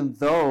program. Even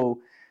though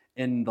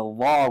in the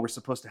law we're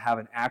supposed to have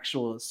an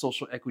actual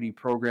social equity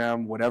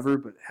program, whatever,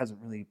 but haven't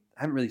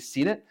really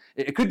seen it.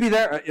 It could be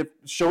there.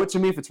 Show it to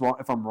me if it's wrong.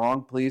 If I'm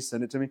wrong, please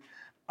send it to me.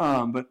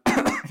 But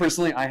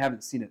personally, I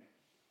haven't seen it.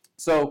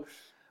 So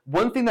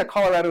one thing that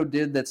Colorado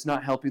did that's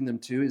not helping them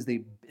too is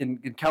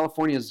and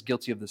California is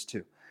guilty of this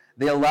too.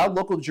 They allowed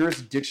local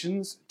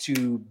jurisdictions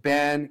to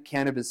ban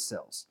cannabis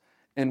sales.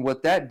 And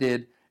what that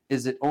did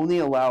is it only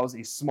allows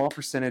a small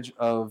percentage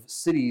of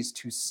cities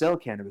to sell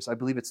cannabis. I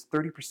believe it's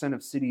 30%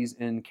 of cities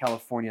in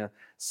California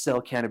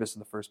sell cannabis in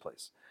the first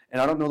place.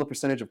 And I don't know the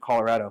percentage of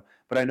Colorado,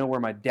 but I know where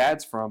my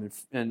dad's from,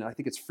 and I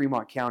think it's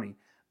Fremont County,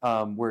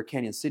 where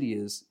Canyon City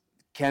is.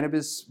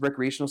 Cannabis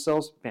recreational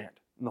sales banned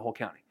in the whole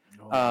county.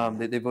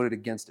 They voted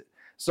against it.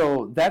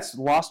 So that's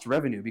lost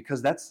revenue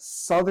because that's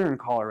southern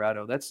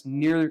Colorado. That's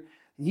near...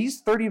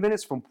 He's 30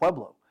 minutes from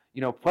Pueblo.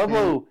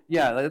 Pueblo,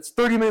 that's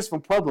 30 minutes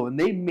from Pueblo, and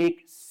they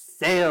make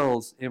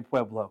sales in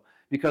Pueblo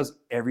because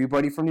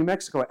everybody from New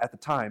Mexico at the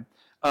time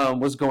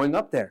was going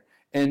up there.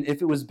 And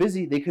if it was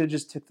busy, they could have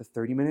just took the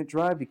 30-minute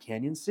drive to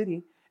Canyon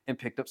City and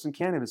picked up some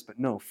cannabis. But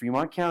no,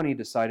 Fremont County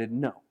decided,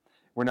 no,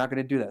 we're not going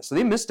to do that. So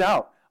they missed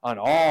out on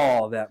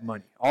all that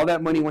money. All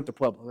that money went to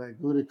Pueblo.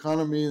 That good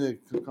economy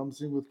that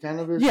comes in with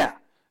cannabis. Yeah.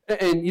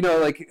 And,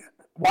 like,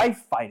 why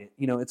fight it?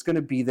 It's going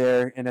to be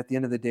there. And at the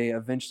end of the day,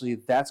 eventually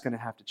that's going to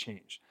have to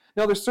change.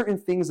 Now, there's certain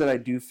things that I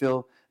do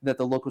feel that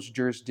the local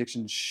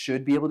jurisdiction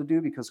should be able to do,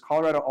 because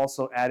Colorado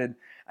also added,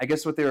 I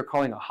guess, what they were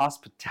calling a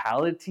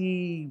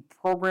hospitality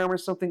program or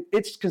something.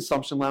 It's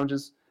consumption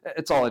lounges.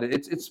 It's all it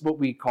is. It's what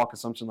we call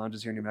consumption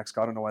lounges here in New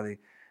Mexico. I don't know why they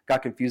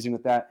got confusing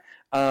with that.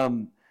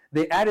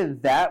 They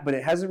added that, but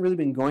it hasn't really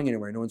been going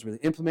anywhere. No one's really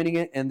implementing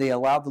it, and they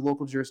allowed the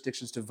local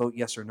jurisdictions to vote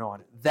yes or no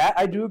on it. That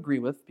I do agree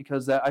with,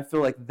 because I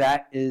feel like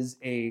that is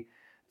a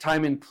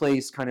time and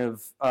place kind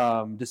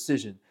of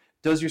decision.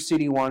 Does your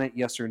city want it,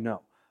 yes or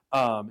no?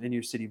 And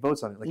your city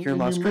votes on it. Like here in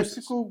Las Cruces.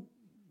 Mexico,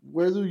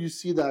 where do you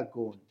see that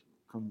going?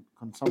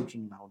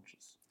 Consumption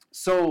lounges.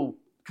 So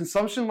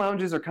consumption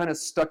lounges are kind of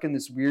stuck in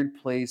this weird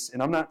place,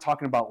 and I'm not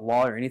talking about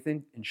law or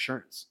anything,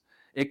 insurance.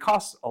 It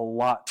costs a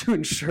lot to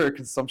insure a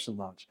consumption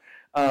lounge.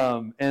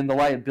 And the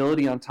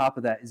liability on top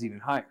of that is even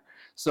higher.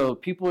 So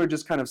people are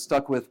just kind of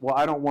stuck with, well,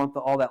 I don't want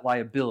all that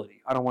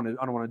liability. I don't want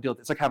to deal with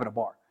it. It's like having a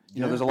bar.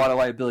 There's a lot of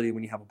liability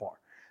when you have a bar.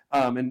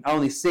 And I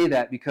only say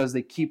that because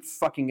they keep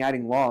fucking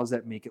adding laws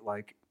that make it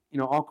like,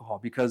 alcohol,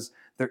 because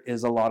there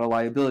is a lot of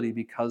liability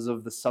because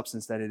of the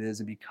substance that it is,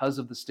 and because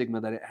of the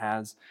stigma that it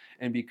has,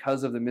 and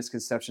because of the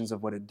misconceptions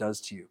of what it does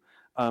to you.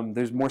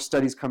 There's more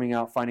studies coming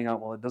out finding out,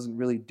 well, it doesn't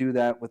really do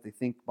that, what they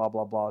think, blah,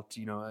 blah, blah.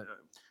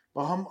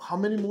 But how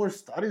many more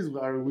studies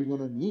are we going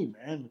to need,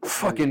 man?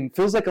 Fucking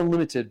feels like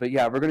unlimited, but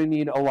yeah, we're going to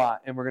need a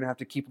lot, and we're going to have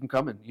to keep them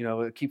coming,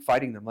 keep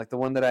fighting them. Like the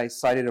one that I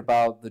cited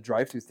about the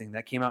drive-through thing,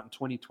 that came out in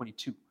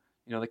 2022.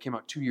 That came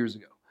out 2 years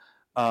ago.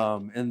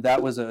 And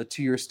that was a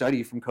 2-year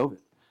study from COVID.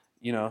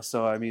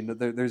 So I mean,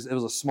 it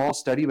was a small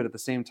study, but at the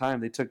same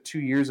time, they took 2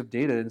 years of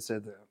data and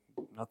said that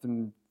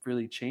nothing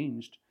really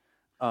changed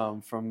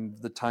from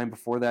the time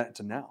before that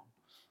to now.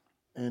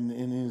 And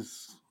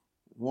is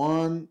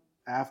one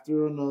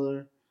after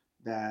another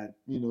that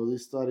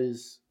these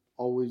studies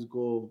always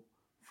go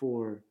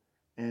for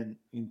and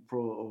in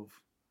pro of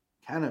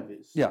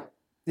cannabis. Yeah,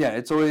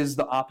 it's always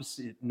the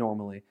opposite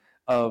normally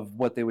of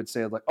what they would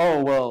say, like,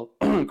 oh well,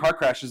 car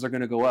crashes are going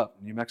to go up.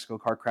 New Mexico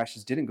car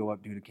crashes didn't go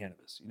up due to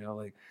cannabis.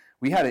 Like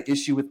we had an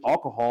issue with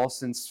alcohol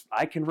since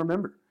I can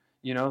remember.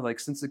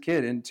 Like since a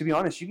kid. And to be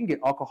honest, you can get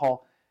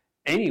alcohol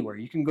anywhere.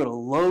 You can go to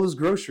Lowe's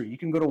grocery, you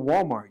can go to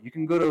Walmart, you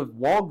can go to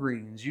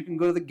Walgreens, you can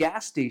go to the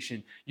gas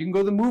station, you can go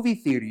to the movie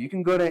theater, you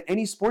can go to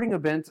any sporting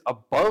event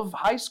above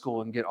high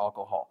school and get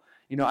alcohol.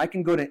 I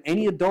can go to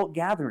any adult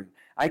gathering.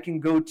 I can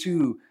go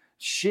to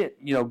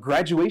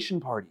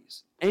graduation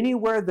parties.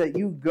 Anywhere that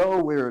you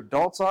go where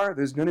adults are,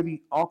 there's going to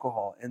be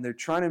alcohol, and they're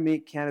trying to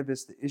make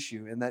cannabis the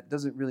issue, and that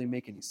doesn't really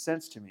make any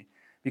sense to me,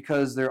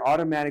 because they're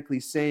automatically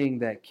saying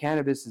that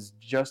cannabis is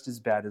just as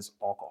bad as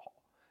alcohol.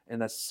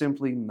 And that's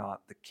simply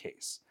not the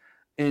case.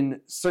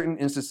 In certain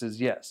instances,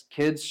 yes,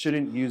 kids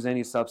shouldn't use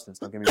any substance,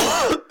 don't get me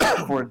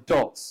wrong. For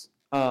adults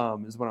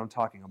is what I'm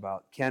talking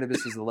about.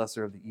 Cannabis is the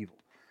lesser of the evil.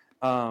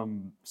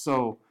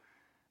 So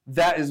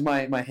that is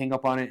my hang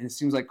up on it. And it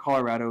seems like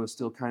Colorado is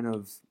still kind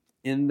of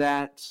in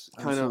that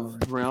kind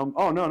of realm.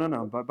 Oh,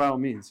 no. But by all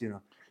means, we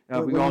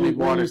all need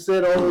water. When you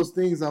said all those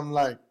things, I'm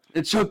like,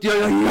 it choked you.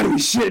 You gotta be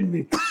shitting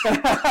me.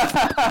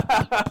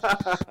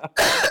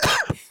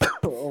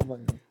 Oh my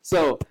God.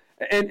 So,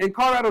 and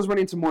Colorado's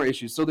running into more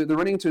issues. So they're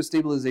running into a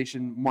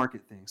stabilization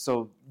market thing.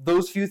 So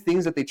those few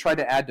things that they tried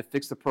to add to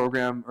fix the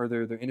program or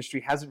their industry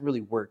hasn't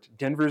really worked.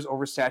 Denver's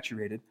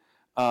oversaturated.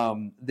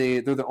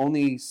 They're the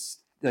only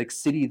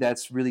city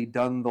that's really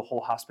done the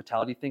whole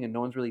hospitality thing, and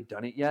no one's really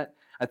done it yet.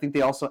 I think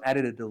they also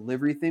added a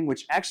delivery thing,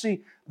 which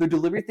actually their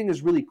delivery thing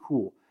is really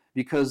cool,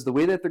 because the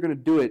way that they're going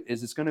to do it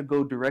is it's going to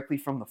go directly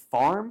from the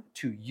farm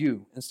to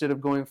you instead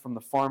of going from the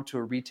farm to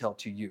a retail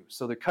to you.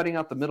 So they're cutting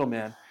out the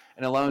middleman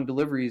and allowing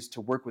deliveries to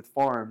work with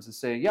farms and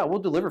say, yeah, we'll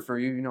deliver for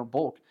you,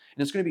 bulk.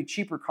 And it's going to be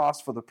cheaper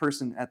cost for the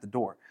person at the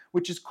door,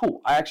 which is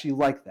cool. I actually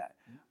like that.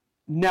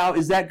 Now,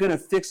 is that going to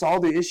fix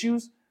all the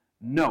issues?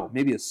 No,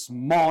 maybe a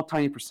small,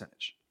 tiny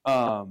percentage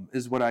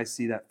is what I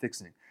see that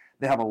fixing.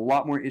 They have a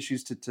lot more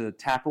issues to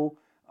tackle.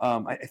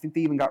 I think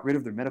they even got rid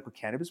of their medical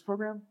cannabis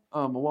program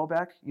a while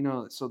back.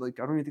 So I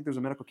don't even think there's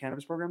a medical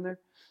cannabis program there,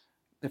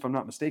 if I'm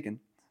not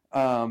mistaken.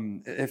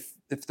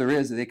 If there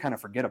is, they kind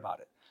of forget about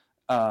it.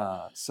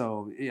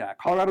 So yeah,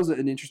 Colorado's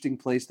an interesting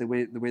place. The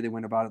way they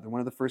went about it, they're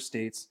one of the first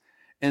states,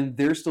 and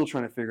they're still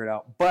trying to figure it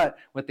out. But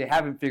what they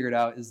haven't figured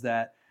out is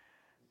that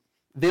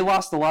they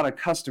lost a lot of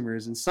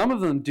customers, and some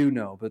of them do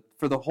know. But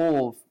for the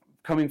whole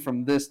coming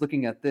from this,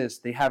 looking at this,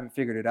 they haven't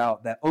figured it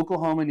out that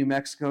Oklahoma, New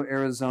Mexico,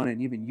 Arizona,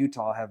 and even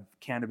Utah have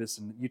cannabis,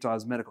 and Utah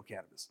has medical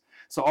cannabis.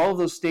 So all of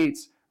those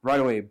states, right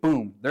away,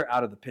 boom, they're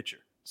out of the picture.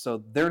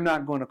 So they're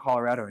not going to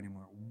Colorado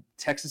anymore.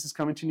 Texas is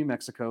coming to New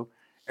Mexico.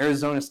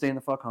 Arizona's staying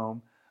the fuck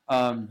home.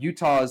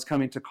 Utah is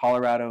coming to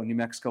Colorado, New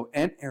Mexico,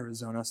 and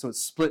Arizona. So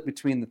it's split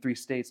between the three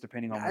states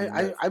depending on where you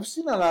live. I've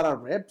seen a lot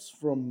of reps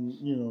from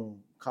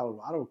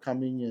Colorado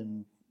coming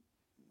and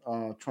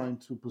trying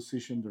to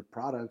position their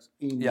products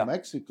in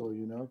Mexico,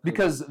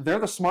 because they're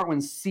the smart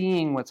ones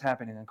seeing what's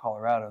happening in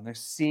Colorado, and they're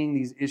seeing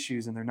these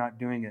issues and they're not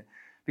doing it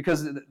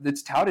because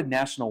it's touted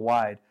national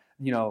wide,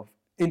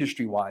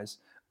 industry wise,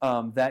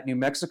 that New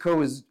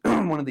Mexico is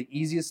one of the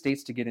easiest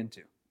states to get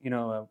into,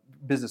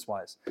 business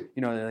wise.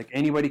 Like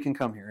anybody can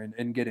come here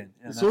and get in.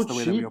 And it's that's so the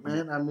way cheap, that we open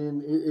man. It. I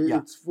mean,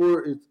 it's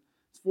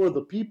for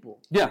the people.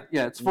 Yeah,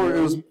 it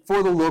was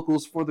for the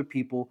locals, for the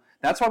people.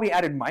 That's why we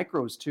added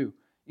micros too.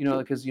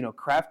 Because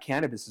craft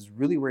cannabis is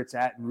really where it's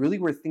at and really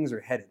where things are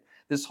headed.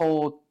 This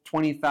whole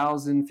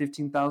 20,000,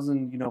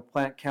 15,000,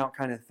 plant count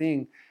kind of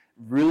thing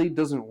really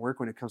doesn't work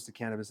when it comes to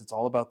cannabis. It's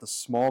all about the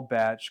small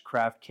batch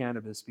craft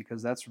cannabis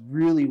because that's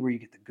really where you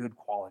get the good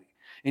quality.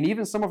 And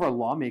even some of our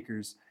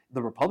lawmakers,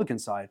 the Republican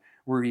side,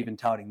 were even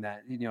touting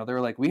that.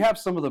 They're like, we have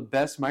some of the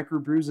best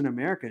microbrews in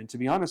America. And to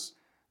be honest,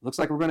 looks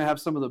like we're going to have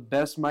some of the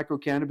best micro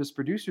cannabis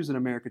producers in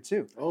America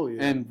too. Oh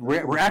yeah. And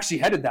we're actually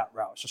headed that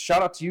route. So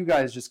shout out to you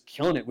guys just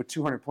killing it with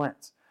 200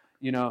 plants.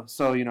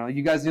 So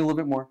you guys need a little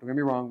bit more. Don't get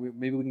me wrong.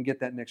 Maybe we can get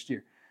that next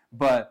year.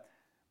 But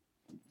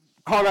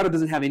Colorado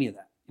doesn't have any of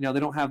that. They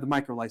don't have the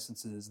micro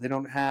licenses. They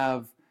don't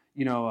have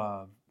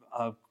a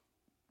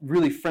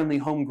really friendly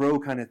home grow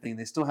kind of thing.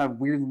 They still have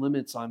weird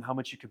limits on how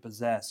much you can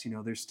possess.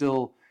 There's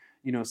still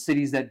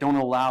cities that don't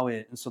allow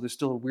it, and so there's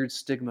still a weird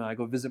stigma. I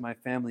go visit my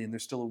family, and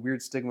there's still a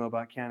weird stigma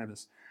about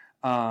cannabis.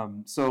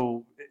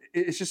 So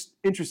it's just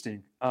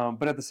interesting.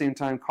 But at the same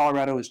time,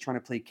 Colorado is trying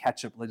to play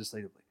catch-up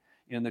legislatively.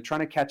 And they're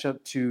trying to catch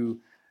up to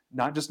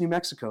not just New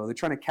Mexico. They're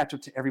trying to catch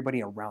up to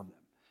everybody around them.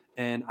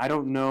 And I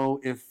don't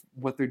know if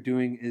what they're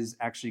doing is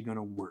actually going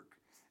to work.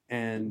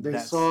 And they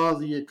saw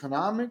the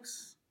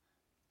economics,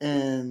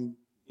 and,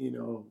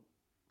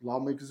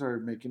 lawmakers are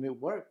making it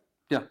work.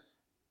 Yeah.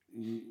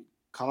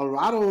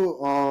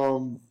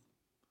 Colorado,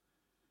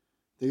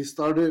 they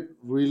started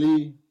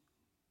really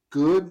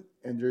good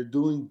and they're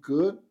doing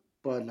good,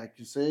 but like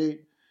you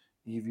say,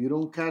 if you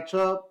don't catch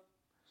up,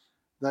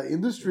 the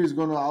industry is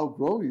going to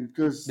outgrow you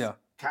because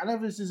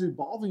cannabis is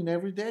evolving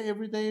every day,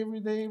 every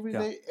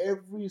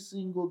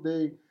single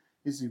day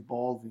is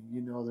evolving.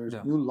 There's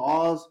new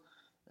laws,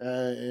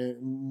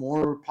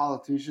 more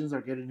politicians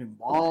are getting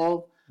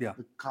involved. Yeah.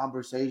 The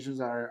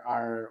conversations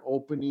are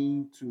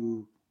opening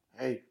to,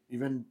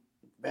 even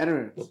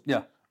veterans.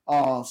 Yeah.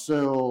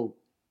 So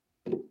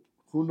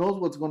who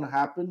knows what's going to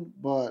happen?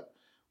 But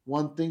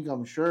one thing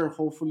I'm sure,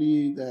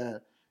 hopefully,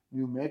 that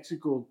New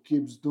Mexico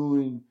keeps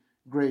doing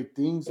great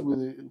things with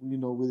it,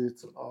 with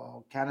its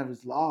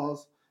cannabis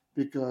laws,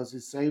 because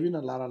it's saving a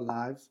lot of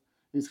lives,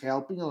 it's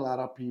helping a lot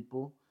of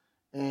people,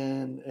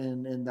 and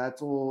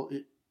that's all.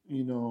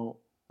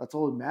 That's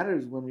all that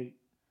matters when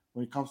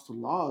it comes to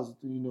laws.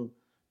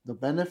 The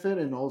benefit,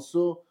 and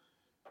also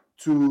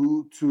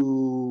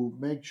to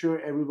make sure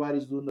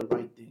everybody's doing the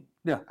right thing.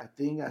 Yeah. I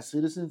think as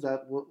citizens,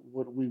 that's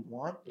what we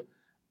want.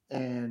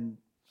 And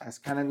as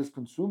cannabis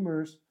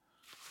consumers,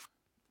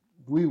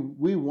 we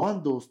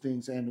want those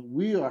things, and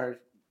we are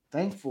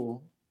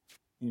thankful,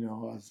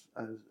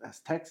 as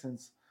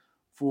Texans,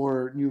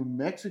 for New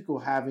Mexico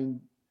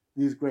having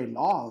these great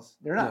laws.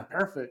 They're not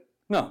perfect.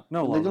 No laws are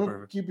perfect. They're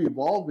going to keep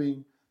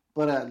evolving,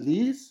 but at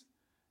least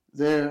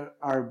they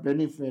are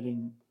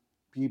benefiting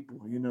people,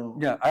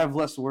 Yeah, I have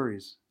less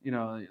worries,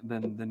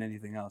 than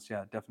anything else.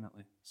 Yeah,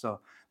 definitely. So,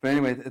 but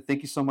anyway,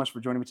 thank you so much for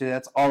joining me today.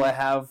 That's all I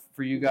have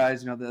for you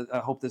guys. I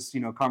hope this,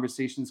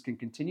 conversations can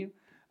continue.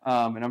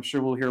 And I'm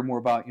sure we'll hear more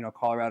about,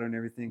 Colorado and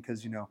everything,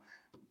 because,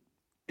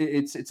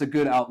 it's a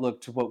good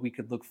outlook to what we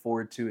could look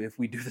forward to if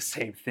we do the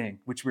same thing,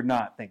 which we're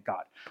not, thank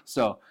God.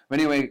 So, but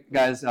anyway,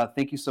 guys,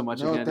 thank you so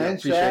much again.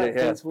 Thanks, appreciate it.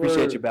 Yeah,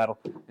 appreciate you, Battle.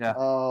 Yeah.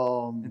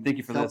 And thank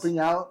you for helping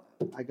out.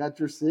 I got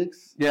your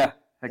 6. Yeah.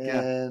 Heck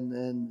yeah.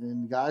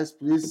 And guys,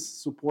 please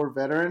support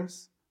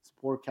veterans,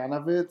 support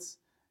cannabis,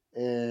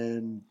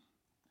 and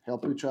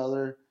help each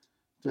other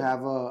to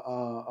have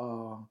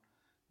a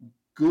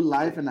good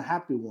life and a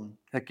happy one.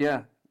 Heck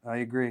yeah. I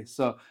agree.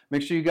 So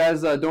make sure you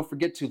guys don't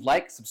forget to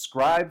like,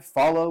 subscribe,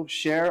 follow,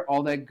 share,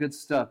 all that good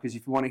stuff. Because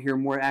if you want to hear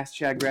more Ask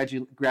Chad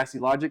Grassy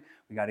Logic,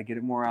 we got to get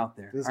it more out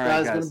there. This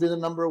guy's going to be the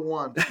number 1.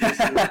 All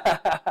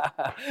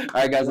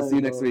right, guys. I'll see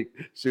you next week.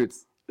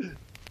 Shoots.